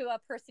go up to a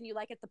person you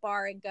like at the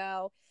bar and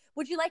go,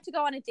 would you like to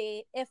go on a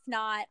date? If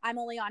not, I'm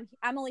only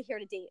here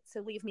to date,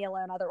 so leave me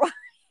alone otherwise.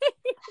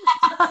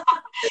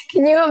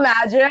 Can you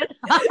imagine?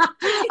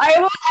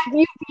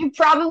 You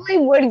probably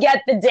would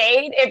get the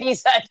date if you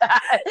said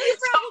that.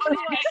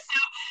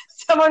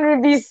 Someone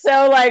would be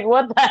so like,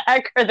 what the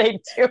heck are they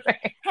doing?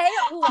 Hey,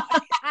 look,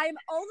 I'm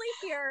only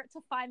here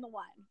to find the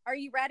one. Are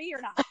you ready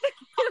or not?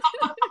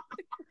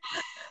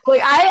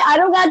 Like, I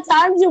don't got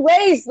time to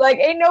waste. Like,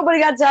 ain't nobody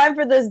got time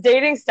for this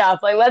dating stuff.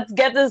 Like, let's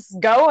get this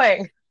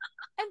going.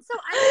 And so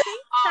I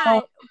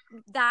think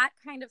that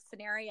kind of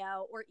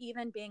scenario, or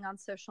even being on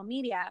social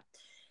media,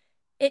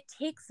 it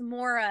takes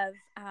more of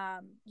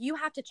you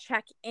have to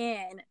check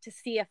in to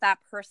see if that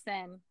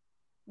person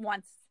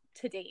wants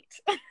to date.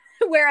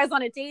 Whereas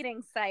on a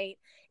dating site,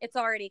 it's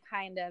already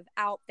kind of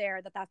out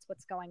there that that's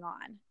what's going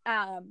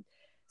on.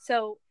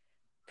 So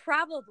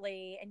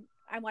probably, and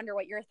I wonder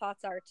what your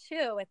thoughts are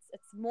too,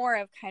 it's more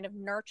of kind of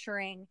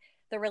nurturing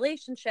the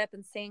relationship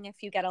and seeing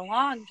if you get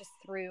along just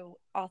through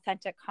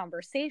authentic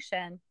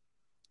conversation,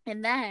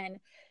 and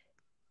then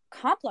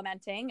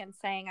complimenting and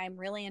saying, I'm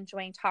really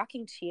enjoying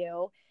talking to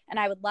you and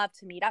I would love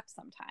to meet up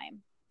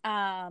sometime.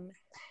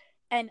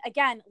 And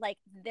again, like,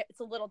 it's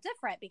a little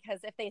different, because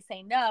if they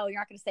say no, you're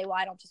not going to say, well,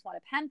 I don't just want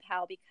a pen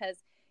pal, because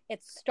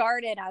it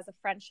started as a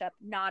friendship,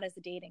 not as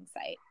a dating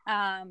site.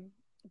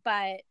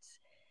 But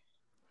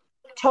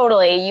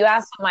totally. You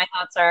asked what my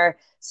thoughts are.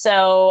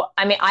 So,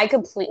 I mean, I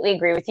completely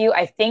agree with you.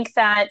 I think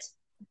that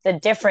the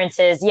difference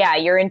is, yeah,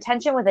 your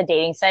intention with a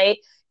dating site,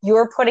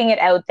 you're putting it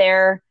out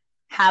there,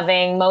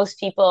 having most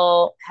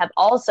people have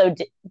also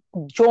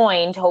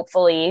joined,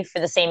 hopefully, for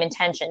the same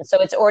intention. So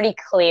it's already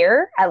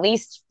clear, at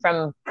least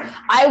from,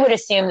 I would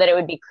assume that it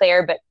would be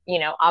clear, but, you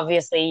know,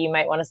 obviously you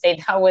might want to say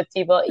that with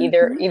people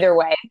either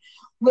way.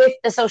 With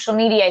the social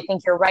media, I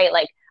think you're right.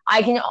 Like,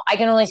 I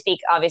can only speak,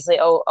 obviously,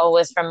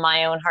 always from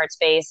my own heart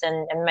space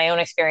and my own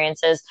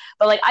experiences.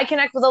 But like, I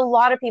connect with a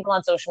lot of people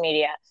on social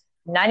media.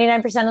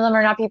 99% of them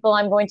are not people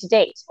I'm going to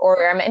date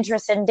or I'm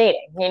interested in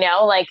dating, you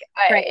know, like,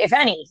 right. If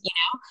any, you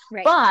know,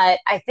 right. But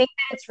I think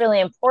that it's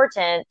really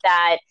important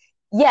that,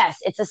 yes,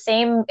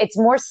 it's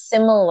more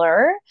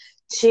similar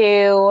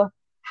to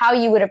how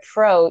you would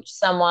approach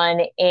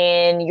someone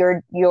in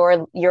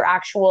your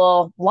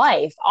actual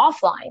life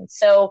offline.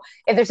 So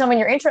if there's someone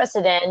you're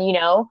interested in, you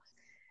know,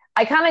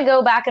 I kind of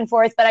go back and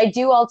forth, but I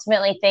do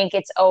ultimately think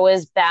it's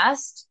always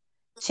best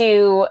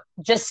to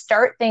just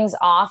start things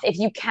off if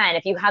you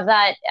have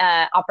that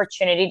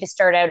opportunity to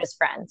start out as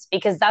friends,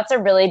 because that's a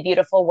really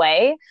beautiful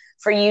way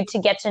for you to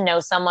get to know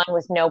someone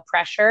with no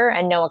pressure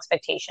and no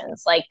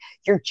expectations. Like,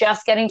 you're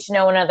just getting to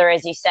know one another,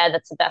 as you said.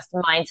 That's the best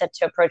mindset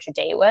to approach a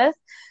date with.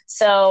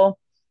 So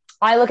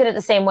I look at it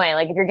the same way.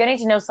 Like, if you're getting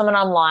to know someone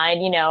online,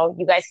 you know,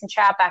 you guys can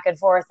chat back and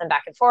forth,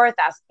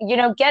 ask, you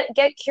know, get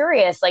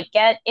curious, like,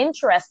 get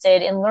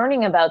interested in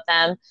learning about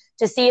them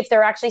to see if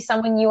they're actually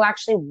someone you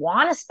actually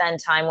want to spend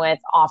time with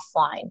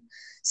offline.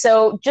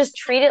 So just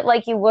treat it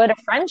like you would a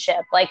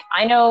friendship. Like,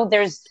 I know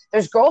there's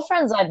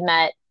girlfriends I've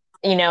met,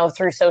 you know,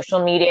 through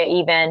social media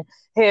even,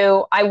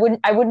 who I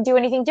wouldn't do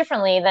anything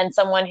differently than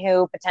someone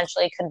who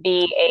potentially could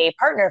be a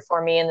partner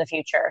for me in the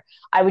future.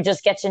 I would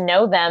just get to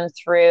know them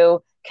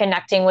through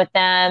connecting with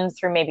them,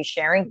 through maybe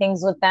sharing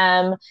things with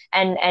them,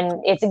 and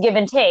it's a give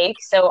and take.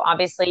 So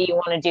obviously you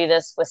want to do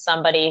this with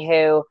somebody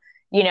who,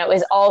 you know,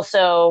 is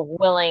also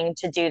willing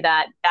to do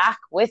that back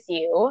with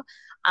you.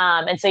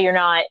 And so you're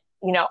not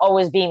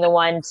always being the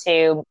one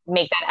to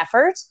make that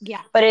effort.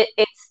 Yeah. But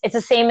it's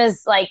the same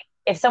as like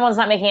if someone's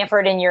not making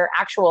effort in your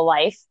actual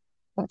life,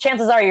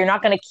 chances are you're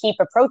not going to keep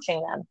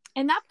approaching them.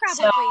 And that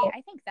probably,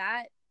 I think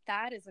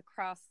that is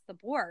across the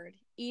board,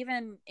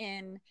 even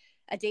in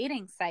a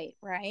dating site,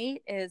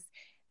 right?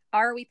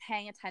 Are we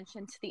paying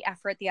attention to the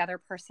effort the other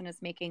person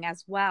is making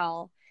as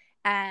well?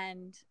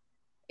 And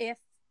if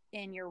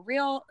in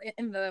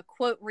the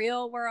quote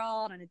real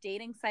world, on a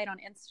dating site on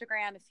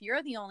Instagram, if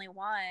you're the only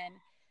one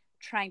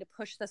trying to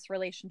push this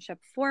relationship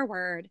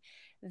forward,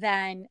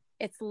 then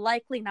it's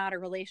likely not a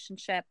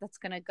relationship that's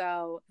going to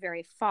go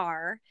very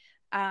far.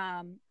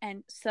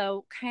 And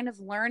so kind of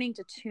learning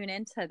to tune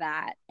into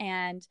that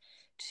and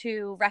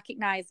to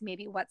recognize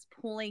maybe what's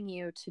pulling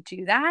you to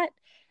do that.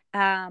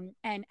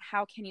 And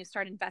how can you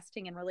start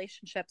investing in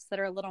relationships that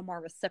are a little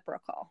more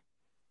reciprocal?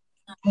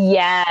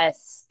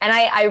 Yes. And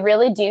I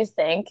really do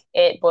think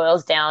it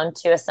boils down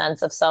to a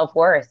sense of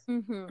self-worth.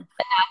 Mm-hmm.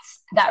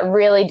 That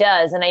really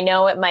does. And I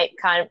know it might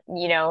kind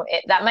of,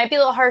 that might be a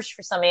little harsh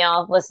for some of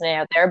y'all listening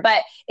out there,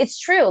 but it's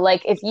true.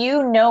 Like if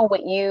you know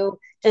what you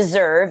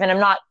deserve, and I'm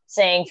not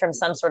saying from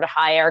some sort of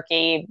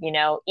hierarchy,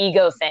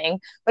 ego thing,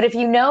 but if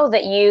you know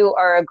that you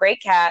are a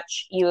great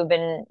catch, you have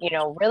been,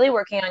 really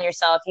working on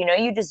yourself,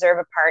 you deserve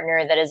a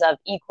partner that is of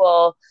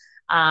equal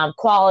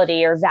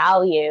quality or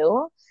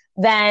value,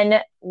 then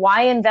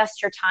why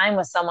invest your time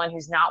with someone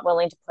who's not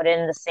willing to put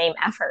in the same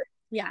effort?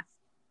 Yeah.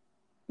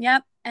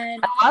 Yep.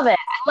 And I love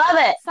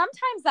it.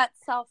 Sometimes that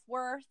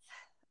self-worth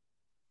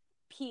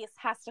piece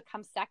has to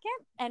come second,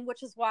 and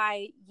which is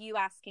why you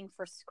asking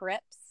for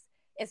scripts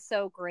is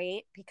so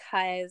great,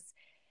 because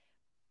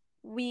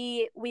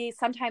we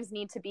sometimes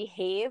need to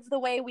behave the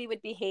way we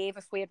would behave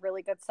if we had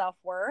really good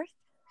self-worth.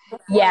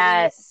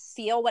 Yes.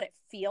 Feel what it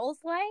feels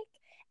like.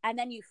 And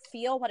then you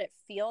feel what it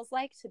feels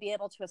like to be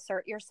able to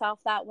assert yourself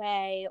that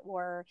way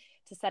or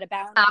to set a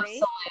boundary.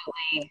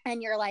 Absolutely.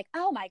 And you're like,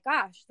 oh my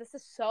gosh, this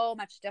is so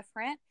much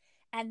different.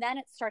 And then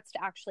it starts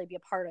to actually be a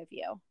part of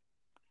you.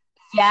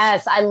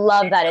 Yes, I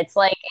love that. It's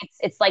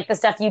like the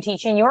stuff you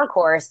teach in your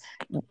course.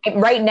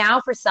 Right now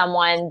for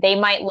someone, they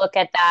might look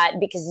at that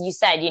because you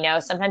said,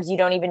 sometimes you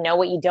don't even know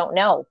what you don't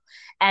know.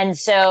 And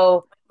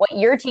so what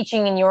you're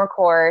teaching in your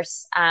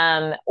course,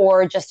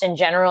 or just in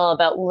general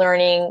about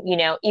learning,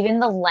 even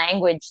the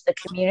language, the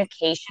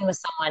communication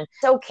with someone.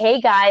 It's okay,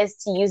 guys,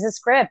 to use a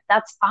script.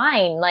 That's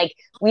fine. Like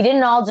we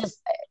didn't all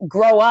just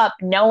grow up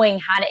knowing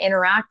how to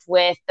interact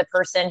with the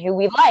person who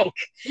we like.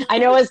 I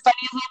know, as funny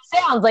as it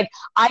sounds, like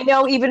I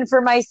know even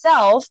for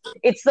myself,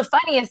 it's the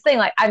funniest thing.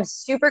 Like I'm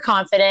super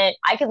confident.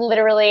 I could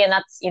literally, and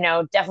that's,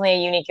 definitely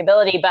a unique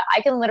ability, but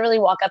I can literally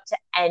walk up to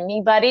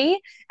anybody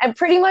and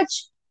pretty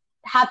much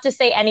have to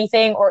say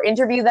anything or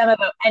interview them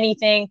about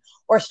anything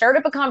or start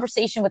up a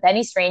conversation with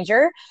any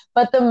stranger.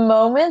 But the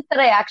moment that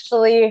I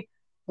actually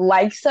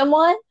like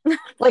someone,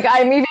 like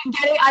I'm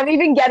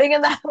even getting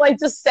in that, like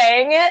just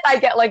saying it, I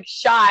get like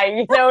shy,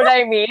 you know what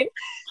I mean?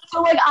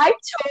 So like I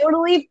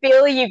totally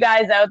feel you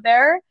guys out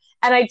there.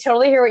 And I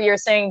totally hear what you're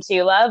saying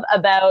too, love,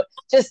 about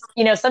just,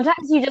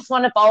 sometimes you just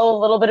want to follow a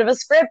little bit of a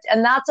script,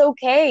 and that's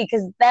okay.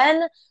 Because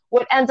then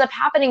what ends up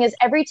happening is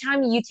every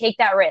time you take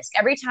that risk,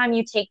 every time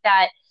you take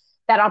that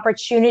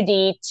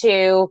opportunity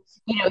to,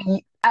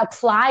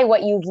 apply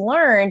what you've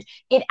learned,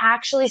 it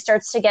actually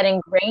starts to get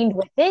ingrained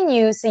within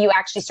you. So you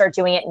actually start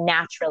doing it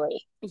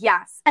naturally.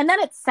 Yes. And then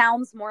it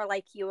sounds more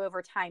like you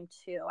over time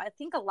too. I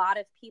think a lot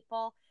of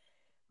people,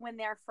 when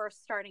they're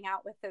first starting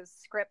out with those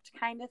script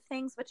kind of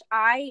things, which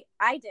I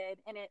did,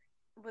 and it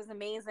was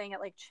amazing. It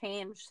like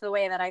changed the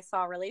way that I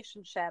saw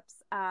relationships.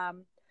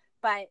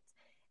 But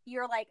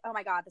you're like, oh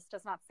my God, this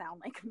does not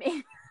sound like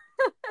me.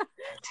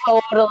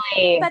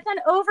 Totally. But then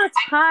over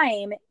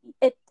time,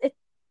 it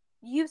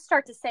you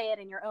start to say it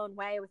in your own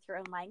way with your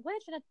own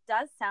language, and it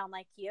does sound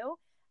like you.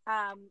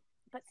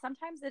 But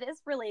sometimes it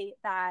is really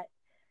that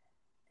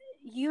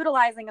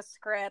utilizing a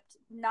script,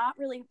 not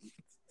really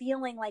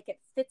feeling like it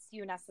fits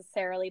you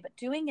necessarily, but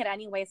doing it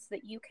anyway so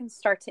that you can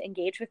start to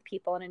engage with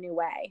people in a new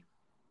way.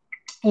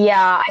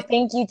 Yeah, I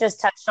think you just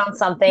touched on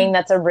something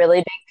that's a really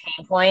big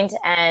pain point.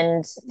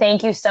 And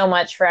thank you so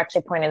much for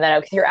actually pointing that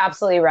out, because you're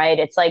absolutely right.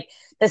 It's like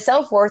the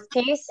self-worth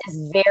piece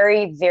is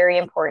very, very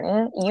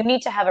important. You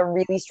need to have a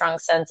really strong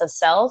sense of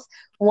self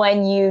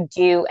when you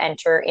do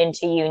enter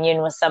into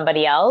union with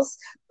somebody else.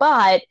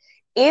 But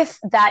if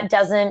that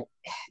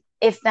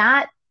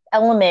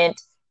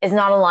element is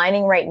not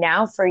aligning right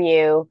now for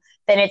you,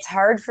 then it's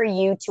hard for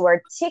you to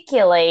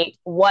articulate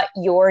what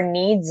your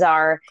needs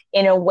are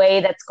in a way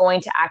that's going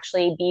to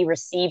actually be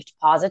received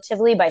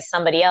positively by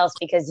somebody else,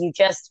 because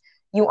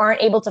you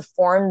aren't able to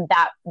form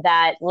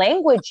that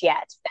language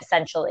yet,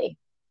 essentially.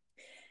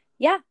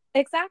 Yeah,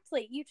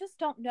 exactly. You just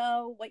don't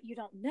know what you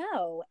don't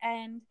know.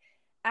 And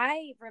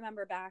I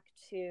remember back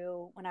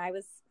to when I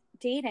was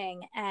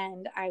dating,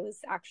 and I was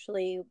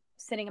actually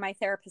sitting in my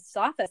therapist's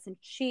office, and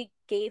she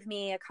gave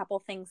me a couple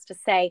things to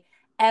say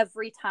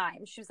every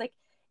time. She was like,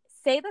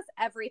 say this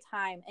every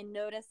time and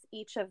notice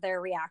each of their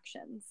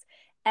reactions.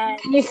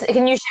 And can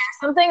you share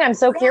something? I'm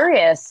so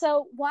curious.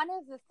 So one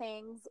of the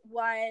things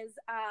was,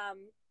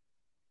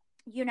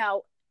 you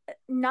know,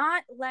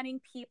 not letting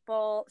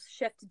people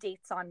shift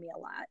dates on me a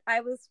lot.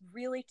 I was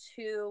really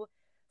too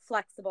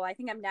flexible. I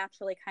think I'm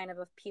naturally kind of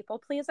a people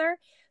pleaser.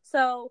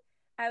 So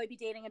I would be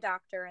dating a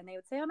doctor and they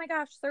would say, "Oh my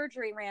gosh,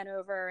 surgery ran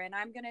over and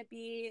I'm going to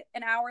be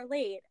an hour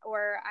late."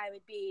 Or I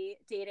would be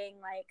dating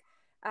like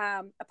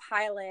a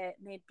pilot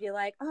and they'd be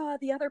like, "Oh,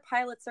 the other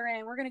pilots are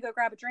in. We're going to go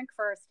grab a drink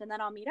first and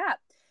then I'll meet up."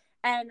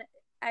 And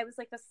I was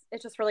like, this,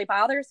 it just really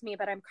bothers me,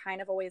 but I'm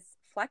kind of always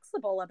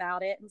flexible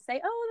about it and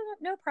say, "Oh,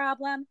 no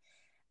problem."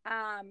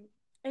 Um,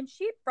 and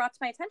she brought to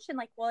my attention,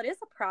 like, well, it is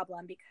a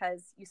problem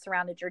because you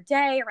surrounded your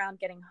day around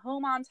getting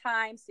home on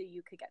time so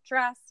you could get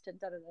dressed and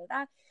da da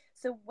da da.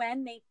 So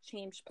when they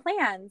change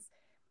plans,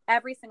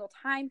 every single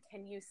time,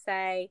 can you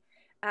say,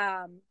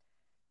 um,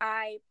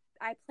 I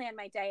I plan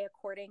my day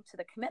according to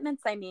the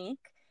commitments I make,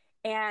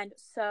 and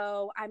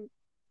so I'm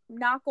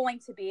not going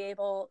to be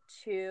able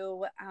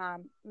to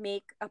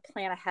make a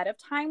plan ahead of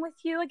time with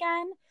you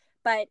again.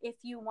 But if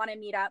you want to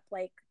meet up,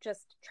 like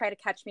just try to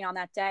catch me on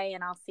that day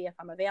and I'll see if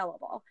I'm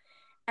available.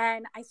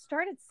 And I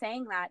started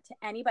saying that to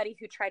anybody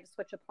who tried to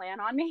switch a plan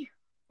on me.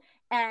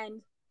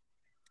 And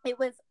it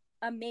was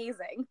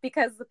amazing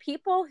because the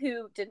people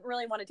who didn't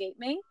really want to date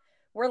me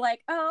were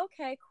like, "Oh,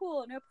 okay,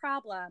 cool, no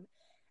problem."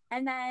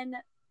 And then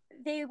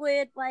they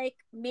would like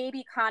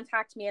maybe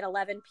contact me at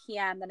 11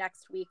 p.m. the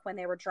next week when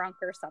they were drunk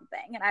or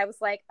something. And I was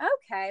like,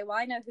 "Okay, well,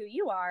 I know who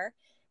you are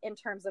in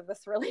terms of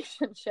this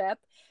relationship."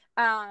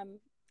 Um,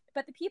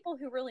 but the people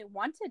who really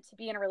wanted to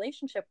be in a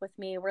relationship with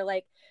me were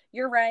like,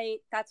 "You're right.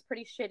 That's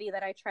pretty shitty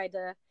that I tried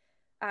to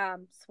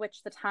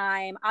switch the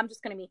time. I'm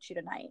just going to meet you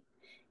tonight."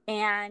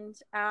 And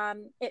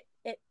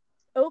it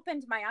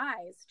opened my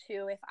eyes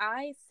to, if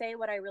I say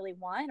what I really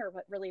want or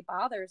what really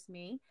bothers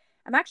me,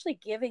 I'm actually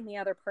giving the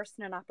other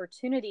person an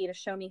opportunity to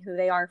show me who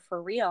they are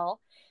for real,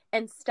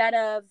 instead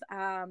of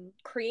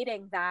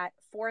creating that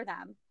for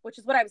them, which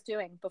is what I was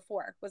doing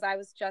before. Was I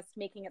was just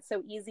making it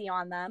so easy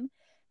on them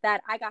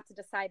that I got to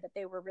decide that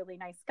they were really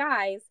nice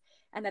guys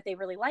and that they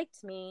really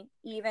liked me,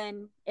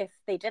 even if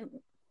they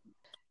didn't.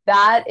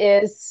 That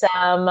is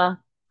some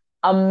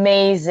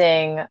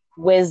amazing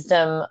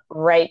wisdom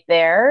right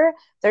there.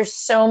 There's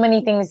so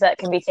many things that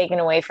can be taken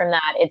away from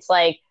that. It's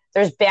like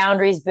there's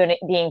boundaries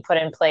being put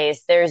in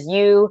place. There's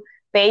you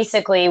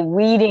basically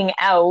weeding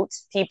out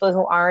people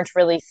who aren't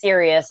really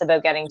serious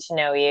about getting to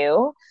know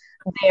you.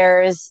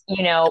 There's,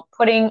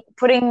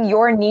 putting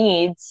your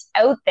needs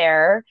out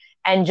there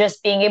and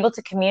just being able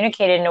to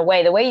communicate it in a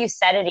way. The way you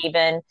said it,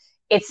 even,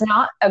 it's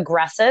not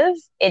aggressive.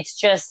 It's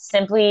just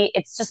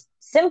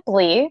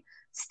simply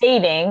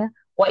stating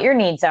what your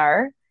needs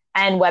are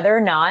and whether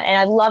or not, and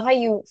I love how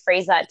you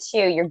phrase that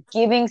too, you're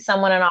giving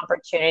someone an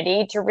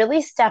opportunity to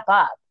really step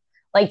up,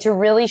 like to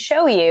really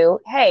show you,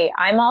 hey,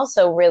 I'm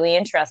also really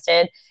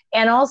interested.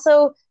 And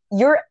also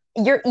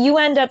you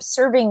end up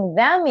serving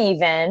them,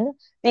 even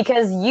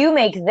because you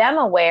make them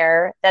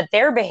aware that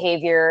their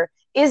behavior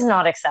is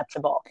not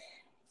acceptable.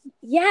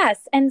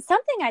 Yes. And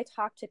something I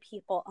talk to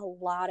people a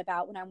lot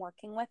about when I'm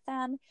working with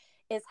them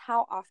is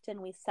how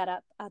often we set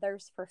up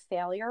others for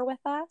failure with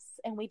us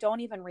and we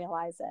don't even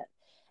realize it.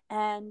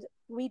 And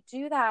we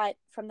do that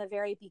from the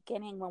very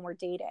beginning when we're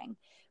dating,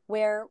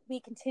 where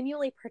we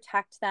continually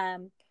protect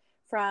them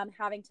from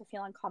having to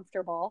feel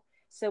uncomfortable.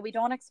 So we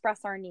don't express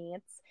our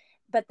needs.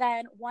 But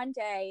then one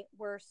day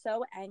we're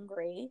so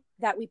angry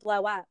that we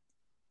blow up.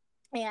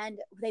 And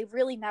they've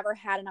really never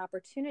had an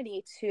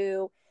opportunity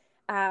to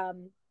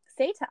um,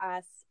 say to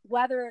us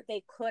whether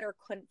they could or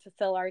couldn't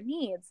fulfill our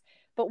needs.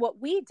 But what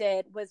we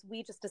did was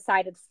we just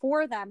decided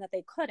for them that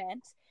they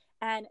couldn't,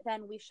 and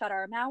then we shut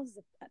our mouths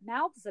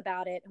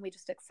about it, and we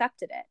just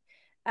accepted it.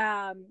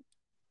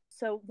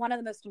 So one of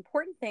the most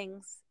important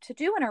things to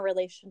do in a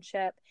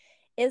relationship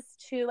is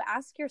to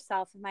ask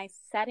yourself, am I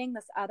setting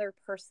this other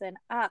person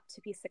up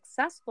to be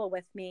successful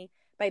with me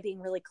by being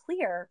really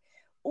clear,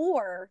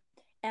 or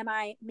am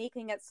I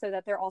making it so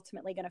that they're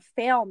ultimately going to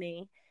fail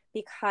me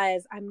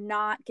because I'm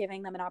not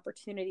giving them an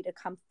opportunity to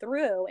come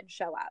through and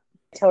show up?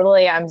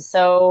 Totally. I'm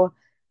so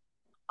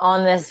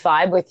on this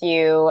vibe with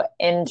you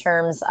in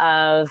terms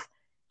of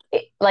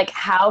like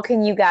how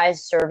can you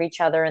guys serve each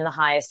other in the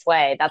highest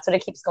way? That's what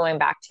it keeps going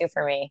back to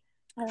for me.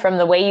 From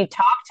the way you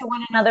talk to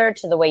one another,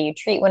 to the way you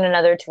treat one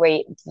another,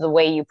 to the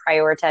way you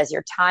prioritize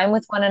your time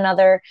with one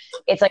another.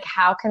 It's like,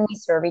 how can we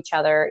serve each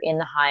other in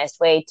the highest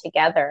way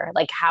together?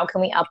 Like, how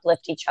can we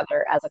uplift each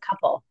other as a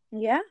couple?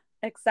 Yeah,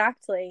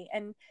 exactly.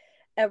 And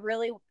a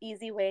really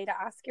easy way to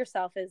ask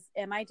yourself is,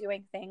 am I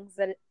doing things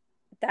that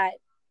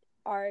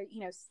are,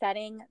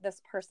 setting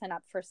this person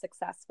up for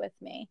success with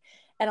me?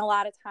 And a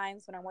lot of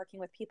times when I'm working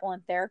with people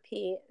in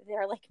therapy,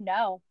 they're like,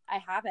 "No, I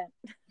haven't."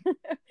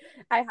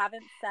 I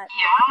haven't set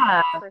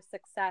myself up for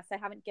success. I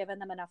haven't given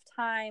them enough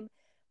time,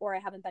 or I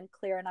haven't been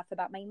clear enough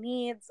about my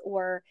needs,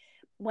 or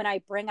when I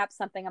bring up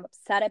something I'm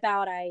upset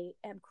about, I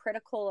am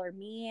critical or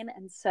mean.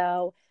 And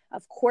so,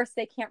 of course,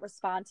 they can't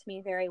respond to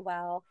me very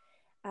well.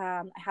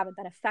 I haven't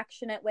been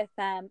affectionate with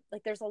them.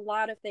 Like, there's a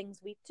lot of things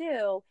we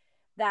do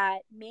that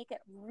make it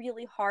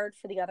really hard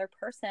for the other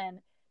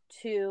person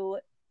to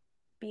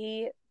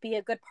be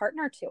a good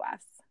partner to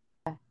us.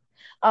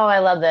 Oh, I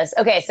love this.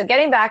 Okay, so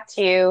getting back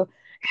to,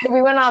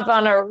 we went off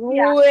on a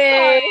Yeah,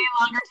 way sorry.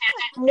 longer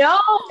tangent. No,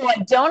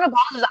 don't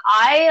apologize.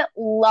 I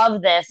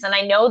love this, and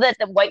I know that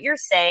what you're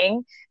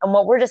saying and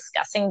what we're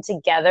discussing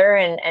together,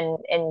 and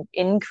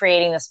in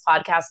creating this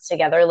podcast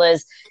together,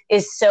 Liz,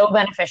 is so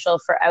beneficial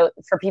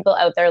for people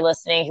out there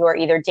listening who are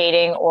either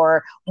dating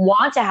or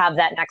want to have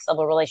that next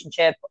level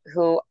relationship,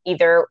 who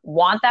either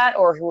want that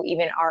or who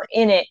even are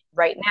in it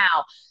right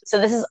now. So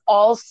this is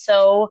all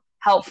so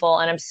helpful.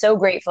 And I'm so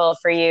grateful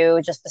for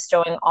you just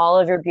bestowing all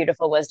of your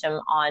beautiful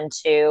wisdom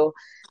onto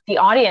the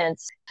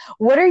audience.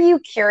 What are you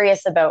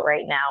curious about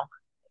right now?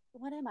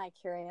 What am I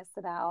curious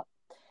about?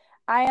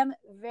 I am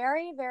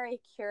very, very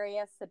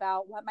curious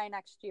about what my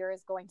next year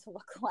is going to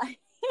look like.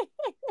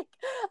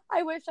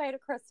 I wish I had a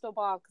crystal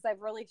ball because I've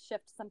really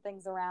shifted some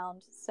things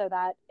around so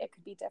that it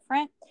could be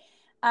different.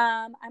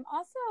 I'm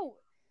also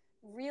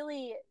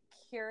really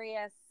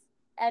curious,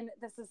 and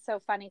this is so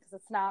funny because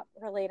it's not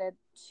related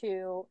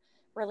to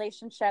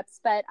relationships,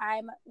 but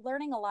I'm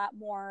learning a lot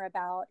more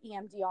about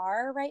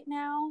EMDR right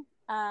now.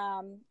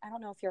 I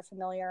don't know if you're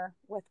familiar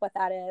with what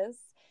that is,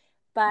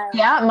 but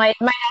Yeah, my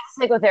dad's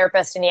a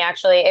psychotherapist, and he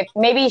actually, if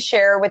maybe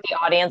share with the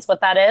audience what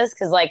that is,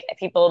 because like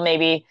people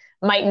maybe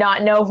might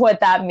not know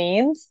what that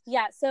means.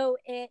 yeah, so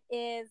it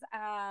is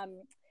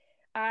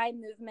eye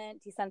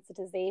movement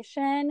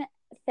desensitization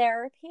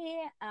therapy,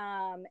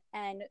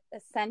 and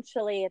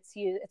essentially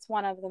it's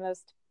one of the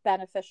most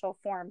beneficial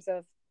forms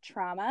of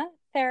trauma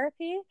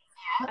therapy.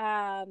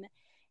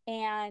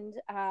 And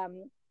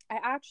I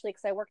actually,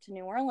 because I worked in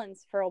New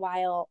Orleans for a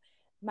while,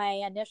 my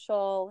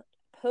initial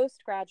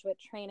postgraduate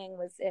training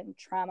was in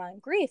trauma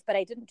and grief, but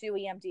I didn't do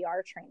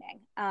EMDR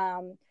training.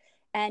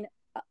 And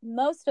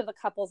most of the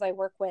couples I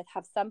work with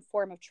have some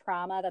form of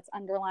trauma that's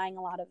underlying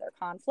a lot of their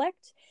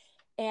conflict.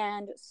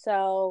 And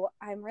so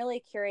I'm really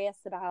curious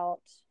about,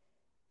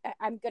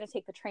 I'm going to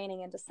take the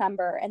training in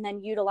December and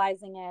then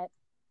utilizing it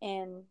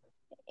in,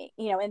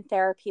 in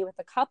therapy with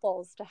the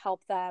couples to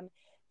help them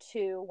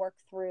to work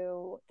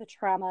through the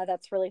trauma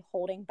that's really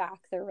holding back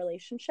their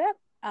relationship.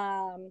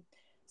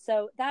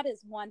 So that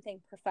is one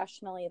thing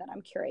professionally that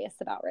I'm curious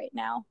about right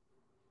now.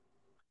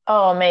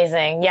 Oh,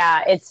 amazing.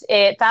 Yeah,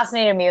 it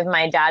fascinated me when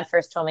my dad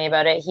first told me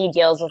about it. He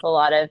deals with a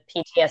lot of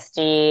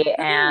PTSD,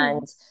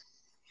 and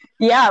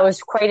Oh, yeah, it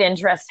was quite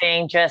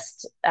interesting.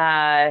 Just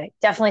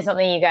definitely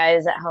something you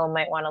guys at home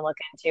might want to look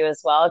into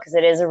as well, because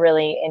it is a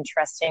really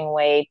interesting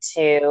way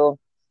to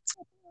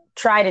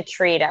try to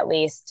treat at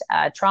least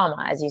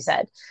trauma, as you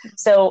said.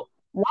 So,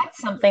 what's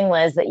something,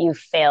 Liz, that you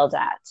failed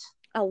at?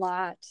 a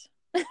lot.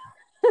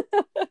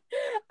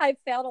 I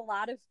failed a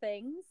lot of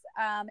things,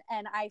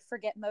 and I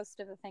forget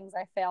most of the things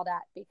I failed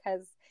at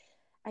because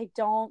I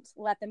don't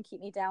let them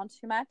keep me down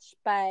too much.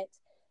 But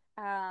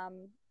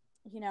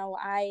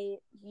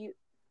you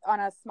on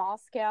a small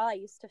scale, I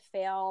used to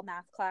fail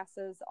math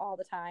classes all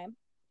the time,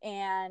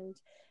 and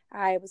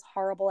I was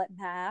horrible at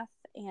math,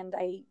 and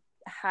I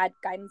had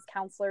guidance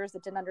counselors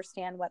that didn't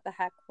understand what the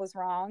heck was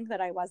wrong,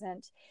 that I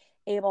wasn't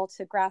able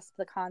to grasp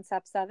the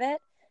concepts of it.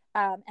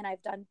 And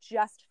I've done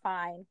just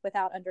fine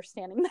without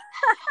understanding that.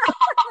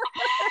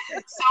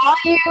 So, all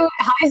you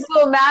high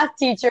school math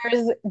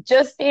teachers,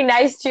 just be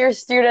nice to your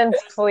students,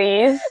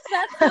 please.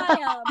 That's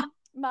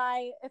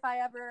my if I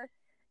ever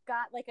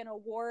got like an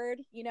award,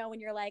 when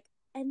you're like,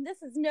 and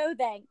this is no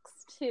thanks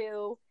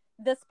to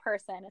this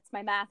person, it's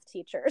my math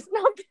teachers.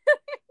 No,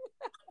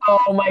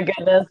 Oh my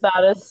goodness,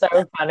 that is so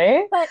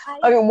funny. but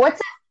Okay, what's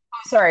it?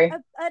 Oh, sorry.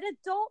 an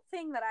adult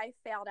thing that I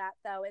failed at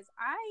though is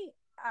I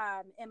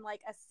am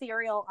like a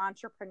serial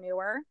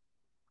entrepreneur,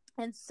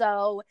 and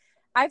so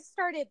I've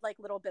started like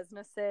little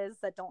businesses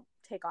that don't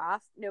take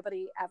off.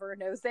 Nobody ever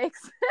knows they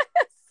exist.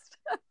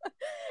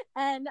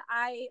 And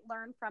I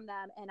learn from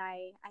them and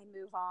I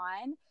move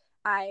on.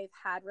 I've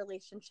had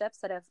relationships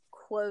that have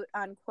quote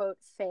unquote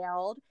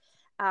failed.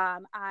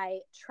 I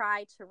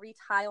tried to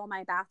retile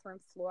my bathroom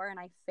floor and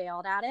I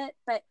failed at it.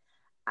 But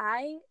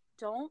I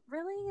don't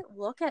really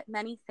look at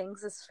many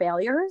things as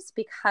failures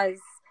because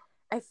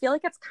I feel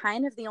like it's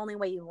kind of the only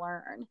way you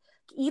learn.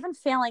 Even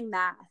failing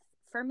math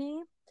for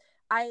me,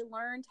 I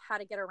learned how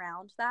to get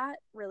around that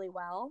really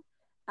well.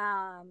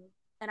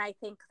 And I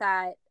think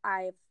that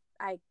I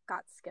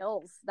got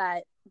skills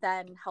that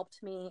then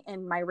helped me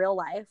in my real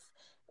life.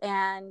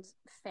 And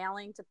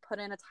failing to put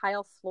in a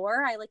tile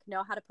floor, I like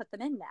know how to put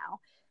them in now.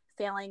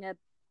 Failing a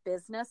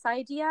business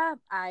idea,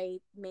 I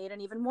made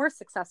an even more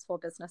successful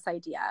business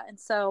idea. And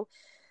so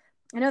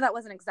I know that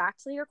wasn't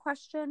exactly your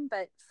question,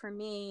 but for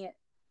me,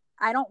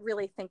 I don't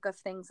really think of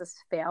things as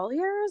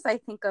failures. I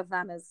think of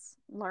them as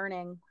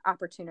learning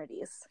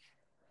opportunities.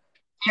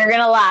 You're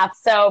gonna laugh.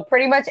 So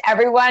pretty much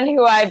everyone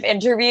who I've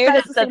interviewed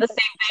has said the same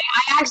thing.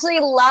 I actually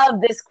love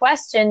this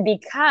question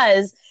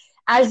because,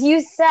 as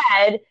you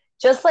said,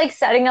 just like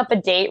setting up a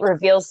date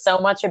reveals so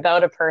much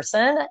about a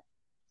person,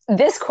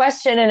 this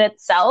question in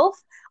itself,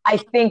 I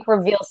think,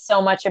 reveals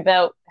so much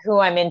about who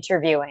I'm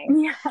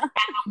interviewing. Yeah. And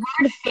the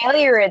word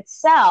failure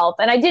itself,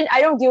 and I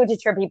don't do it to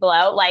trip people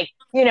out. Like,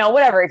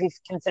 whatever. If you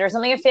consider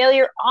something a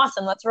failure,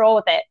 awesome, let's roll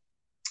with it.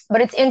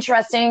 But it's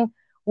interesting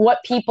what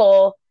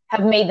people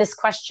have made this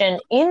question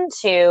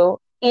into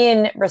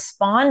in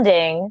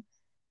responding,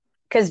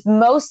 because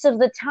most of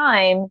the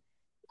time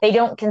they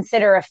don't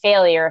consider a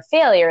failure a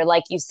failure.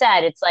 Like you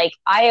said, it's like,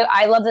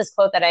 I love this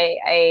quote that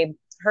I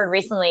heard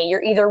recently.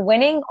 You're either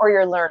winning or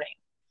you're learning.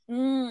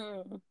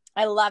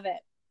 I love it.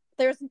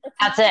 It's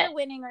That's not it. You're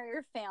winning or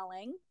you're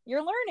failing.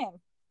 You're learning.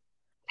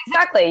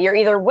 Exactly. You're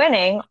either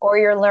winning or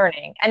you're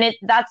learning. And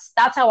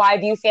that's how I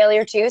view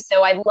failure too.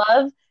 So I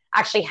love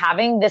actually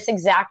having this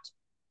exact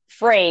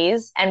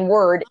phrase and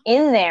word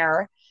in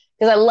there,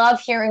 because I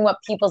love hearing what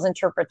people's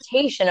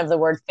interpretation of the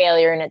word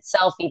failure in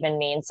itself even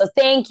means. So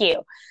thank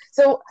you.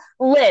 So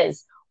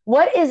Liz,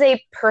 what is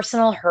a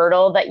personal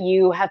hurdle that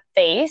you have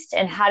faced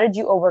and how did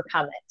you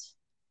overcome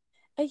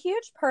it? A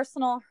huge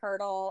personal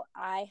hurdle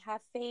I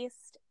have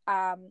faced,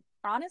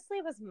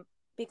 honestly, was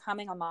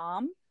becoming a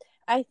mom.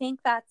 I think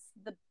that's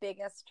the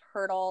biggest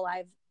hurdle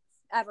I've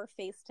ever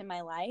faced in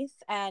my life.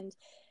 And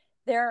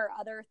there are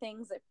other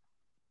things that,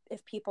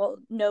 if people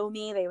know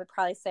me, they would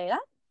probably say that,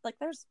 like,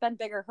 there's been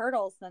bigger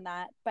hurdles than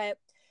that. But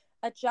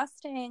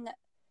adjusting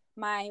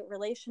my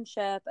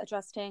relationship,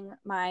 adjusting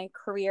my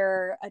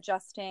career,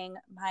 adjusting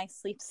my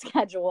sleep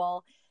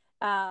schedule,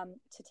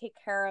 to take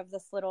care of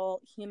this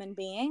little human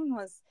being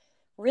was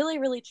really,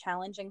 really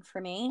challenging for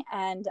me.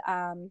 And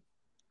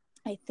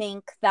I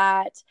think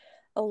that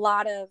a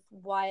lot of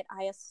what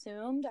I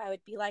assumed I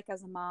would be like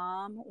as a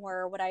mom,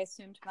 or what I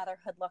assumed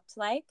motherhood looked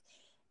like,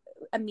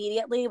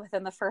 immediately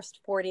within the first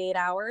 48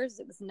 hours,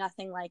 it was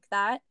nothing like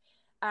that.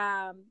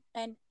 And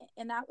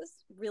that was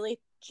really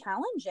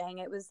challenging.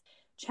 It was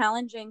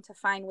challenging to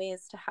find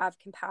ways to have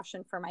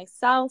compassion for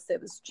myself.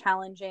 It was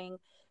challenging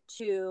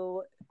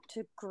to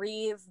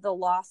grieve the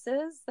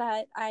losses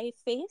that I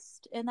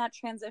faced in that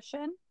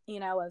transition,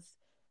 of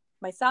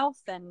myself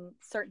and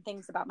certain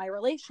things about my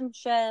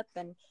relationship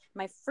and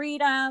my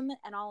freedom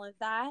and all of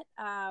that.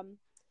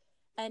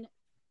 And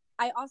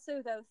I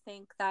also, though,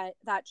 think that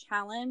that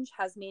challenge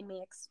has made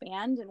me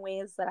expand in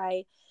ways that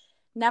I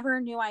never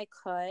knew I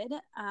could.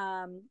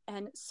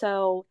 And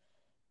so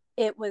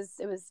it was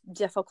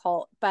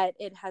difficult, but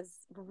it has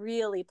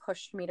really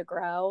pushed me to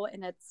grow.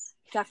 And it's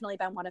definitely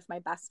been one of my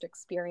best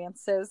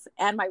experiences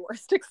and my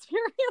worst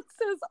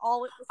experiences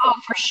all at the same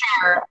time. For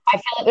sure. I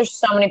feel like there's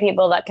so many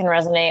people that can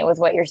resonate with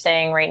what you're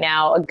saying right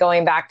now,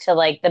 going back to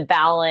like the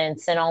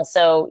balance. And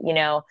also,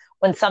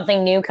 when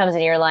something new comes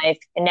in your life,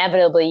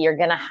 inevitably you're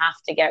going to have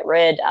to get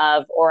rid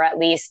of, or at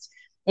least,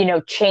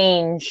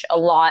 change a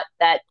lot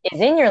that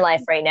is in your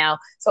life right now.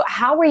 So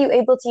how were you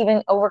able to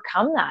even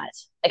overcome that?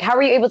 Like, how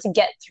were you able to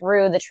get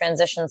through the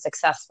transition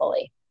successful?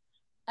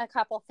 A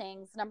couple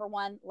things. Number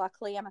one,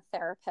 luckily I'm a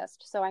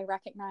therapist, so I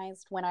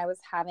recognized when I was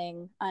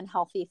having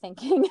unhealthy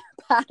thinking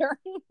patterns.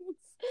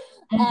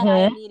 And I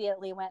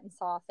immediately went and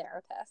saw a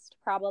therapist,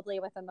 probably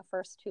within the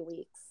first 2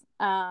 weeks,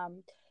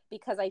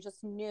 because I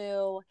just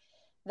knew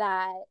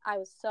that I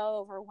was so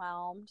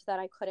overwhelmed that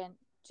I couldn't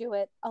do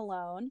it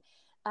alone.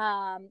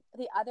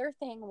 The other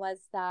thing was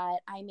that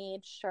I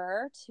made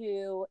sure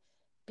to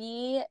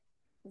be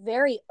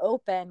very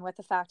open with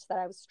the fact that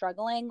I was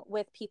struggling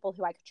with people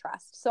who I could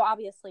trust. So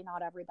obviously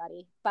not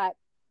everybody, but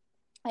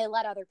I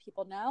let other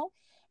people know,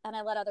 and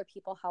I let other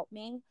people help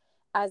me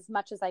as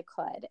much as I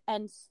could.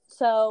 And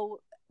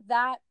so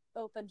that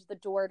opened the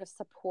door to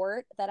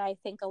support that I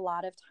think a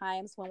lot of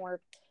times when we're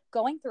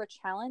going through a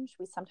challenge,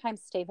 we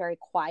sometimes stay very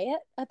quiet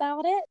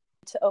about it,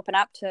 to open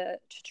up to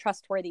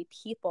trustworthy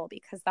people,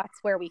 because that's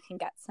where we can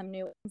get some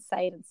new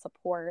insight and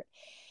support.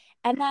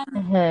 And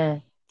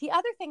then the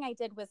other thing I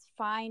did was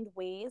find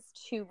ways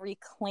to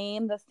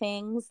reclaim the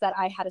things that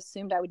I had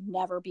assumed I would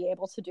never be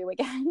able to do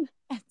again.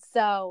 And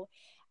so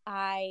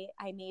I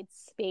made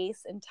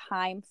space and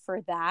time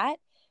for that,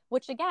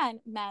 which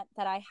again meant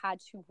that I had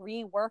to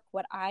rework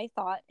what I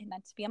thought it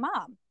meant to be a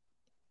mom.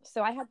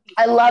 So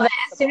I love it.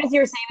 As soon as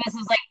you were saying this, I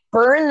was like,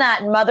 burn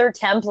that mother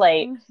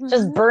template.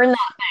 Just burn that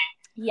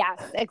thing.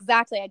 Yes,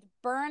 exactly. I had to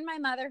burn my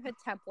motherhood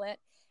template,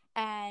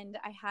 and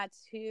I had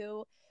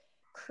to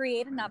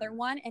create another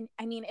one. And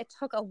I mean, it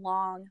took a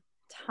long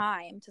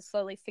time to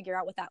slowly figure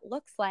out what that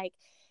looks like.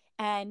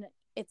 And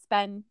it's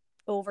been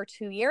over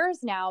 2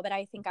 years now that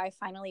I think I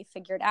finally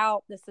figured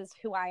out this is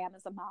who I am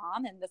as a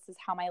mom, and this is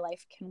how my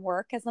life can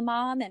work as a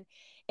mom. And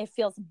it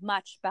feels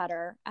much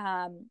better.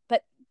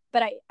 But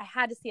I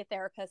had to see a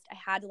therapist. I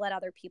had to let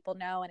other people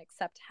know and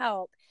accept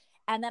help.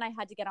 And then I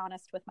had to get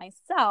honest with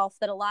myself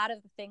that a lot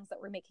of the things that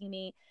were making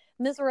me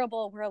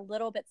miserable were a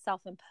little bit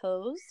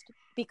self-imposed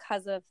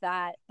because of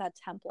that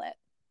template.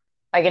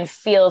 I can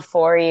feel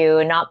for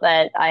you. Not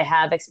that I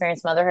have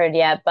experienced motherhood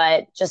yet,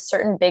 but just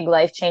certain big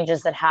life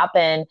changes that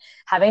happen,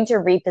 having to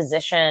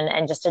reposition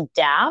and just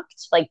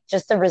adapt, like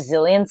just the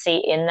resiliency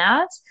in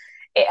that.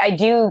 I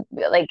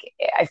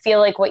feel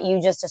like what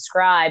you just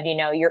described,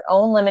 your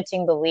own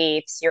limiting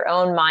beliefs, your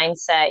own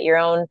mindset, your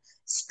own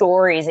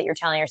stories that you're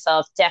telling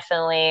yourself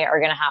definitely are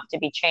going to have to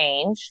be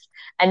changed.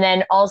 And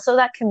then also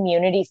that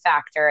community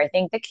factor. I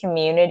think the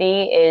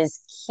community is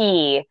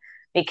key,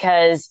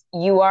 because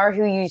you are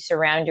who you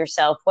surround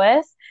yourself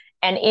with.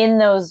 And in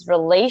those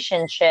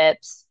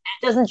relationships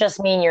It doesn't just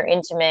mean your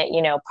intimate,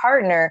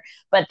 partner,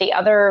 but the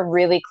other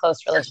really close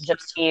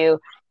relationships to you.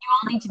 You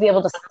all need to be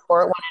able to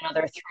support one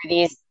another through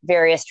these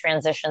various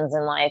transitions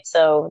in life.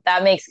 So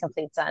that makes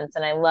complete sense.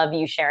 And I love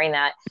you sharing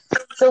that.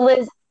 So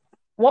Liz,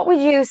 what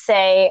would you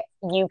say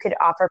you could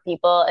offer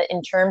people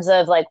in terms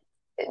of like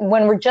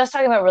when we're just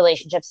talking about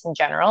relationships in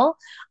general,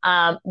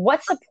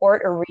 what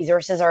support or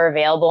resources are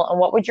available and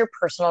what would your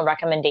personal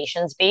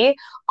recommendations be?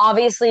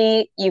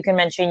 Obviously, you can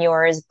mention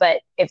yours,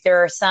 but if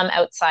there are some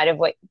outside of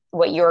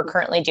what you're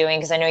currently doing,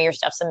 because I know your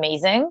stuff's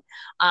amazing,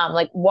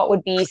 like what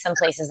would be some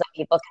places that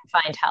people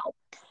can find help?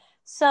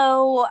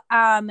 So,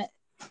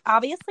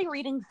 obviously,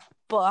 reading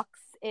books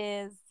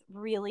is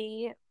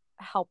really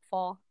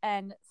helpful.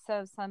 And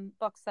so, some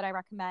books that I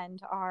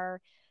recommend are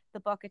the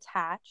book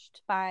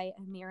Attached by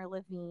Amir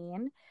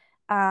Levine,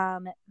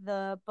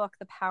 the book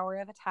The Power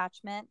of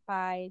Attachment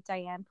by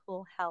Diane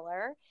Poole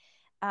Heller.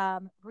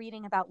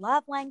 Reading about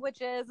love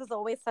languages is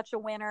always such a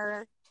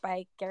winner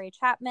by Gary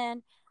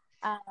Chapman.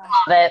 Love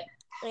it.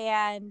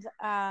 And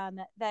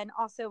then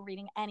also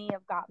reading any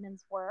of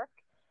Gottman's work.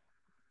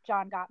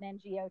 John Gottman,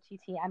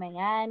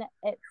 Gottman.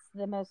 It's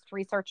the most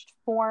researched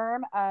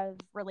form of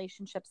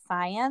relationship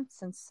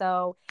science. And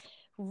so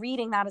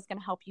reading that is going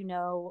to help you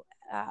know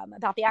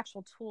about the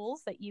actual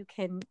tools that you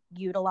can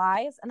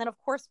utilize. And then, of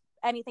course,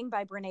 anything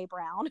by Brene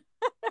Brown.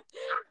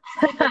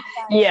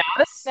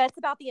 Yes. That's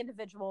about the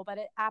individual, but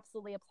it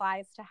absolutely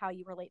applies to how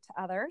you relate to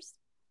others.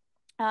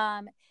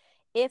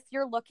 If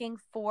you're looking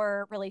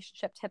for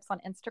relationship tips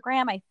on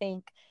Instagram, I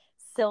think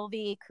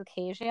Sylvie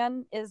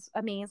Caucasian is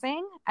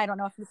amazing. I don't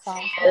know if you saw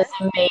her. She is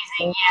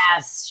amazing.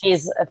 Yes,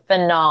 she's a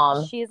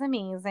phenom. She's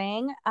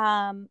amazing.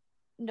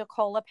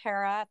 Nicola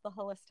Pera, the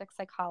holistic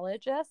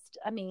psychologist,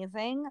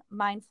 amazing.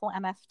 Mindful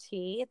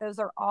MFT. Those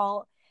are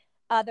all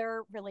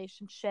other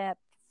relationship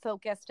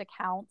focused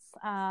accounts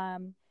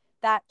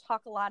that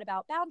talk a lot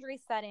about boundary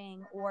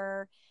setting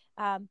or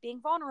being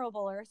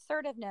vulnerable or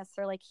assertiveness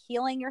or like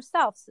healing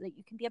yourself so that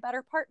you can be a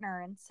better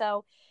partner. And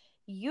so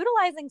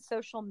utilizing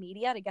social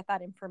media to get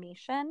that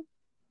information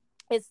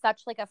is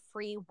such like a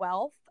free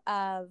wealth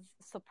of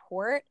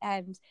support.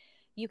 And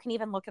you can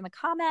even look in the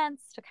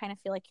comments to kind of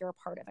feel like you're a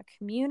part of a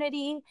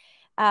community.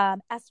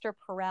 Esther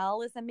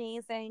Perel is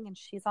amazing and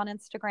she's on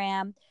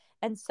Instagram.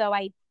 And so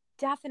I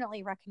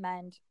definitely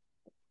recommend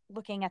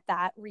looking at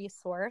that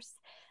resource.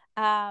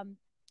 And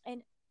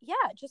yeah,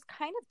 just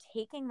kind of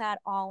taking that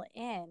all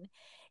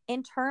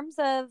in terms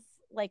of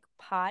like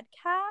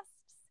podcasts.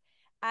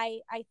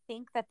 I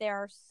think that there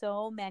are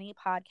so many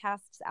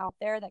podcasts out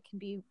there that can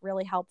be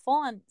really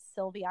helpful. And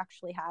Sylvie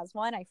actually has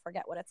one. I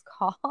forget what it's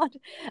called.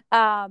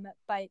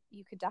 But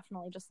you could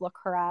definitely just look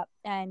her up.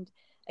 And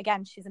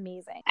again, she's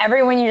amazing.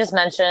 Everyone you just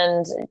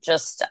mentioned,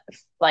 just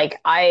like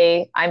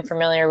I'm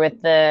familiar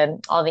with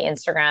all the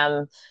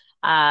Instagram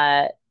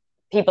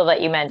people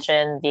that you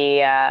mentioned,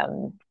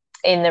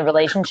 in the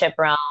relationship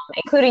realm,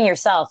 including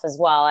yourself as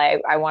well.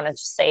 I want to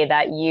say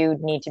that you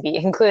need to be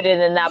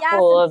included in that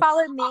pool of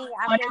follow me.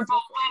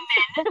 wonderful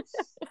women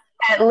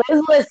that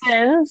Liz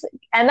listens,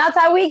 and that's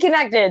how we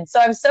connected. So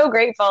I'm so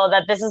grateful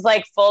that this is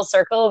like full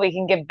circle. We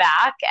can give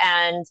back,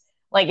 and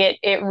like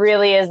it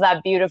really is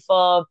that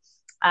beautiful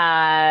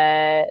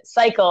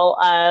cycle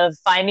of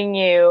finding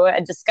you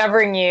and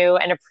discovering you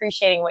and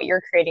appreciating what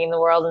you're creating in the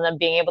world, and then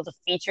being able to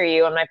feature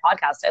you on my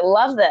podcast. I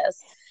love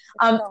this.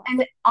 And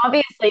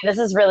obviously, this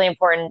is really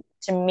important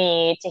to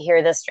me to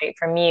hear this straight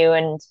from you.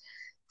 And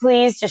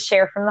please just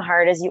share from the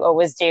heart as you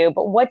always do.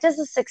 But what does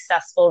a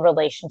successful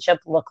relationship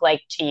look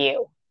like to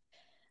you?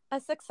 A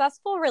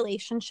successful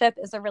relationship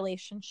is a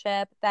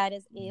relationship that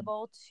is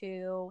able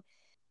to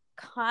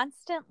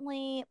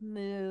constantly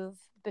move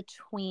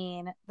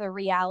between the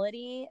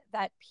reality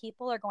that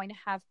people are going to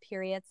have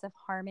periods of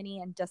harmony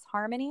and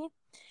disharmony,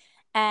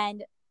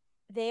 and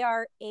they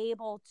are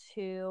able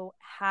to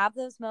have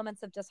those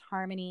moments of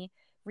disharmony,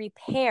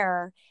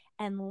 repair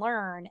and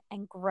learn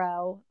and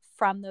grow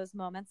from those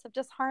moments of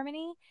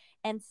disharmony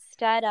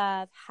instead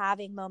of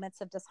having moments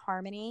of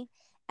disharmony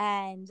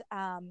and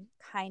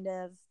kind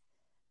of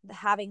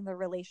having the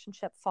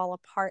relationship fall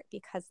apart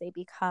because they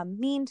become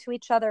mean to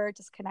each other,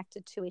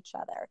 disconnected to each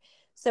other.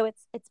 So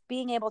it's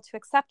being able to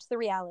accept the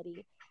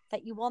reality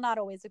that you will not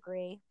always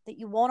agree, that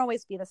you won't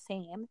always be the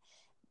same,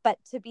 but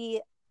to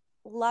be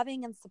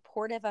loving and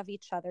supportive of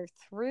each other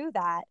through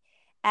that.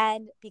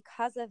 And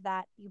because of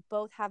that, you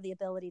both have the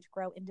ability to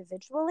grow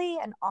individually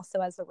and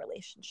also as a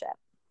relationship.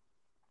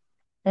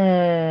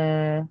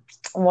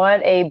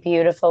 What a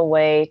beautiful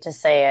way to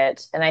say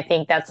it. And I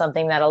think that's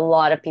something that a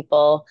lot of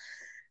people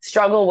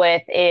struggle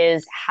with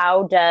is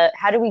how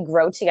do we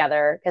grow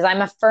together? Because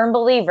I'm a firm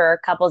believer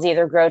couples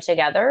either grow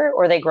together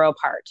or they grow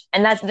apart.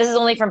 And this is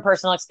only from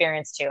personal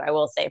experience too. I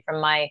will say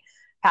from my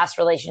past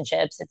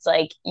relationships, it's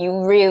like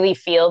you really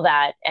feel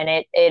that. And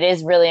it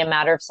is really a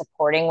matter of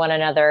supporting one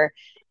another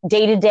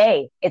day to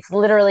day. It's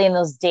literally in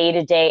those day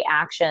to day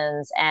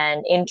actions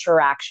and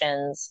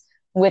interactions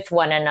with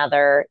one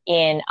another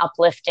in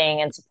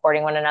uplifting and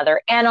supporting one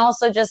another. And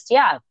also just,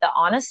 yeah, the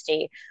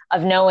honesty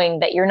of knowing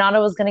that you're not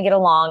always going to get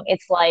along.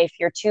 It's life.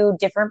 You're two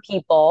different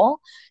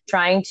people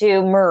trying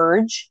to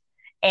merge,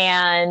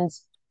 and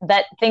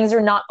that things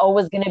are not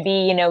always going to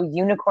be,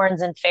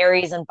 unicorns and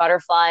fairies and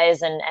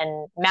butterflies and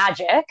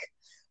magic.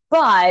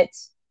 But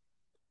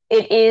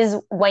it is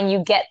when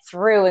you get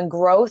through and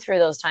grow through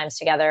those times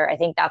together, I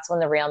think that's when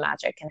the real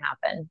magic can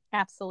happen.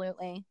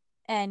 Absolutely.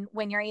 And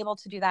when you're able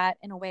to do that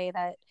in a way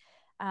that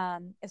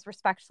is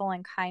respectful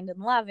and kind and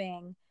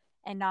loving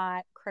and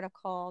not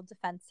critical,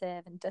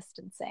 defensive, and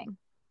distancing.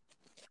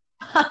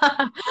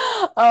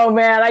 Oh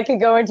man, I could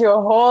go into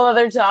a whole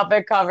other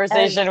topic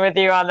conversation with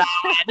you on that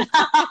one.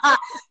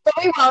 But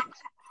we won't.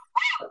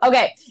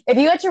 Okay, if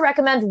you had to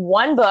recommend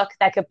one book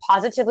that could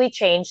positively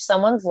change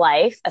someone's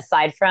life,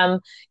 aside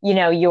from,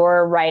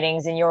 your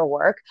writings and your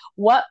work,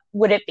 what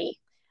would it be?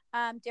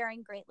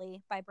 Daring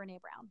Greatly by Brene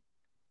Brown.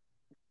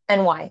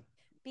 And why?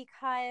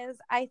 Because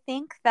I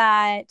think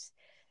that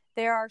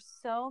there are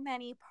so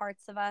many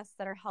parts of us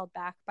that are held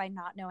back by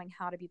not knowing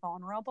how to be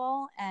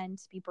vulnerable and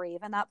to be brave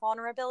in that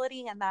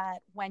vulnerability. And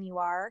that when you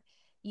are,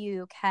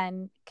 you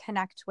can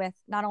connect with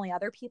not only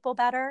other people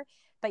better,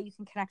 but you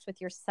can connect with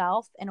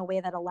yourself in a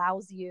way that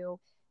allows you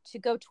to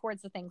go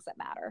towards the things that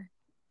matter.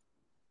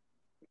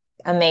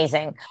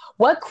 Amazing.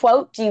 What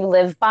quote do you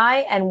live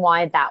by and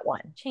why that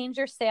one? Change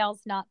your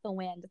sails, not the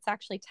wind. It's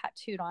actually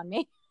tattooed on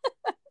me.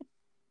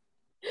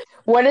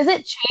 What is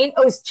it?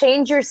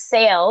 Change your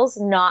sails,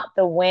 not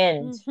the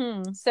wind.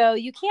 Mm-hmm. So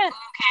you can't.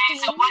 Okay,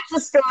 so what's the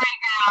story,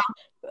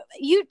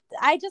 girl?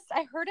 I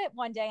heard it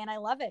one day and I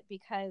love it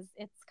because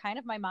it's kind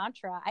of my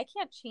mantra. I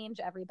can't change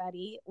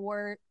everybody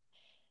or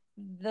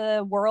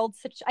the world.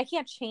 I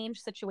can't change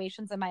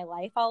situations in my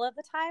life all of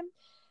the time,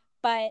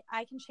 but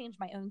I can change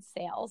my own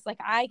sails. Like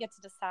I get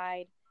to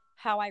decide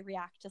how I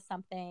react to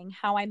something,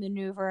 how I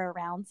maneuver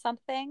around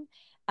something,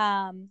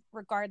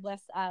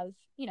 regardless of,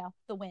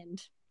 the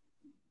wind.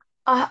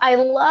 I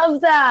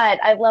love that.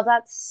 I love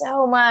that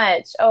so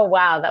much. Oh,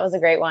 wow. That was a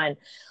great one.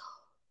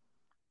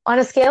 On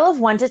a scale of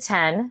 1 to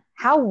 10,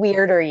 how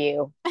weird are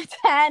you?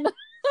 10.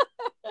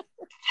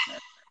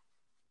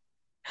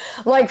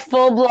 Like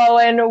full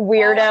blown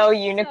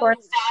weirdo unicorn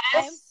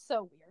status? I'm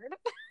so weird.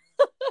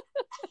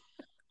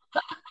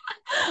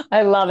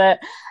 I love it.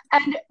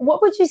 And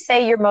what would you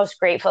say you're most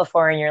grateful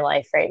for in your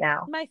life right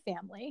now? My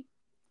family.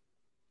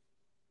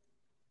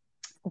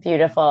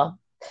 Beautiful.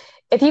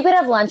 If you could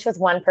have lunch with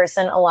one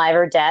person, alive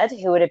or dead,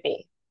 who would it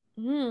be?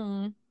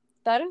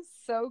 That is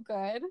so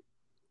good.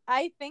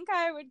 I think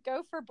I would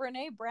go for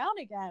Brene Brown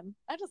again.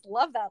 I just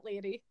love that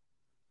lady.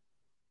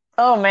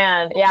 Oh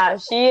man, yeah,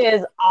 she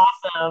is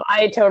awesome.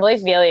 I totally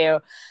feel you.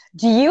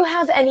 Do you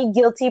have any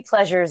guilty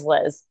pleasures,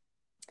 Liz?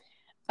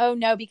 Oh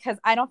no, because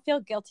I don't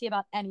feel guilty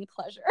about any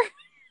pleasure.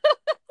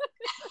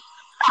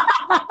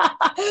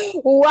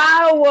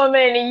 Wow,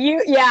 woman.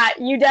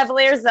 You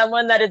definitely are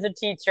someone that is a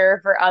teacher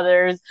for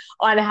others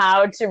on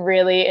how to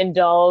really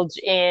indulge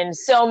in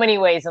so many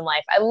ways in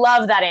life. I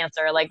love that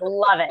answer. Like,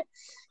 love it.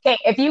 Okay,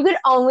 if you could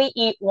only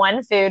eat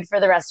one food for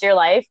the rest of your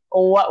life,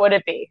 what would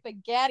it be?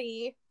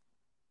 Spaghetti.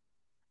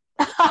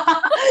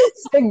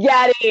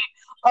 Spaghetti.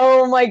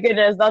 Oh my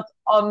goodness, that's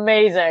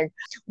amazing.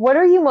 What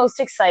are you most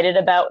excited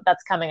about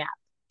that's coming up?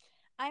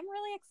 I'm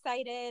really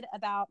excited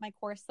about my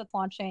course that's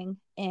launching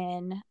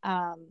in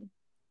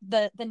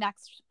the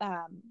next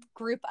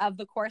group of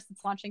the course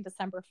that's launching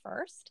December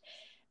 1st.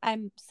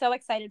 I'm so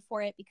excited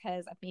for it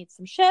because I've made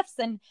some shifts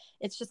and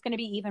it's just going to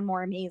be even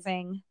more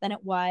amazing than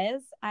it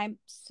was. I'm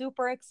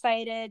super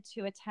excited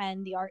to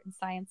attend the Art and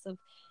Science of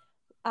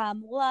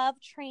Love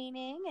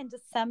training in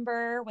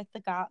December with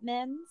the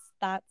Gottmans.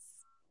 That's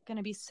going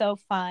to be so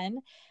fun.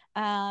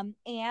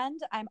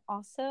 And I'm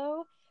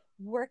also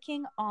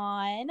working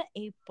on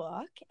a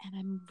book and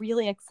I'm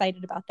really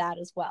excited about that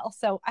as well.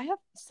 So I have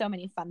so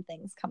many fun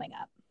things coming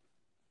up.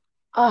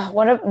 Oh,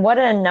 what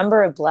a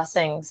number of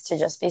blessings to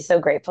just be so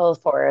grateful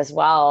for as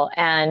well.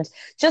 And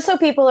just so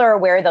people are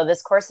aware, though,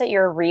 this course that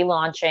you're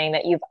relaunching,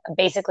 that you've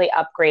basically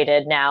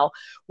upgraded now,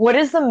 what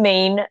is the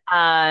main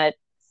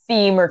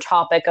theme or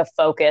topic of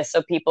focus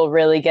so people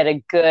really get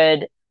a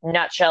good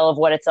nutshell of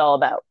what it's all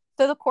about?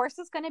 So the course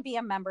is going to be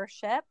a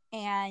membership,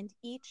 and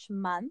each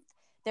month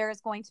there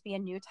is going to be a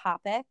new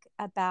topic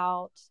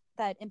about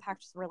that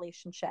impacts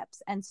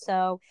relationships. And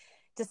so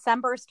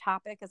December's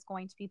topic is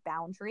going to be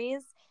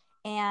boundaries.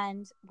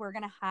 And we're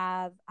going to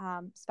have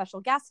special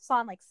guests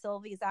on, like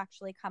Sylvie's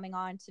actually coming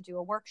on to do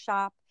a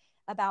workshop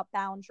about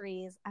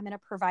boundaries. I'm going to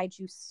provide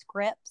you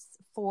scripts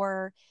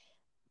for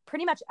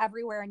pretty much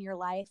everywhere in your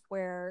life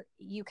where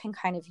you can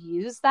kind of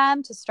use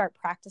them to start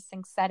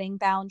practicing setting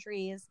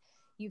boundaries.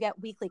 You get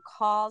weekly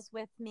calls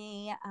with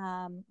me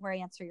where I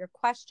answer your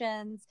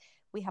questions.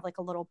 We have like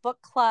a little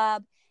book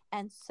club.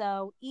 And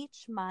so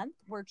each month,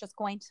 we're just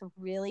going to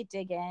really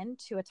dig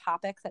into a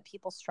topic that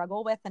people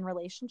struggle with in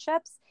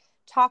relationships,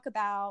 talk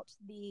about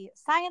the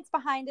science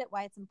behind it,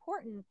 why it's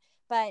important,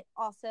 but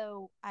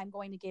also I'm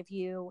going to give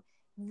you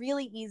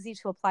really easy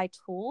to apply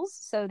tools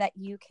so that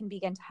you can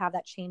begin to have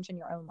that change in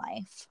your own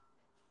life.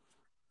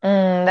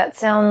 That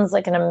sounds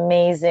like an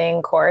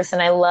amazing course.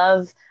 And I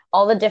love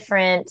all the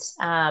different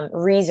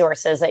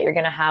resources that you're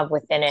going to have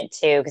within it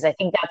too, because I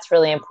think that's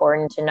really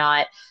important to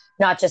not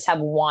just have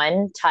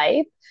one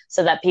type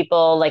so that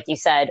people, like you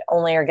said,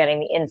 only are getting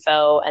the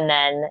info and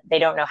then they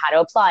don't know how to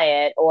apply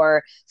it.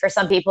 Or for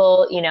some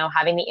people,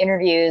 having the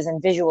interviews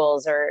and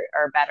visuals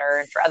are better.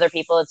 And for other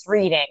people, it's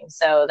reading.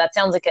 So that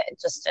sounds like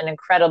just an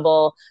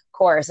incredible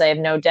course. I have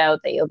no doubt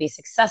that you'll be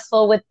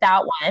successful with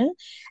that one.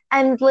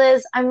 And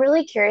Liz, I'm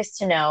really curious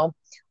to know,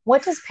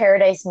 what does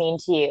paradise mean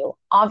to you?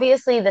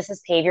 Obviously, this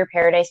is Pave Your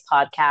Paradise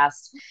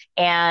podcast,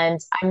 and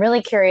I'm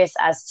really curious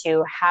as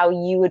to how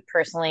you would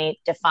personally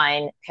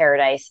define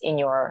paradise in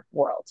your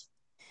world.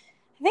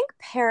 I think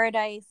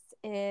paradise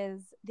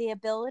is the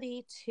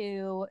ability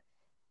to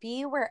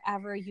be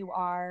wherever you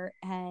are,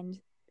 and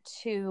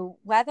to,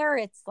 whether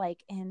it's like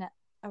in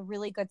a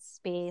really good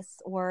space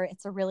or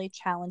it's a really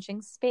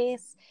challenging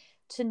space,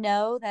 to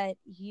know that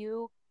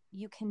you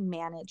can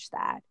manage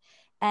that.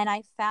 And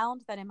I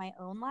found that in my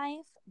own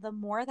life, the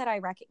more that I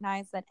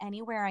recognize that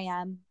anywhere I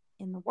am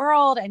in the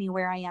world,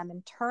 anywhere I am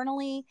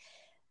internally,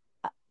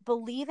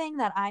 believing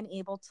that I'm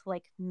able to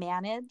like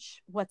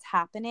manage what's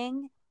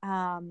happening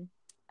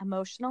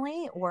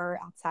emotionally or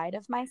outside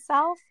of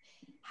myself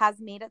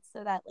has made it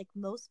so that like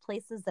most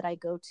places that I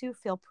go to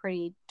feel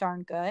pretty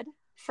darn good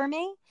for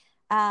me.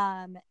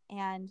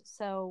 And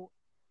so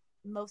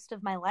most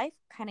of my life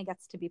kind of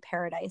gets to be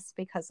paradise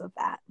because of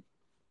that.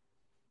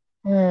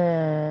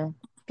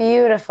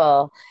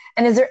 Beautiful.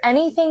 And is there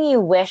anything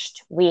you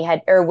wished we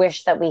had or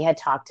wished that we had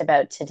talked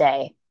about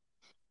today?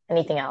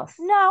 Anything else?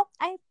 No,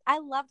 I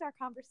loved our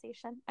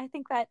conversation. I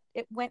think that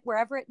it went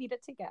wherever it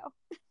needed to go.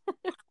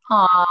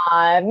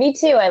 Aw, me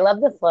too. I love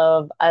the flow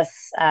of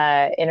us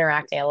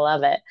interacting. I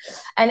love it.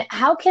 And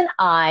how can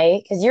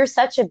because you're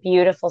such a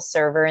beautiful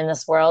server in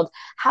this world,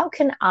 how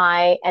can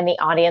I and the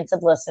audience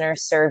of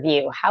listeners serve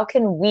you? How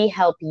can we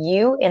help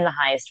you in the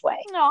highest way?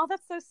 Oh,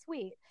 that's so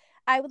sweet.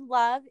 I would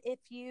love if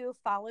you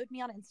followed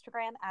me on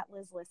Instagram at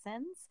Liz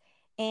Listens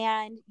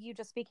and you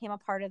just became a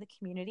part of the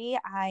community.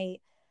 I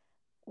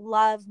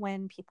love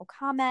when people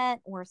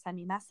comment or send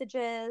me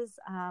messages.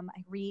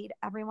 I read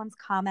everyone's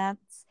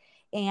comments,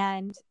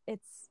 and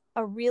it's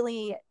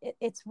really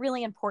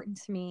important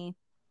to me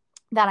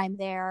that I'm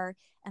there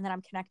and that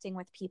I'm connecting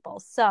with people.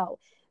 So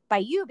by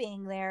you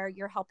being there,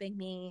 you're helping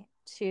me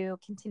to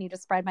continue to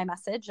spread my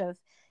message of,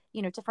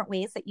 different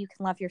ways that you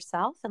can love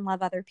yourself and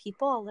love other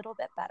people a little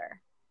bit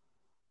better.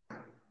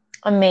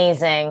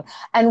 Amazing.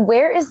 And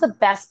where is the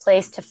best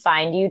place to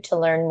find you to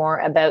learn more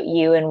about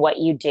you and what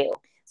you do?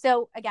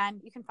 So again,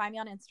 you can find me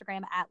on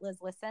Instagram at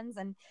Liz Listens,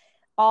 and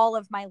all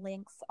of my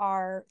links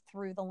are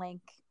through the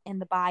link in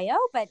the bio.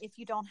 But if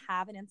you don't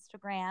have an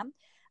Instagram,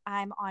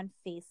 I'm on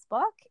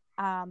Facebook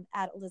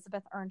at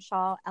Elizabeth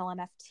Earnshaw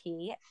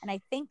LMFT. And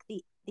I think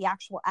the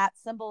actual @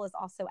 symbol is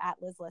also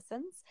at Liz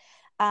Listens.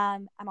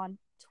 I'm on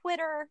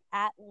Twitter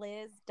at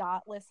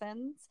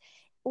Liz.listens.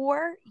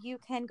 Or you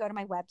can go to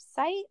my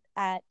website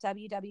at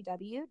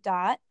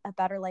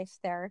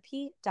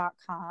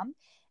www.abetterlifetherapy.com,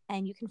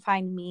 and you can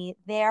find me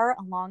there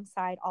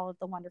alongside all of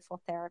the wonderful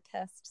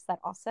therapists that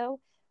also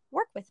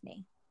work with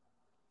me.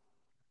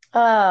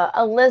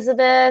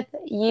 Elizabeth,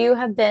 you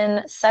have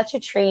been such a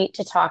treat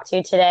to talk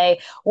to today.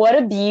 What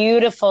a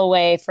beautiful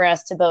way for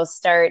us to both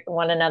start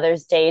one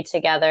another's day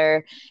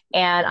together.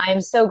 And I'm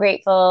so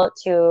grateful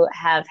to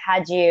have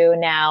had you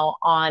now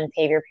on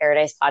Pave Your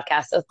Paradise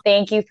podcast. So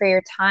thank you for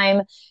your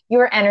time,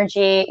 your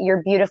energy,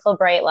 your beautiful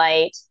bright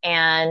light,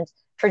 and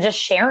for just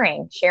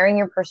sharing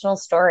your personal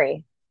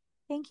story.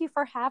 Thank you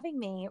for having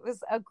me. It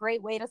was a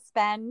great way to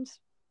spend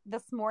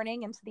this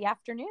morning into the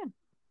afternoon.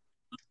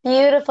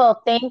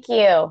 Beautiful. Thank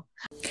you.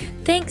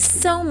 Thanks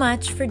so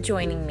much for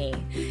joining me.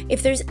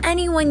 If there's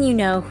anyone you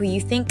know who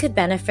you think could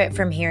benefit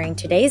from hearing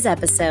today's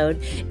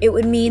episode, it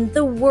would mean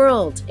the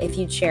world if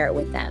you'd share it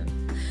with them.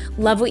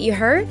 Love what you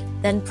heard?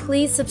 Then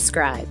please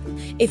subscribe.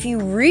 If you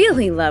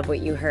really love what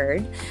you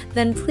heard,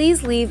 then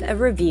please leave a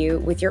review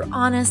with your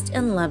honest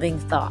and loving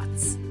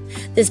thoughts.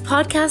 This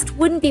podcast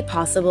wouldn't be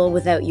possible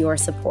without your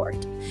support.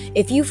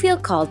 If you feel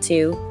called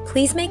to,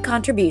 please make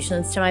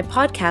contributions to my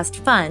podcast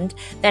fund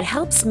that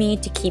helps me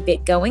to keep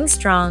it going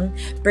strong,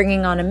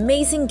 bringing on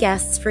amazing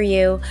guests for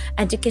you,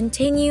 and to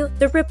continue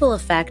the ripple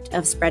effect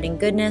of spreading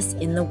goodness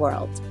in the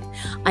world.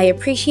 I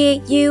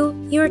appreciate you,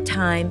 your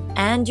time,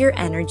 and your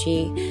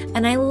energy,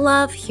 and I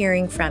love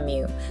hearing from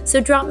you, so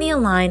drop me a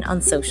line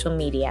on social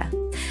media.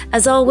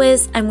 As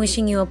always, I'm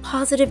wishing you a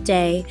positive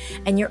day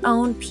and your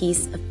own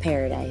piece of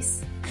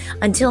paradise.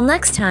 Until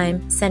next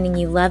time, sending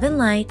you love and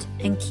light,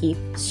 and keep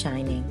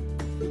shining.